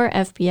 more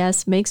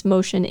FPS makes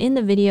motion in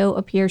the video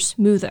appear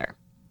smoother.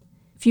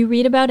 If you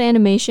read about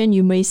animation,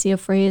 you may see a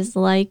phrase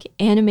like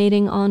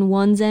animating on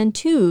ones and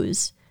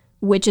twos,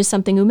 which is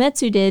something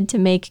Umetsu did to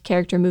make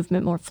character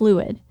movement more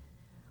fluid.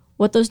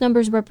 What those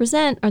numbers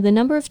represent are the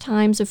number of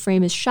times a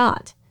frame is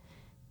shot.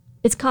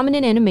 It's common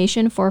in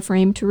animation for a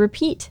frame to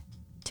repeat,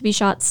 to be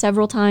shot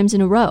several times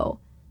in a row,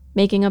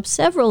 making up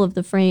several of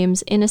the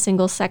frames in a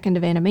single second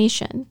of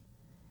animation.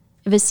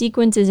 If a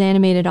sequence is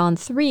animated on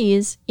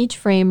threes, each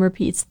frame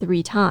repeats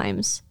 3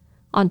 times.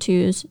 On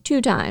twos, 2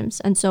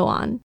 times, and so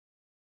on.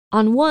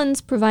 On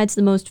ones provides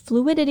the most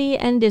fluidity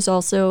and is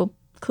also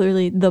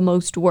clearly the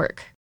most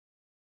work.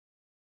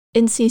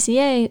 In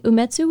CCA,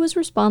 Umetsu was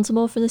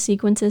responsible for the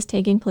sequences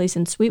taking place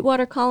in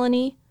Sweetwater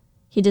Colony.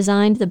 He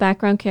designed the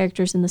background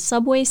characters in the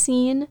subway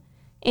scene,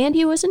 and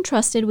he was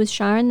entrusted with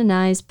Sharon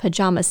Nanai's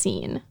pajama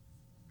scene.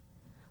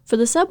 For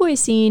the subway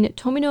scene,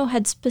 Tomino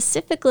had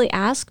specifically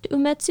asked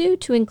Umetsu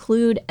to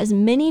include as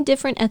many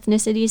different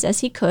ethnicities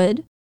as he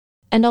could,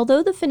 and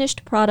although the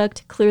finished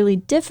product clearly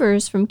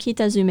differs from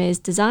Kitazume's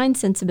design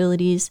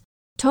sensibilities,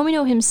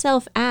 Tomino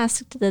himself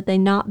asked that they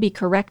not be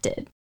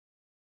corrected.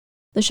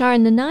 The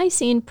Sharon Nanai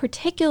scene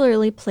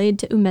particularly played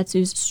to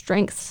Umetsu's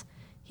strengths.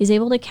 He's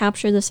able to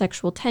capture the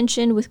sexual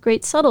tension with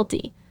great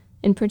subtlety,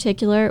 in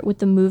particular with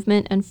the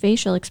movement and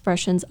facial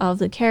expressions of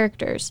the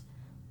characters,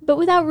 but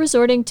without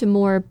resorting to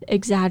more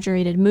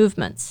exaggerated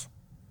movements.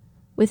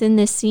 Within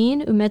this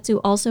scene, Umetsu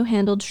also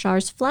handled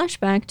Char's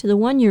flashback to the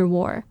One-Year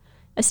War,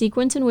 a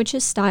sequence in which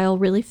his style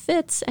really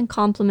fits and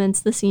complements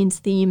the scene's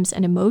themes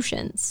and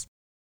emotions.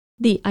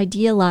 The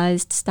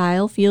idealized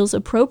style feels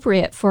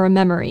appropriate for a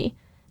memory,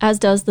 as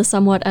does the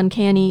somewhat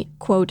uncanny,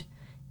 quote,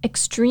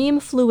 extreme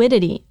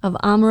fluidity of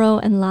Amuro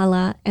and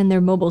Lala and their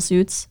mobile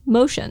suits'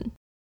 motion.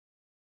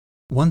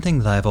 One thing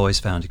that I've always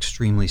found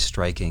extremely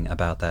striking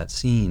about that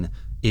scene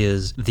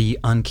is the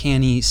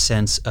uncanny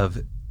sense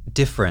of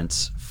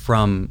difference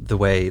from the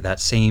way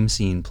that same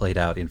scene played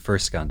out in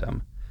First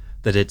Gundam.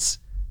 That it's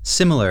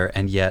similar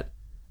and yet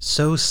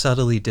so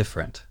subtly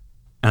different.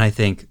 And I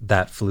think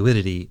that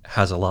fluidity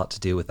has a lot to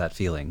do with that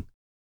feeling.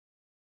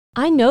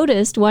 I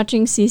noticed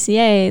watching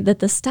CCA that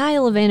the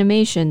style of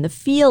animation, the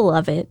feel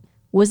of it,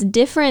 was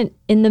different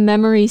in the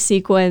memory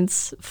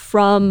sequence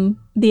from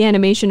the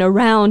animation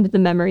around the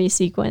memory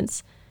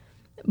sequence.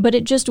 But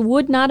it just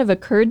would not have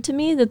occurred to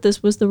me that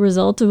this was the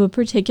result of a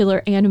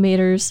particular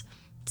animator's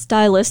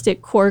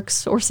stylistic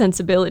quirks or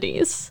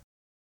sensibilities.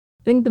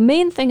 I think the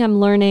main thing I'm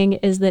learning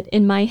is that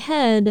in my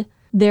head,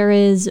 there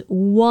is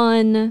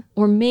 1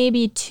 or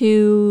maybe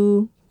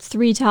 2,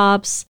 3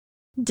 tops,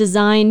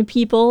 design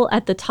people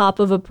at the top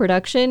of a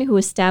production who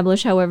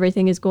establish how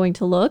everything is going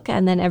to look,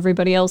 and then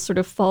everybody else sort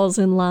of falls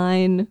in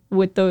line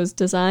with those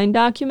design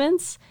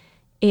documents.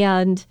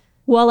 And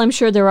while I'm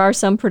sure there are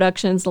some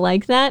productions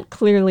like that,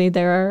 clearly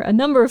there are a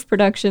number of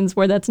productions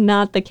where that's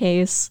not the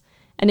case,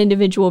 and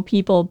individual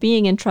people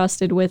being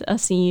entrusted with a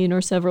scene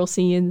or several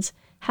scenes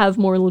have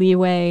more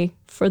leeway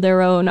for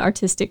their own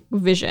artistic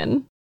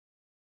vision.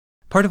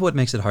 Part of what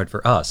makes it hard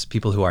for us,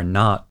 people who are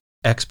not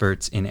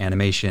experts in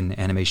animation,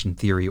 animation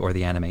theory, or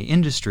the anime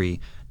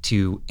industry,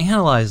 to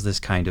analyze this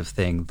kind of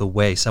thing the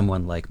way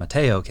someone like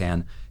Mateo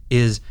can,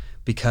 is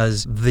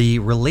because the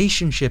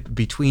relationship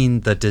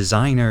between the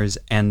designers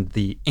and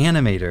the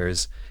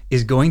animators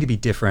is going to be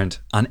different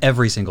on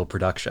every single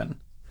production.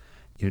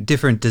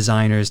 Different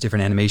designers,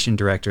 different animation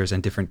directors,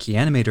 and different key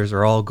animators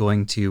are all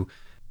going to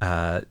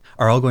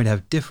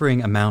have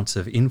differing amounts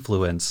of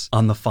influence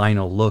on the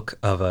final look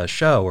of a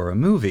show or a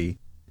movie.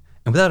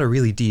 And without a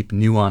really deep,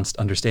 nuanced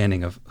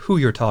understanding of who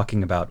you're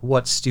talking about,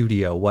 what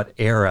studio, what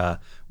era,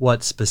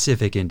 what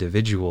specific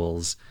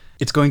individuals,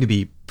 it's going to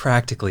be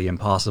practically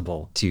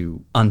impossible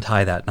to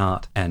untie that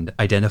knot and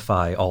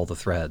identify all the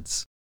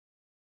threads.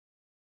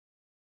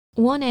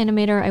 One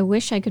animator I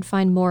wish I could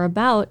find more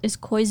about is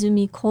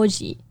Koizumi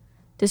Koji.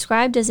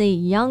 Described as a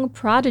young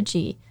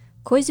prodigy,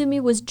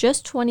 Koizumi was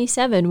just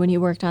 27 when he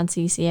worked on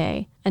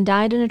CCA and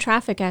died in a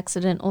traffic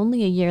accident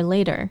only a year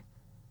later.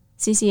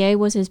 CCA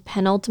was his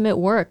penultimate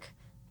work.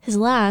 His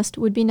last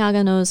would be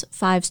Nagano's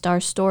 5-Star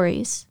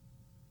Stories.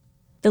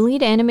 The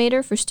lead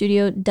animator for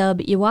Studio Dub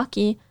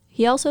Iwaki,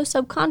 he also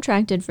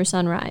subcontracted for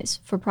Sunrise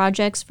for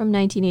projects from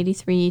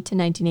 1983 to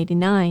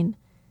 1989.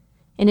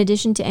 In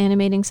addition to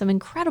animating some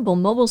incredible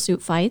mobile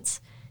suit fights,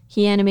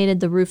 he animated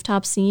the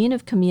rooftop scene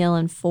of Camille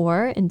and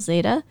 4 in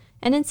Zeta,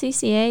 and in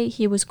CCA,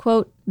 he was,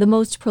 quote, the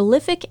most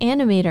prolific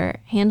animator,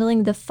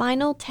 handling the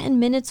final 10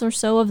 minutes or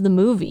so of the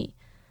movie,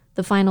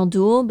 the final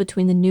duel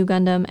between the New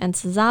Gundam and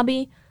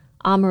Sazabi,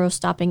 Amuro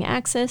stopping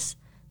Axis,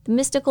 the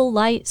mystical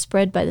light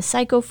spread by the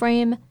Psycho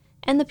Frame,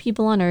 and the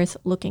people on Earth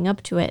looking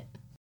up to it.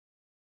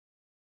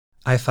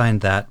 I find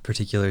that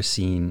particular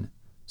scene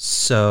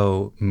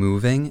so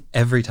moving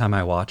every time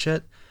I watch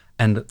it,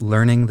 and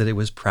learning that it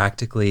was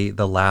practically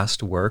the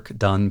last work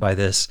done by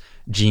this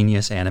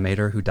genius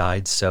animator who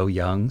died so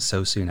young,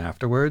 so soon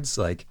afterwards,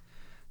 like,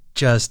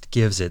 just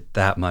gives it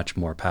that much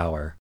more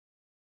power.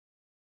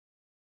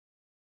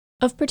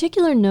 Of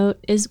particular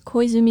note is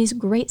Koizumi's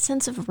great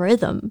sense of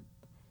rhythm.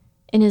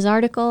 In his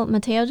article,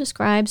 Mateo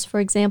describes, for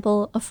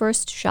example, a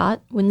first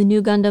shot when the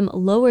New Gundam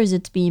lowers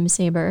its beam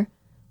saber,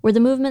 where the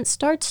movement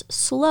starts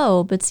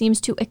slow but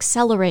seems to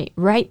accelerate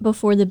right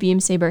before the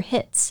beam saber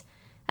hits,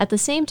 at the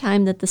same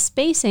time that the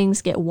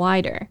spacings get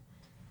wider.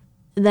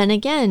 Then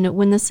again,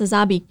 when the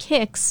Sazabi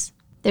kicks,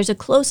 there's a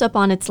close-up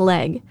on its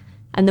leg,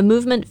 and the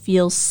movement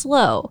feels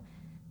slow.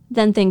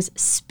 Then things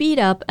speed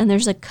up and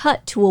there's a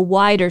cut to a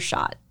wider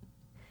shot.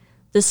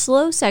 The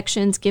slow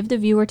sections give the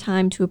viewer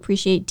time to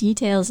appreciate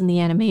details in the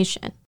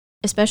animation,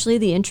 especially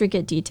the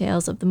intricate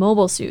details of the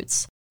mobile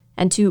suits,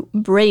 and to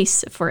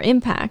brace for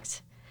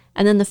impact.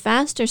 And then the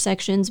faster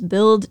sections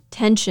build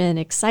tension,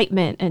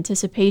 excitement,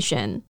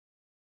 anticipation.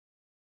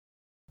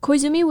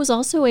 Koizumi was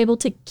also able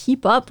to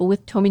keep up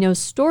with Tomino's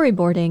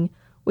storyboarding,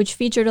 which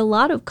featured a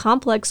lot of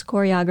complex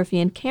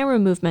choreography and camera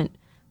movement,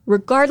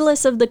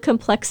 regardless of the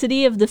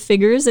complexity of the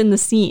figures in the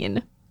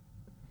scene.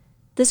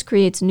 This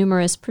creates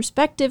numerous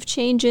perspective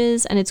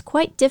changes, and it's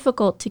quite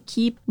difficult to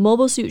keep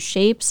mobile suit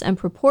shapes and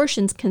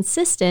proportions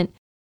consistent,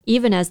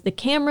 even as the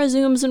camera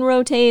zooms and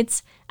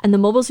rotates, and the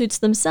mobile suits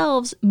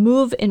themselves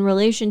move in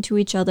relation to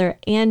each other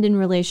and in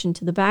relation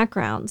to the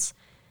backgrounds.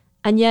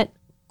 And yet,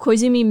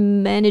 Koizumi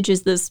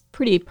manages this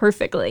pretty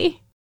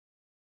perfectly.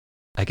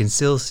 I can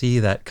still see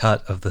that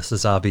cut of the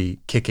Sazabi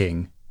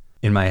kicking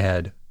in my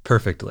head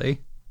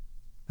perfectly.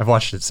 I've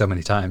watched it so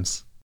many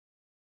times.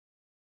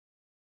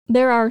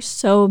 There are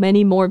so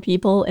many more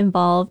people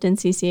involved in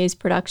CCA's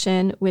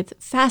production with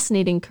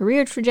fascinating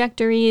career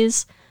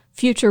trajectories,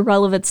 future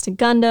relevance to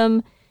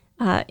Gundam,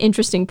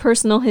 interesting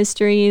personal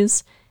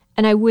histories,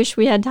 and I wish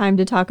we had time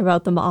to talk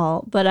about them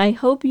all, but I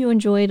hope you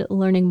enjoyed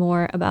learning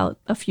more about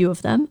a few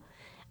of them,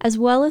 as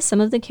well as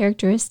some of the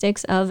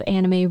characteristics of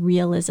anime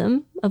realism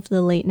of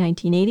the late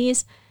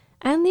 1980s,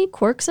 and the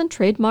quirks and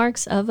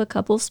trademarks of a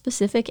couple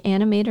specific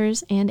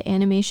animators and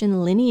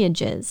animation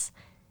lineages.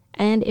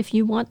 And if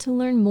you want to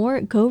learn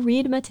more, go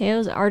read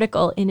Mateo's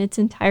article in its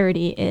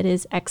entirety. It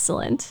is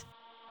excellent.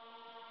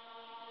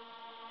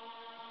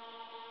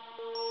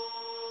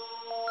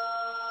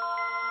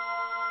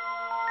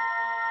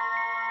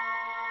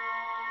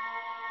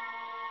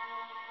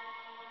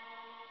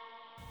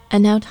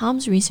 And now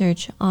Tom's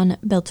research on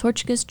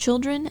Beltorchika's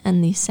children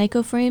and the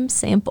Psycho Frame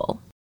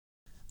sample.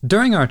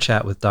 During our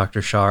chat with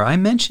Dr. Shar, I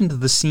mentioned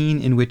the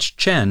scene in which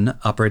Chen,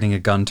 operating a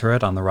gun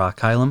turret on the rock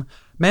hilum,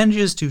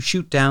 manages to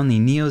shoot down the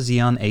Neo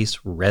Zeon ace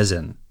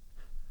Resin.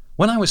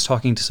 When I was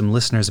talking to some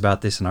listeners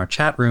about this in our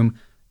chat room,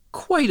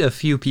 quite a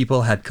few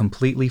people had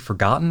completely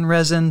forgotten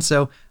Resin,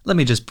 so let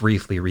me just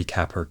briefly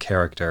recap her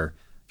character.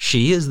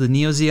 She is the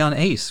Neo Zeon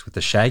ace with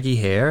the shaggy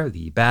hair,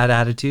 the bad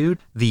attitude,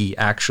 the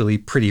actually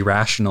pretty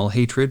rational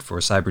hatred for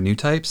cyber new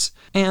types,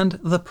 and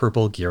the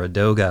purple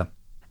Gyaradoga.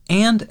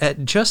 And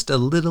at just a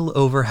little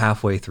over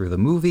halfway through the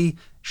movie,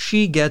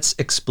 she gets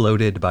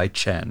exploded by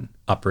Chen,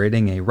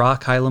 operating a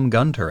rock hilum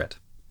gun turret.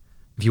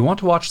 If you want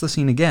to watch the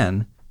scene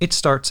again, it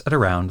starts at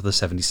around the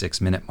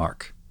 76-minute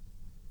mark.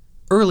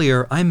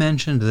 Earlier, I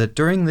mentioned that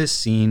during this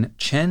scene,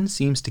 Chen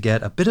seems to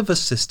get a bit of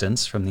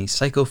assistance from the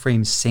Psycho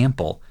Frame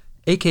sample,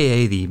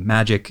 aka the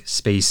magic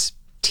space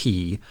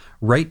T,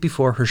 right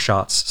before her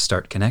shots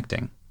start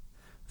connecting.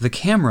 The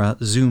camera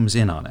zooms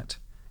in on it.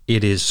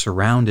 It is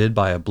surrounded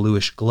by a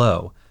bluish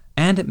glow,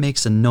 and it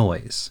makes a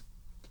noise.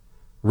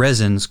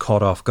 Resin's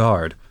caught off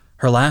guard.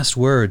 Her last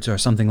words are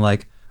something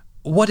like,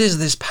 "What is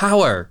this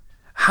power?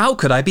 How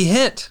could I be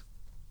hit?"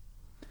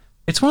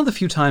 It's one of the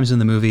few times in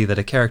the movie that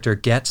a character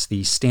gets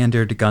the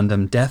standard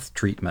Gundam death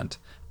treatment,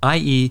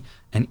 i.e.,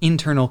 an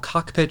internal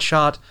cockpit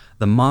shot,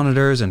 the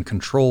monitors and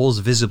controls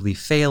visibly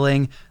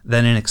failing,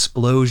 then an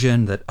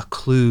explosion that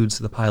occludes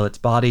the pilot's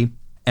body,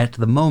 at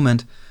the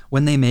moment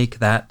when they make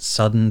that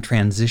sudden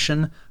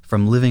transition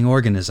from living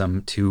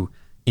organism to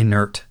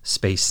inert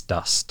space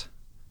dust.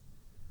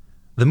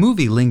 The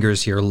movie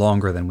lingers here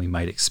longer than we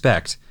might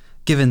expect,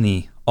 given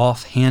the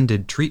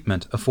off-handed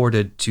treatment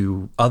afforded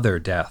to other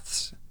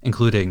deaths,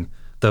 including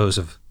those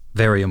of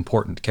very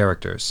important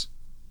characters.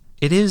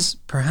 It is,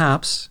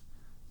 perhaps,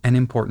 an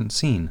important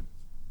scene.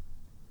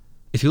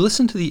 If you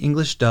listen to the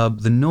English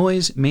dub, the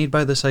noise made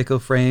by the Psycho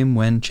Frame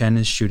when Chen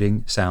is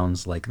shooting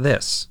sounds like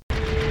this.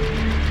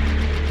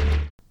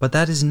 but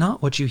that is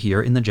not what you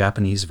hear in the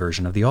Japanese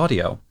version of the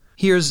audio.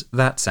 Here's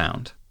that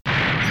sound.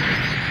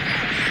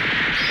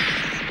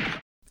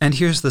 And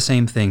here's the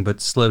same thing,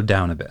 but slowed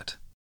down a bit.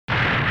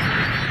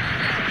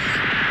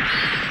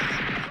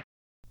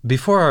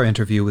 Before our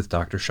interview with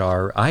Dr.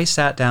 Shar, I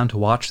sat down to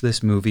watch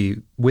this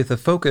movie with a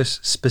focus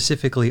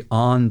specifically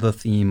on the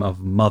theme of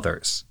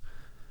mothers.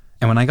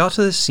 And when I got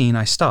to this scene,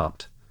 I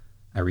stopped.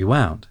 I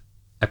rewound.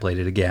 I played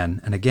it again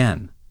and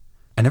again.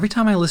 And every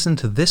time I listened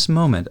to this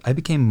moment, I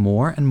became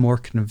more and more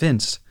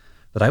convinced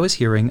that I was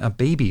hearing a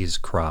baby's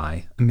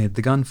cry amid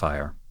the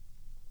gunfire.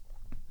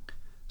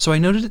 So I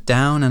noted it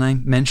down and I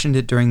mentioned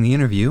it during the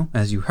interview,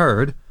 as you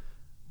heard,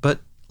 but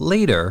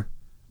later,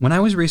 when I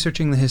was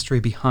researching the history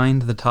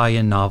behind the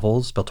tie-in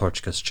novels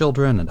Beltorchika's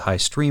Children and High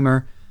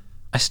Streamer,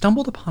 I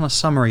stumbled upon a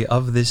summary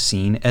of this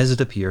scene as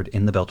it appeared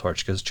in the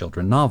Beltorchika's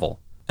Children novel.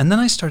 And then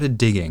I started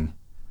digging.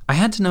 I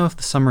had to know if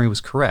the summary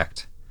was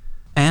correct.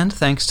 And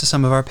thanks to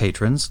some of our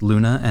patrons,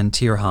 Luna and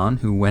Tirhan,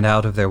 who went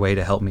out of their way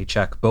to help me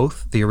check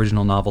both the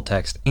original novel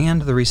text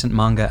and the recent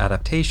manga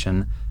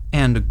adaptation,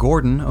 and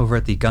Gordon over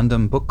at the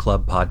Gundam Book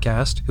Club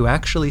podcast, who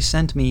actually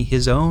sent me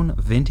his own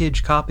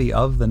vintage copy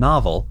of the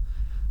novel,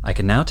 I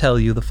can now tell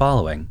you the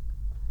following.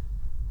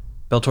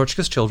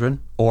 Beltorchika's Children,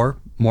 or,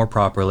 more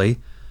properly,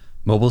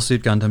 Mobile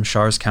Suit Gundam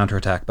Char's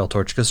Counterattack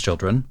Beltorchika's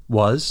Children,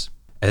 was,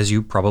 as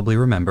you probably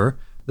remember,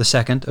 the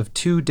second of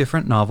two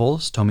different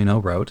novels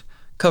Tomino wrote,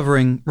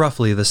 covering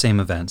roughly the same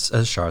events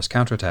as Char's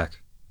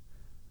Counterattack.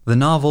 The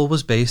novel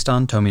was based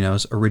on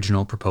Tomino's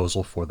original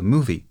proposal for the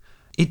movie.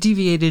 It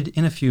deviated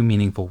in a few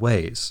meaningful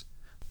ways.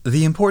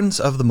 The importance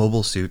of the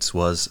mobile suits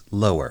was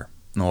lower,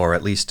 or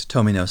at least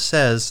Tomino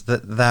says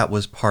that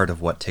was part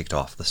of what ticked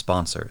off the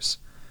sponsors.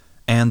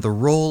 And the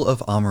role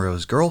of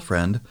Amuro's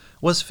girlfriend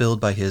was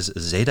filled by his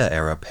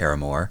Zeta-era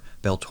paramour,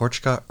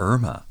 Beltorchika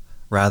Irma,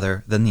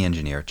 rather than the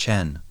engineer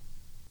Chen.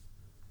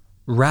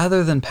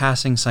 Rather than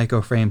passing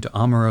Psycho Frame to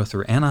Amuro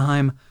through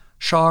Anaheim,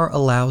 Char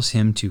allows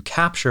him to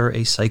capture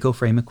a Psycho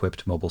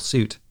Frame-equipped mobile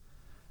suit.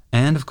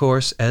 And of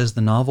course, as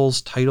the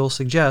novel's title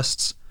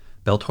suggests,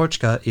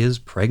 Beltorchika is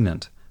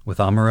pregnant with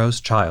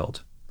Amuro's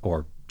child,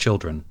 or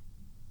children.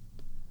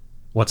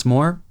 What's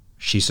more,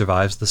 she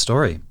survives the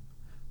story.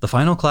 The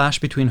final clash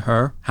between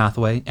her,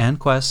 Hathaway, and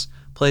Quess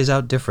plays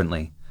out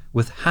differently,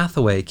 with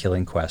Hathaway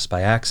killing Quess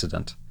by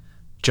accident,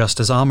 just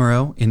as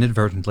Amuro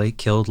inadvertently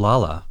killed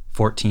Lala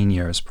 14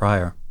 years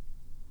prior.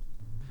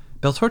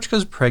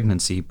 Beltorchika's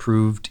pregnancy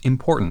proved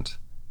important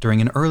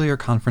during an earlier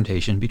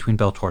confrontation between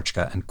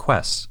Beltorchika and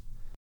Quess.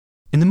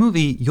 In the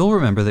movie, you'll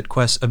remember that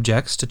Quess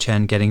objects to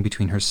Chen getting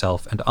between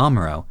herself and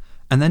Amuro,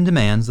 and then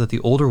demands that the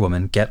older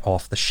woman get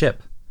off the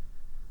ship.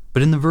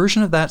 But in the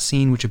version of that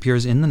scene which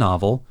appears in the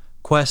novel,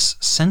 Quess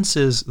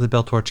senses that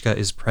Beltorchika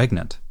is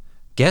pregnant,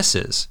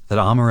 guesses that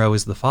Amuro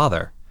is the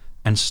father,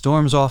 and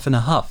storms off in a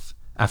huff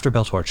after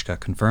Beltorchika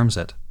confirms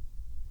it.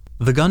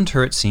 The gun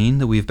turret scene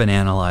that we've been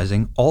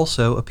analyzing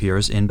also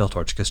appears in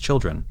Beltorchika's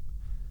Children.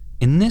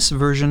 In this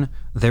version,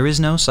 there is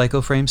no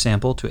Psycho Frame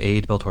sample to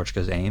aid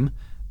Beltorchika's aim,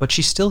 but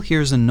she still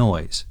hears a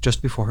noise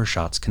just before her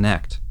shots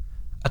connect.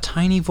 A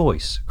tiny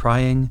voice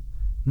crying,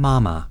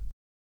 "Mama."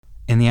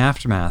 In the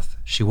aftermath,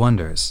 she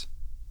wonders,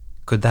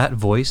 could that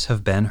voice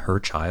have been her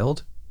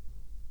child?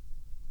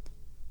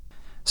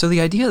 So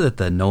the idea that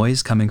the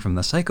noise coming from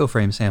the Psycho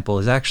Frame sample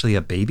is actually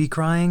a baby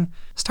crying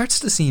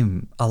starts to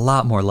seem a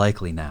lot more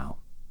likely now.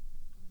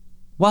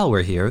 While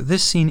we're here,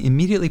 this scene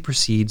immediately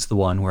precedes the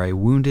one where a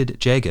wounded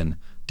Jagan,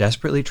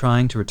 desperately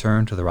trying to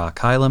return to the Rock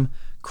Hylum,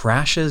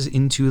 crashes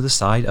into the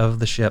side of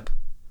the ship.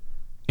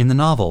 In the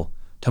novel,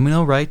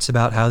 Tomino writes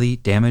about how the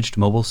damaged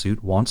mobile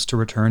suit wants to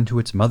return to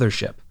its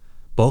mothership,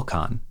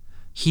 Bokan,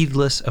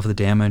 heedless of the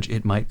damage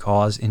it might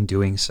cause in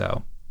doing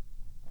so.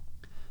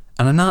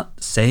 And I'm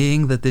not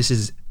saying that this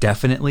is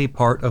definitely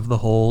part of the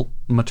whole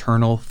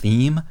maternal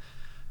theme,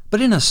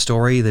 but in a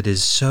story that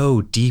is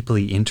so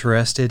deeply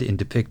interested in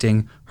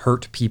depicting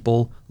hurt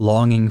people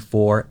longing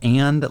for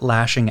and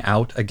lashing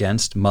out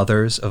against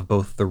mothers of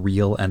both the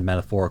real and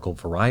metaphorical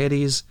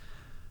varieties,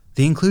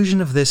 the inclusion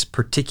of this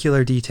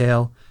particular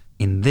detail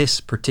in this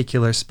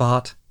particular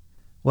spot,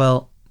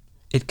 well,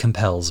 it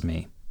compels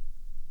me.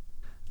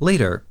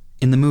 Later,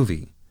 in the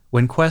movie,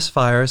 when Quess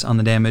fires on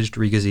the damaged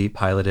Rigazi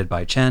piloted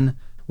by Chen,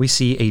 we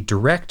see a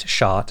direct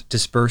shot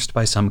dispersed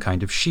by some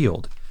kind of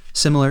shield,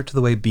 similar to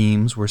the way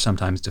beams were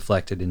sometimes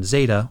deflected in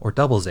Zeta or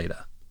Double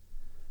Zeta.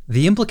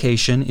 The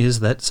implication is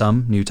that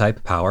some new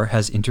type power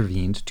has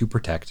intervened to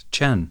protect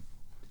Chen.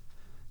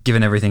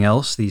 Given everything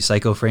else the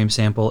Psycho Frame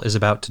sample is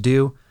about to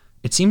do,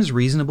 it seems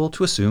reasonable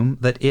to assume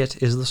that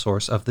it is the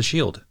source of the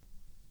shield.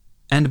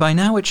 And by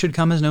now it should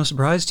come as no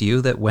surprise to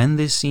you that when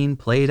this scene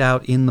played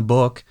out in the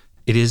book,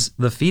 it is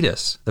the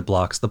fetus that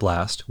blocks the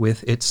blast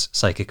with its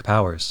psychic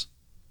powers.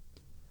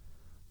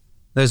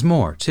 There's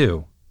more,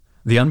 too.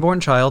 The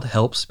unborn child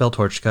helps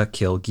Beltorchika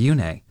kill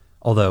Gyune,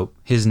 although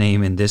his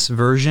name in this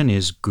version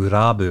is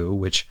Gurabu,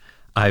 which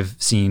I've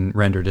seen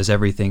rendered as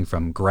everything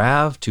from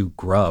Grav to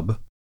Grub.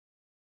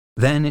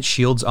 Then it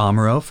shields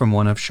Amuro from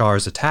one of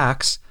Char's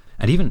attacks,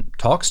 and even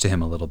talks to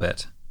him a little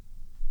bit.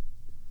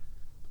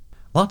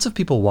 Lots of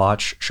people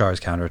watch Char's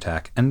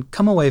Counterattack and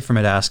come away from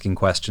it asking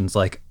questions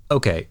like,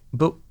 okay,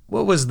 but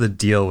what was the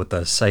deal with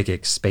the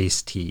psychic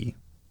space tea?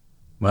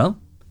 Well,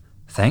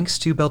 thanks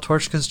to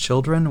Beltorchka's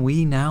children,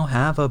 we now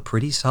have a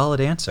pretty solid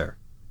answer.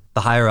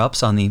 The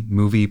higher-ups on the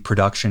movie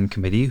production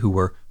committee who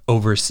were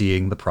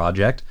overseeing the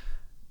project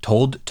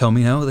told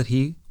Tomino that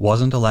he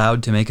wasn't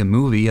allowed to make a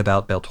movie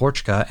about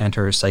Beltorchka and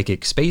her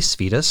psychic space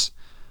fetus,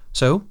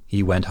 so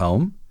he went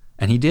home,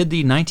 and he did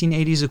the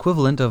 1980s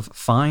equivalent of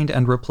find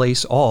and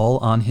replace all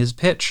on his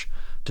pitch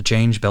to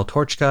change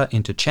Beltorchka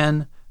into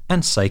Chen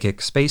and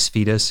psychic space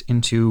fetus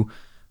into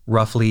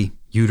roughly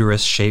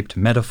uterus-shaped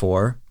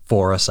metaphor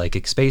for a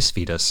psychic space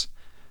fetus,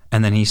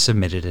 and then he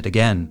submitted it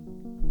again.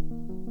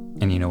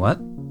 And you know what?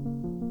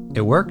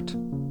 It worked.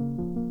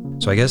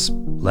 So I guess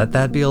let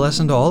that be a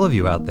lesson to all of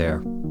you out there,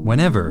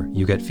 whenever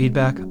you get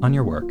feedback on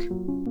your work.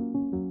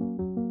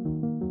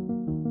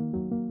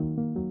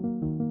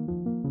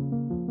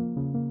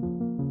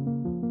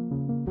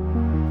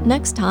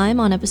 Next time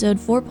on episode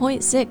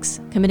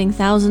 4.6, Committing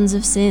Thousands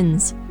of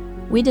Sins,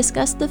 we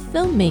discuss the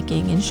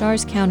filmmaking in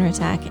Char's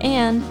Counterattack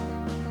and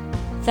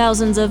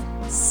thousands of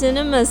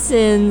cinema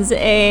sins,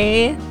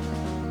 eh?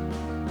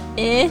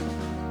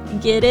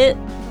 Get it?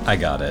 I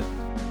got it.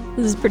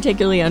 This is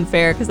particularly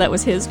unfair because that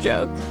was his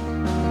joke.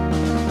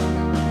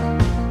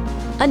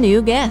 A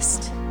new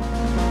guest.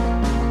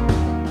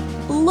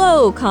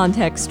 Low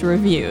context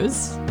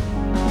reviews.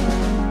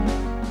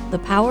 The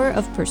Power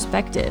of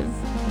Perspective.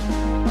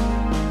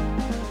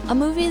 A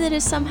movie that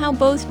is somehow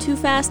both too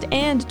fast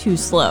and too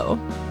slow.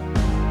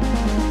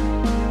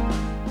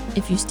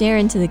 If you stare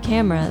into the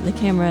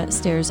camera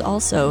stares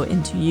also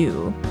into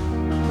you.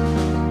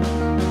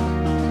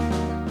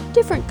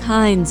 Different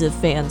kinds of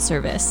fan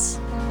service.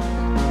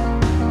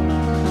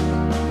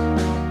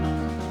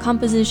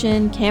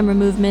 Composition, camera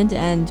movement,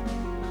 and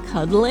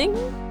cuddling?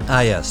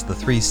 Ah yes, the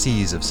 3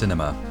 C's of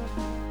cinema.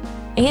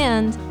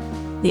 And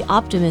the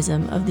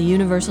optimism of the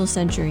universal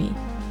century.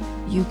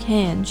 You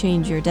can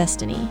change your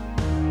destiny.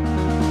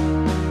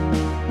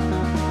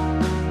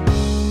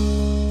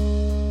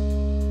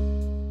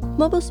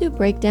 Mobile Suit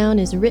Breakdown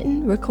is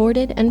written,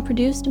 recorded, and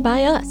produced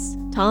by us,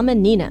 Tom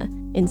and Nina,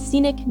 in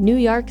scenic New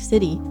York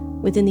City,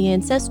 within the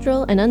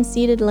ancestral and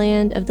unceded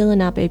land of the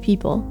Lenape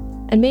people,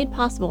 and made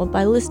possible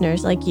by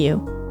listeners like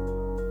you.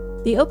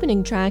 The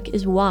opening track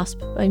is Wasp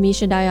by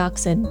Misha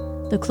Dioxin.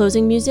 The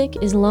closing music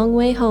is Long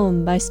Way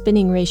Home by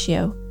Spinning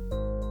Ratio.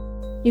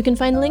 You can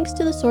find links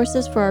to the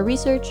sources for our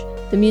research,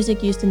 the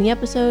music used in the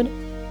episode,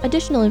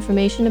 additional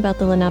information about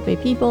the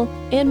Lenape people,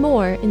 and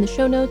more in the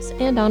show notes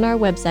and on our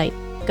website,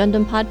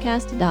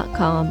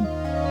 GundamPodcast.com.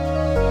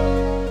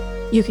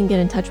 You can get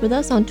in touch with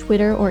us on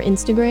Twitter or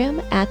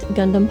Instagram at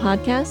Gundam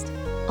Podcast,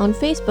 on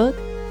Facebook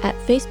at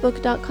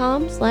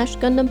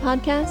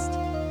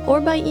facebook.com/GundamPodcast,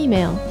 or by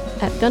email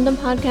at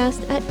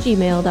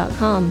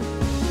GundamPodcast@gmail.com.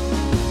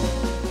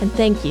 And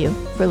thank you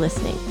for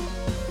listening.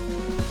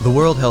 The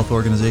World Health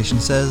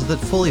Organization says that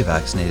fully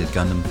vaccinated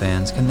Gundam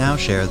fans can now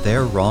share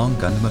their wrong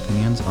Gundam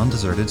opinions on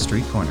deserted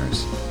street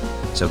corners.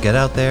 So get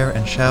out there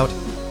and shout,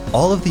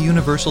 all of the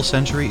universal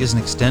century is an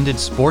extended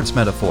sports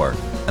metaphor,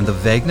 and the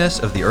vagueness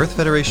of the Earth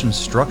Federation's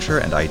structure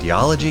and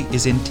ideology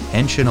is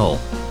intentional.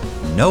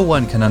 No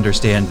one can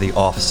understand the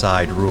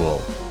offside rule.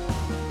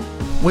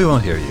 We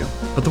won't hear you,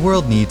 but the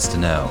world needs to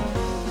know.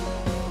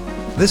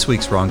 This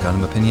week's Wrong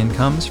Gundam opinion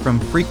comes from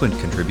frequent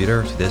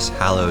contributor to this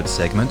hallowed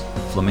segment,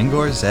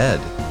 Flamingor Zed.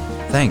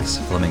 Thanks,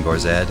 Flamingor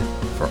Zed,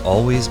 for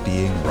always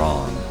being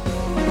wrong.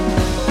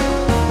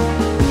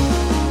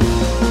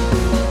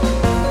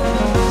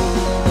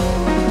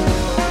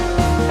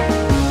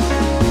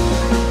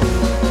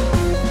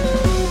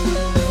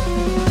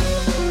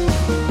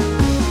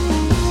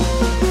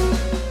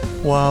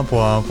 Womp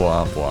womp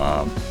womp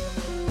womp.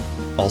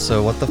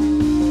 Also, what the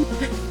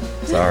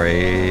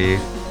Sorry.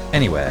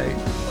 Anyway.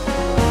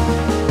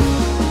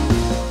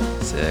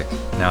 Sick.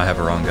 Now I have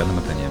a wrong Gundam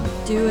opinion.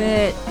 Do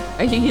it.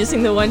 Are you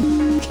using the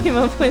one you came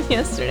up with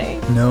yesterday?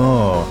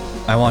 No.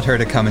 I want her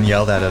to come and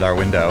yell that at our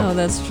window. Oh,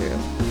 that's true.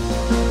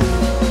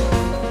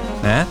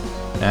 Eh?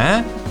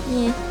 Yeah.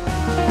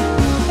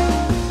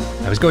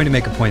 I was going to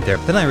make a point there,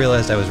 but then I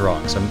realized I was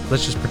wrong, so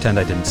let's just pretend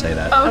I didn't say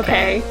that.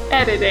 Okay.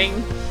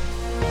 Editing.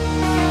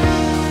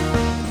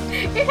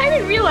 I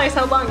didn't realize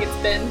how long it's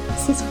been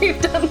since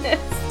we've done this.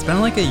 It's been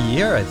like a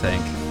year, I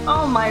think.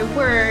 Oh my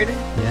word.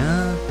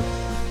 Yeah.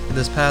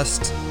 This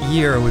past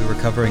year, we were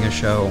covering a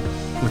show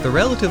with a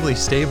relatively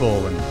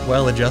stable and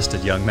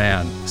well-adjusted young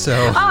man,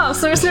 so... Oh,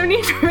 so there's no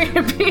need for me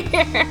to be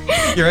here.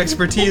 Your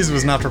expertise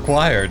was not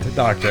required,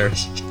 Doctor.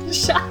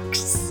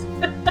 Shucks.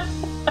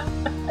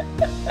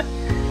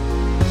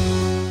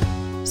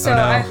 So oh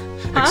no.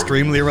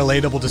 Extremely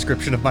relatable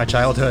description of my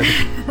childhood.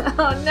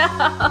 Oh no.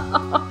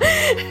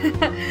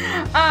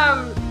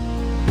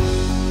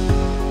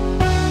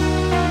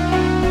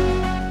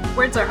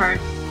 Words are hard.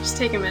 Just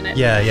take a minute.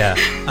 Yeah.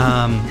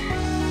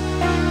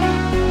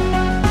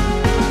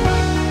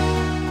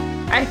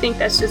 I think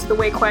that's just the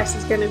way Quest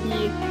is gonna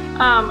be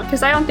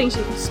because I don't think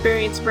she's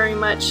experienced very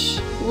much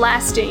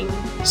lasting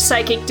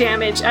psychic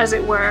damage, as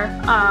it were.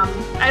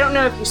 I don't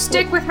know if you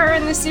stick with her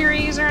in the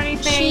series or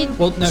anything.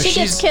 She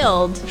gets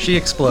killed. She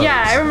explodes.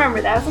 Yeah, I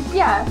remember that. I was like,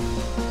 yeah,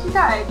 she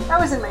died. That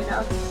was in my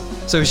notes.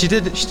 So she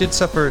did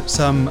suffer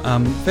some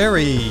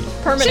very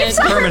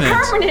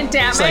Permanent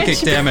damage. psychic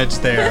damage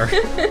there.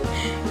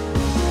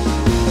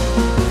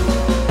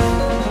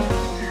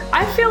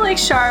 I feel like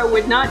Char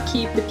would not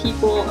keep the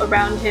people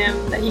around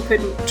him that he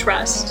couldn't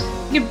trust.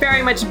 He could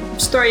very much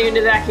just throw you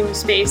into vacuum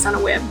space on a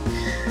whim.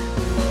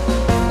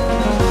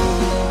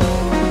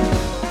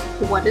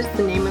 What is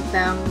the name of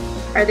them?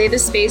 Are they the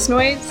Space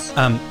Noids?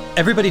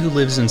 Everybody who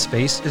lives in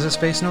space is a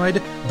Space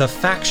Noid. The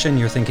faction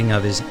you're thinking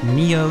of is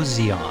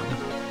Neo-Zeon.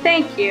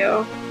 Thank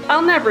you.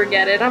 I'll never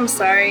get it. I'm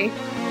sorry.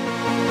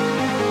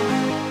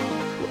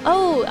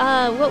 Oh,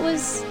 what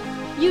was...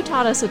 You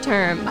taught us a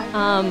term.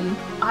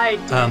 I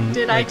did.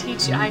 Did I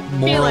teach you? I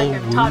feel like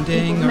I've taught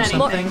people wounding or many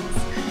something?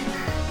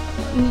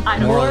 things. I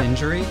don't Moral know.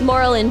 injury?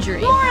 Moral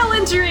injury. Moral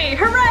injury!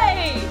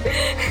 Hooray!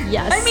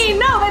 Yes. I mean,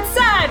 no, that's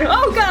sad!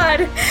 Oh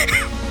god!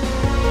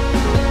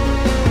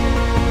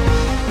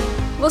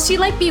 Will she,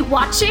 like, be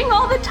watching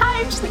all the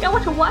time? She's like, I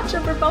want to watch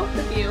over both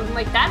of you. I'm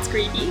like, that's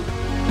creepy.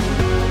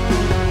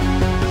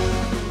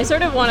 I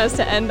sort of want us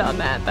to end on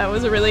that. That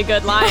was a really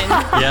good line.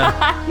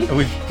 Yeah.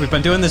 We've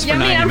been doing this for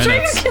 90 I'm minutes.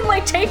 sure you can,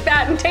 like, take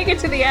that and take it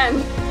to the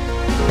end.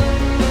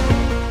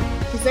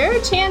 Is there a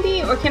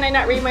Chandy, or can I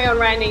not read my own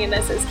writing and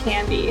that says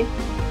Candy?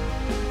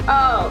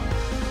 Oh.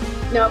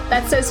 Nope,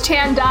 that says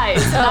Chan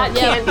dies, not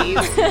yeah.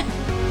 Candies.